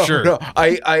under your shirt. No,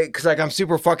 because like I'm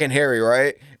super fucking hairy,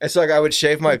 right? And so like I would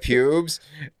shave my pubes,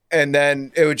 and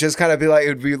then it would just kind of be like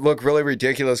look really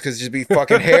ridiculous because it'd just be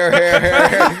fucking hair,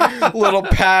 little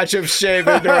patch of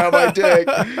shaving around my dick,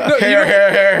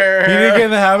 hair. You need to get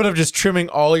in the habit of just trimming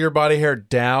all your body hair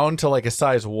down to like a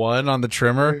size 1 on the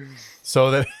trimmer,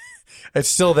 so that it's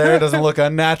still there. It doesn't look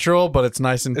unnatural, but it's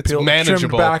nice and trimmed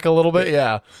manageable. back a little bit.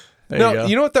 Yeah. There you No, go.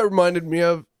 you know what that reminded me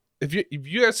of? Have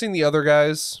you guys seen The Other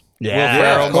Guys? Yeah, Will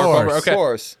Ferrell, of Mark course. Wahlberg? Of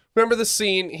course. Remember the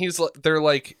scene? They're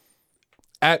like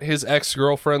at his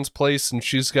ex-girlfriend's place, and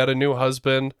she's got a new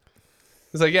husband.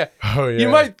 He's like, yeah. Oh, yeah. You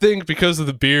might think because of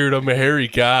the beard, I'm a hairy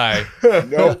guy.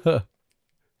 Nope.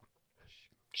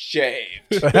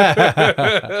 Shaved.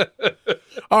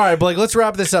 All right, Blake, let's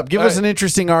wrap this up. Give us an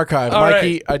interesting archive. All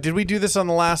Mikey, did we do this on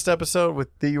the last episode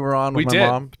that you were on with We my did.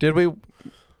 mom? Did we?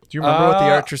 Do you remember what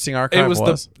the interesting archive It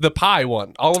was the pie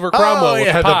one. Oliver Oh, Cromwell with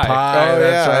yeah, the pie. Oh, yeah,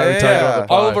 that's right. We talked yeah. about the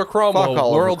pie. Oliver Cromwell, Fuck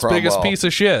Oliver world's biggest Cromwell. piece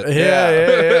of shit.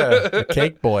 Yeah.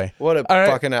 Cake boy. What a All right.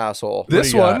 fucking asshole.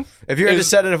 This do you got? one, If you're a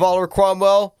descendant of Oliver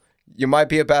Cromwell, you might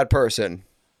be a bad person.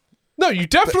 No, you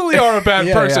definitely are a bad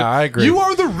Yeah, person. yeah, I agree. You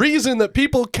are the reason that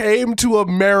people came to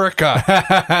America.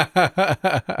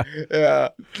 Yeah.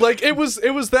 Like it was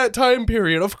that time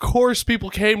period. Of course, people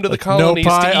came to the No colonies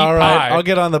pie. to eat All right, pie. I'll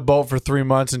get on the boat for 3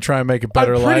 months and try and make a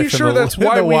better I'm pretty life. sure in the, that's in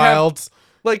why the we have- wilds.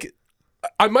 Like,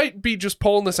 I might be just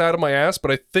pulling this out of my ass, but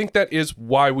I think that is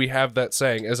why we have that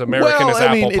saying: "As American as I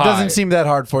apple mean, pie." it doesn't seem that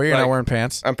hard for you. You're Like- not wearing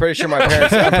pants. I'm pretty sure my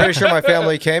parents. I'm pretty sure my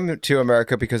family came to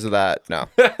America because of that. No.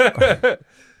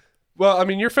 Well, I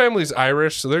mean, your family's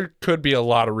Irish, so there could be a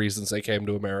lot of reasons they came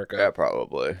to America. Yeah,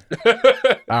 probably. All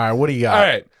right, what do you got? All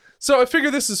right. So I figure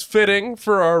this is fitting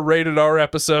for our rated R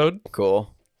episode.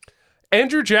 Cool.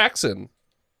 Andrew Jackson,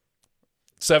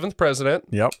 7th president,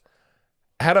 Yep.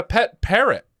 had a pet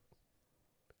parrot.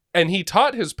 And he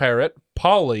taught his parrot,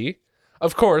 Polly,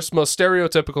 of course, most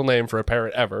stereotypical name for a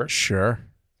parrot ever, Sure.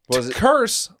 Was to it?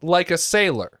 curse like a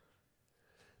sailor.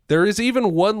 There is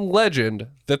even one legend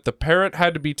that the parrot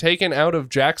had to be taken out of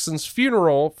Jackson's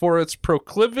funeral for its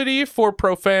proclivity for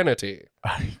profanity.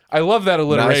 I love that Nice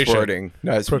alliteration. wording.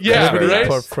 Nice. Yeah, very right?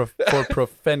 nice. For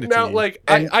profanity. Now, like,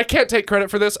 I can't take credit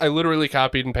for this. I literally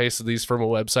copied and pasted these from a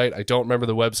website. I don't remember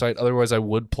the website. Otherwise, I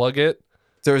would plug it.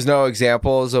 There was no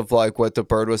examples of like what the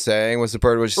bird was saying. Was the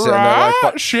bird was just sitting there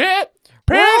like, Shit.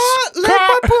 Piss. "What? Lick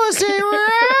my cock." pussy,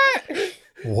 right?"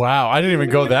 wow, I didn't even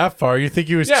go that far. You think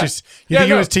he was Yeah. just? You Yeah, think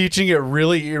no. he was teaching it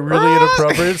really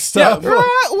inappropriate stuff?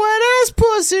 Right? What is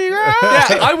pussy, right?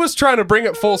 Yeah, I was trying to bring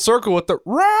it full circle with the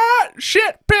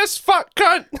shit, piss, fuck,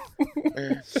 cunt.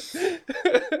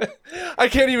 I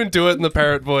can't even do it in the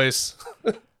parrot voice.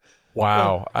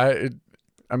 Wow. I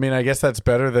mean, I guess that's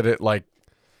better that it like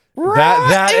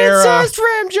that era.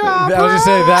 trim job. I was just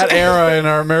say that era in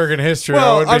our American history.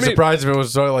 Well, I wouldn't be I mean- surprised if it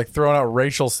was sort of like throwing out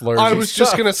racial slurs. I and was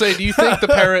just stuff. gonna say, do you think the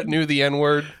parrot knew the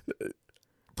N-word?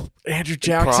 Andrew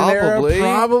Jackson Probably. era,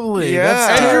 probably. Yeah.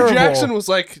 That's Andrew terrible. Jackson was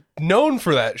like known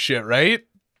for that shit, right?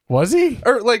 Was he?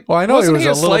 Or like, Well, I know wasn't he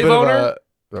was he a little slave bit owner? of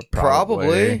a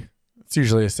Probably. It's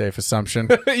usually a safe assumption.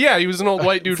 Yeah, he was an old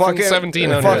white dude from the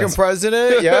 1700s. Fucking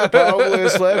president. Yeah, probably a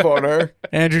slave owner.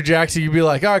 Andrew Jackson, you'd be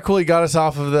like, "Oh, cool, he got us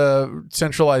off of the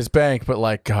centralized bank," but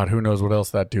like, God, who knows what else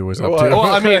that dude was up to? Well,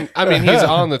 I mean, he's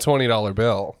on the $20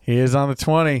 bill. He is on the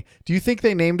 20. Do you think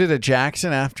they named it a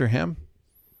Jackson after him?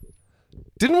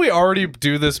 Didn't we already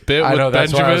do this bit I with know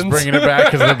that's Benjamins? why I was bringing it back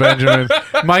because of the Benjamins.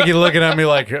 Mikey looking at me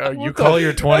like, "You call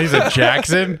your 20s a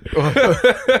Jackson?"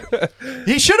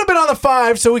 He should have been on the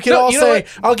 5, so we could No, all you know say,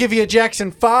 what? "I'll give you a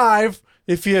Jackson 5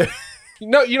 if you."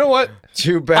 No, you know what?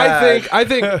 Too bad. I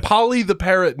think Polly the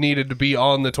parrot needed to be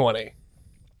on the 20.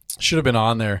 Should have been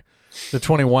on there. The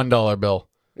 $21 bill.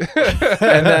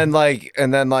 and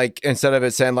then like instead of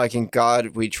it saying like "In God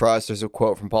We Trust," there's a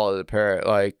quote from Paula the Parrot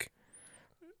like,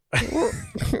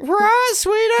 "Right,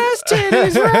 sweet ass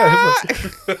titties,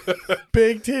 right."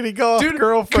 Big titty golf Dude,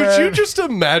 girlfriend. could you just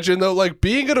imagine though, like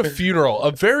being at a funeral,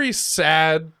 a very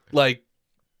sad, like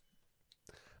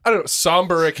I don't know,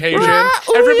 somber occasion. Right,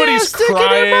 oh, Everybody's yeah, stick it in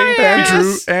my crying.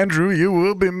 ass. Andrew, you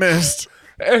will be missed.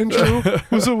 Andrew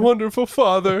was a wonderful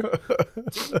father.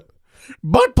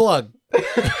 Butt plug.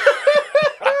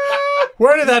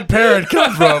 Where did that parrot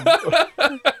come from?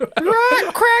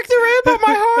 Right, crack the rib on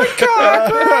my hard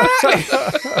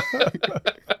cock,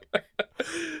 right?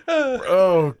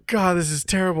 Oh God, this is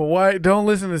terrible. Why? Don't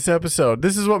listen to this episode.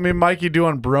 This is what me and Mikey do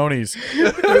on Bronies.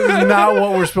 This is not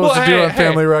what we're supposed to do on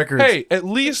Family Records. Hey, at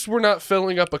least we're not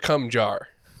filling up a cum jar.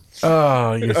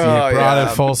 Oh, you brought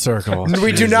yeah. it full circle.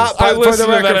 We do Jesus. not, I for the listened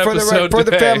to that record, episode for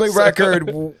the today, family so-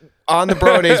 record, on the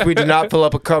Bronies, we do not fill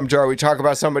up a cum jar. We talk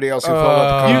about somebody else who filled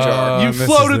up a cum jar. You this is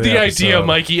floated the the idea, episode.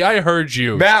 Mikey. I heard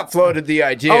you. Matt floated the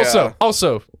idea.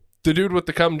 Also, the dude with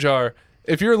the cum jar.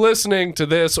 If you're listening to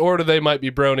this or to They Might Be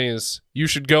Bronies, you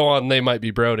should go on They Might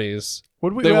Be Bronies.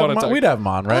 Would we They have wanna him on? talk- We'd have him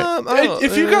on, right?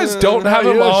 If you guys don't have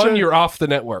him yeah, on, sure. you're off the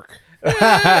network.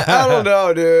 I don't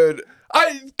know, dude.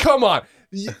 Come on.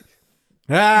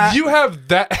 Ah. You have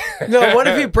that. No, what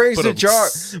if he brings But the jar?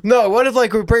 No, what if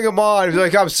like we bring him on? He's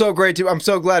like, I'm so glad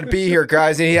to be here,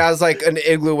 guys. And he has like an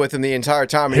igloo with him the entire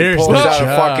time. And he Here's pulls the out a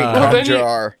jar. fucking Well, cum then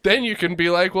jar. then you can be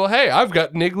like, well, hey, I've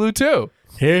got an igloo too.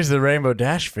 Here's the Rainbow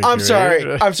Dash figure. I'm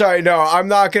sorry. No, I'm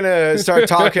not gonna start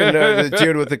talking to the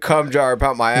dude with the cum jar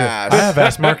about my ass. I have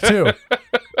ass mark too.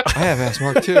 I have ass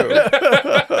mark too.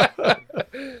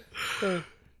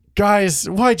 Guys,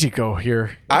 why'd you go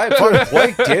here?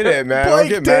 Blake did it, man. Don't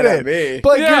get mad at me.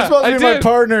 Blake, Yeah, you're supposed to I be my did.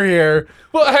 partner here.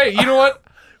 Well, hey, you know what?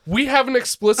 We have an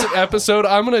explicit episode.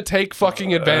 I'm gonna take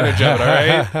fucking advantage of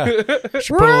it. All right.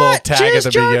 Should put a little tag at the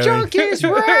Jar beginning. junkies,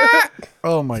 right?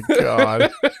 Oh my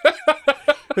God.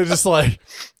 It's just like,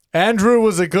 Andrew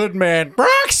was a good man.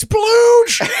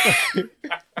 Splooge!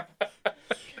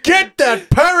 Get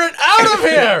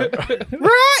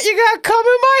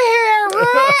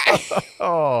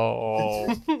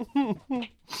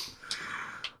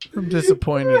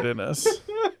disappointed in us.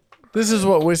 This is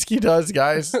what whiskey does,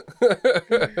 guys.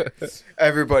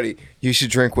 Everybody, you should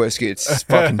drink whiskey. It's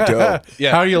fucking dope.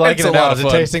 Yeah. How are you liking It's it a now? lot Is of it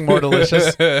fun. tasting more delicious?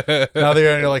 Now that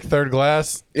you're on your like third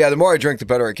glass? Yeah, the more I drink, the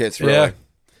better it gets. Really. Yeah.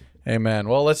 Amen.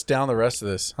 Well, let's down the rest of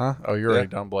this, huh? Oh, you're already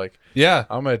done, Blake. Yeah.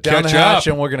 I'm gonna down Catch the hatch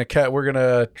up. and we're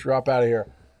gonna drop out of here.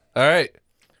 All right.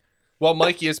 While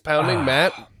Mikey is pounding,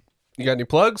 Matt, you got any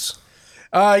plugs?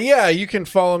 Yeah, you can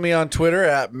follow me on Twitter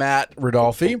at Matt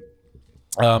Rodolfi.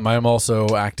 I am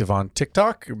also active on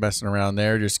TikTok, messing around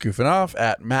there, just goofing off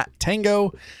at Matt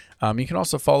Tango. You can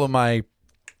also follow my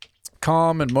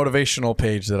calm and motivational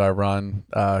page that I run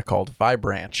called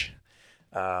Vibranch.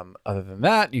 Other than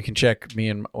that, you can check me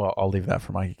and I'll leave that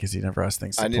for Mikey because he never has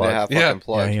things to I need plug. to have Yeah. fucking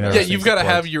plugs. Yeah, you know. Yeah, man. Those you've things got to to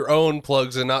have plug. your own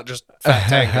plugs and not just Fat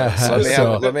Tangos. Let me,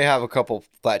 So- let me have a couple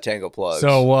Flat Tango plugs.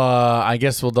 So I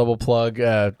guess we'll double plug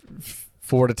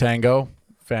Four to Tango.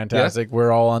 Fantastic.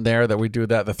 We're all on there. That we do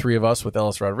that. The three of us with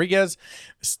Ellis Rodriguez.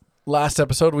 Last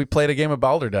episode we played a game of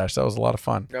Balderdash. That was a lot of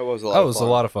fun. that was a lot. That of was fun. a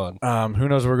lot of fun. Who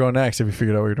knows where we're going next? Have you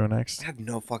figured out what you're doing next? I have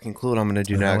no fucking clue what I'm gonna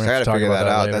do Yeah, next. we I have to gotta talk figure about that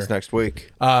that out. later. That's next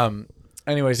week.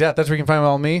 Anyways, yeah, that's where you can find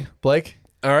all me, Blake.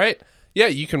 All right. Yeah,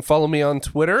 you can follow me on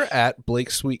Twitter at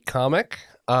Blake Sweet Comic.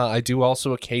 I do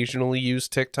also occasionally use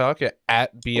TikTok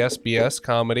at BSBS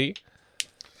Comedy.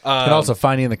 And also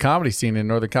find you in the comedy scene in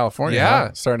Northern California. Yeah.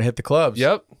 huh? Starting to hit the clubs.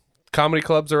 Yep. Comedy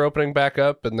clubs are opening back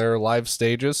up and they're live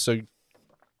stages. So,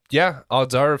 yeah,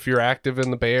 odds are if you're active in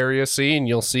the Bay Area scene,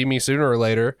 you'll see me sooner or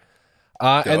later.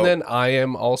 And then I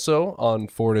am also on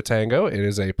Four to Tango. It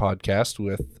is a podcast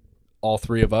with all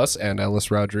three of us and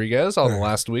Ellis Rodriguez. On the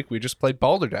last week, we just played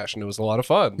Balderdash and it was a lot of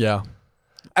fun. Yeah.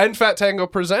 And Fat Tango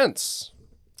Presents.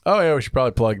 Oh yeah, we should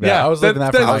probably plug that. Yeah, I was looking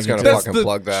at that for that- I was Mikey, gonna too. that's fucking the-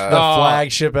 plug that. The Oh.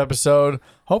 flagship episode.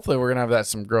 Hopefully, we're gonna have that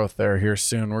some growth there here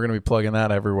soon. We're gonna be plugging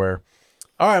that everywhere.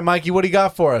 All right, Mikey, what do you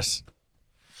got for us?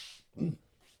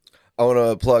 I want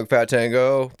to plug Fat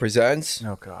Tango Presents.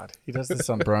 Oh God, he does this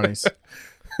on bronies.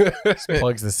 Just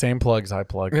plugs the same plugs I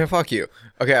plug. Man, fuck you.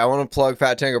 Okay, I want to plug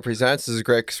Fat Tango Presents. This is a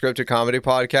great scripted comedy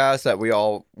podcast that we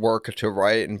all work to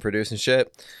write and produce and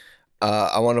shit.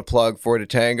 I want to plug Four to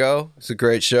Tango. It's a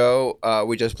great show.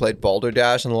 We just played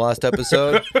Balderdash in the last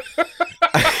episode.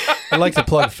 I'd like to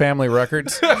plug Family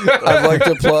Records. I'd like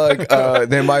to plug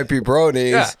They Might Be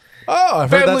Bronies. Yeah. Oh, I've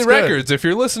heard Family that's good. Records. If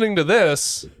you're listening to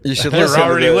this, You should you're listen to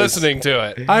already this. listening to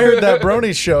it. I heard that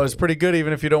Bronies show is pretty good,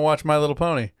 even if you don't watch My Little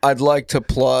Pony. I'd like to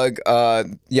plug,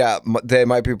 They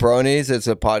Might Be Bronies. It's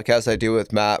a podcast I do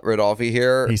with Matt Rodolfi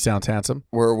here, He sounds handsome.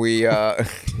 where we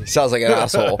sounds like an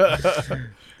asshole.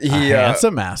 He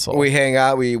Handsome asshole. we hang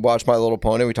out, we watch My Little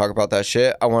Pony, we talk about that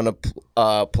shit. I want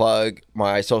to plug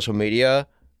my social media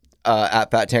at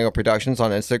Fat Tango Productions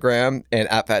on Instagram and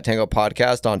at Fat Tango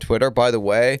Podcast on Twitter. By the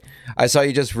way, I saw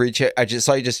you just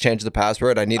change the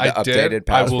password. I need the I updated did.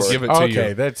 I password. will give it to okay,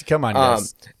 you. that's come on,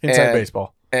 guys. Inside and-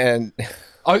 baseball. And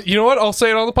You know what? I'll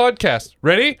say it on the podcast.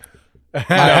 Ready?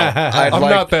 I'd I'm like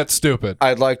not that stupid.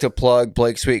 I'd like to plug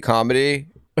Blake Sweet Comedy.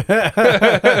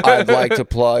 I'd like to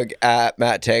plug at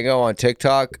Matt Tango on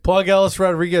TikTok. Plug Ellis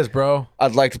Rodriguez, bro.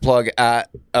 I'd like to plug at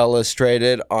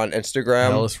Illustrated on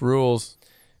Instagram. Ellis rules.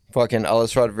 Fucking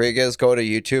Ellis Rodriguez. Go to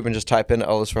YouTube and just type in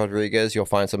Ellis Rodriguez. You'll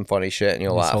find some funny shit and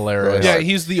you'll That's laugh. hilarious. really Yeah, hard.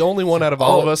 he's the only one out of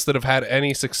all of Oh. us that have had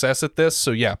any success at this.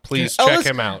 So yeah, please check Ellis-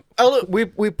 him out. We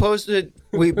posted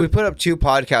we put up 2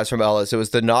 podcasts from Ellis. It was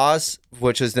the Nos,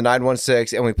 which is the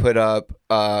 916, and we put up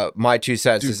My 2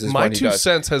 Cents. This is My when he 2 does.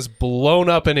 cents has blown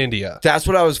up in India. That's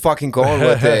what I was fucking going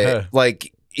with it.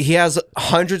 Like, he has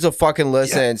hundreds of fucking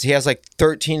listens. He has like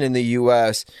 13 in the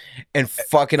US and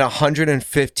fucking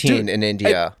 115 Dude, in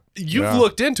India. You've Yeah.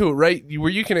 looked into it, right?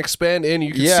 Where you can expand in,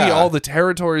 you can Yeah. see all the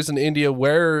territories in India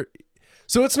where.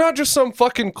 So it's not just some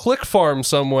fucking click farm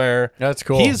somewhere. That's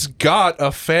cool. He's got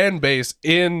a fan base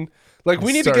in. Like,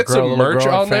 we need to Start get grow a some little merch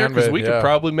growing on there fan because base, we yeah. could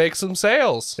probably make some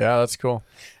sales. Yeah, that's cool.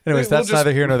 Anyways, We'll that's just-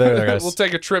 neither here nor there, guys. We'll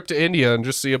take a trip to India and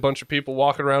just see a bunch of people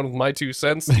walking around with My 2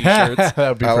 Cents t-shirts. that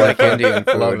would be I pretty like cool. Indian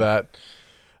food. Love that.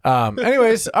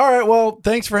 Anyways, all right. Well,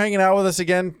 thanks for hanging out with us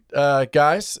again,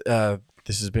 guys.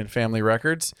 This has been Family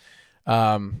Records.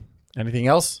 Anything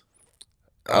else?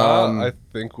 I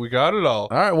think we got it all.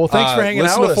 All right. Well, thanks for hanging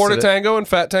listen out with to us. Four to today. Tango and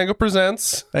Fat Tango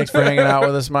Presents. Thanks for hanging out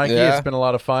with us, Mikey. Yeah. It's been a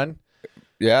lot of fun.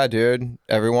 Yeah, dude.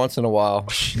 Every once in a while.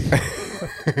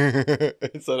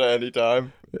 Instead of any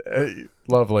time.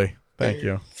 Lovely. Thank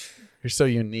you. You're so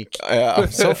unique. I'm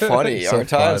so funny, So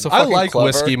aren't I? fun. I'm so I fucking like clever.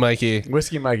 Whiskey Mikey.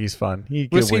 Whiskey Mikey's fun.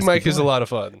 Whiskey Mike is a lot of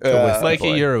fun. Yeah. Mikey,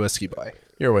 boy. you're a whiskey boy.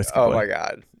 You're a whiskey Oh boy. my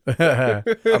god.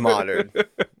 I'm honored.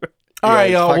 All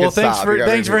right, y'all. fucking Well, thanks stop. You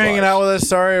gotta for make me hanging blush. out with us.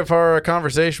 Sorry if our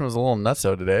conversation was a little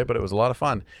nutso today, but it was a lot of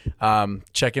fun.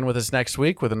 Check in with us next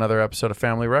week with another episode of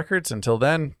Family Records. Until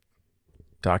then,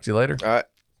 talk to you later. All right.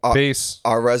 Peace.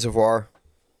 Our reservoir.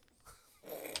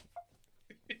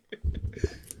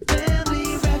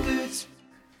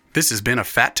 This has been a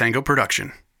Fat Tango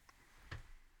production.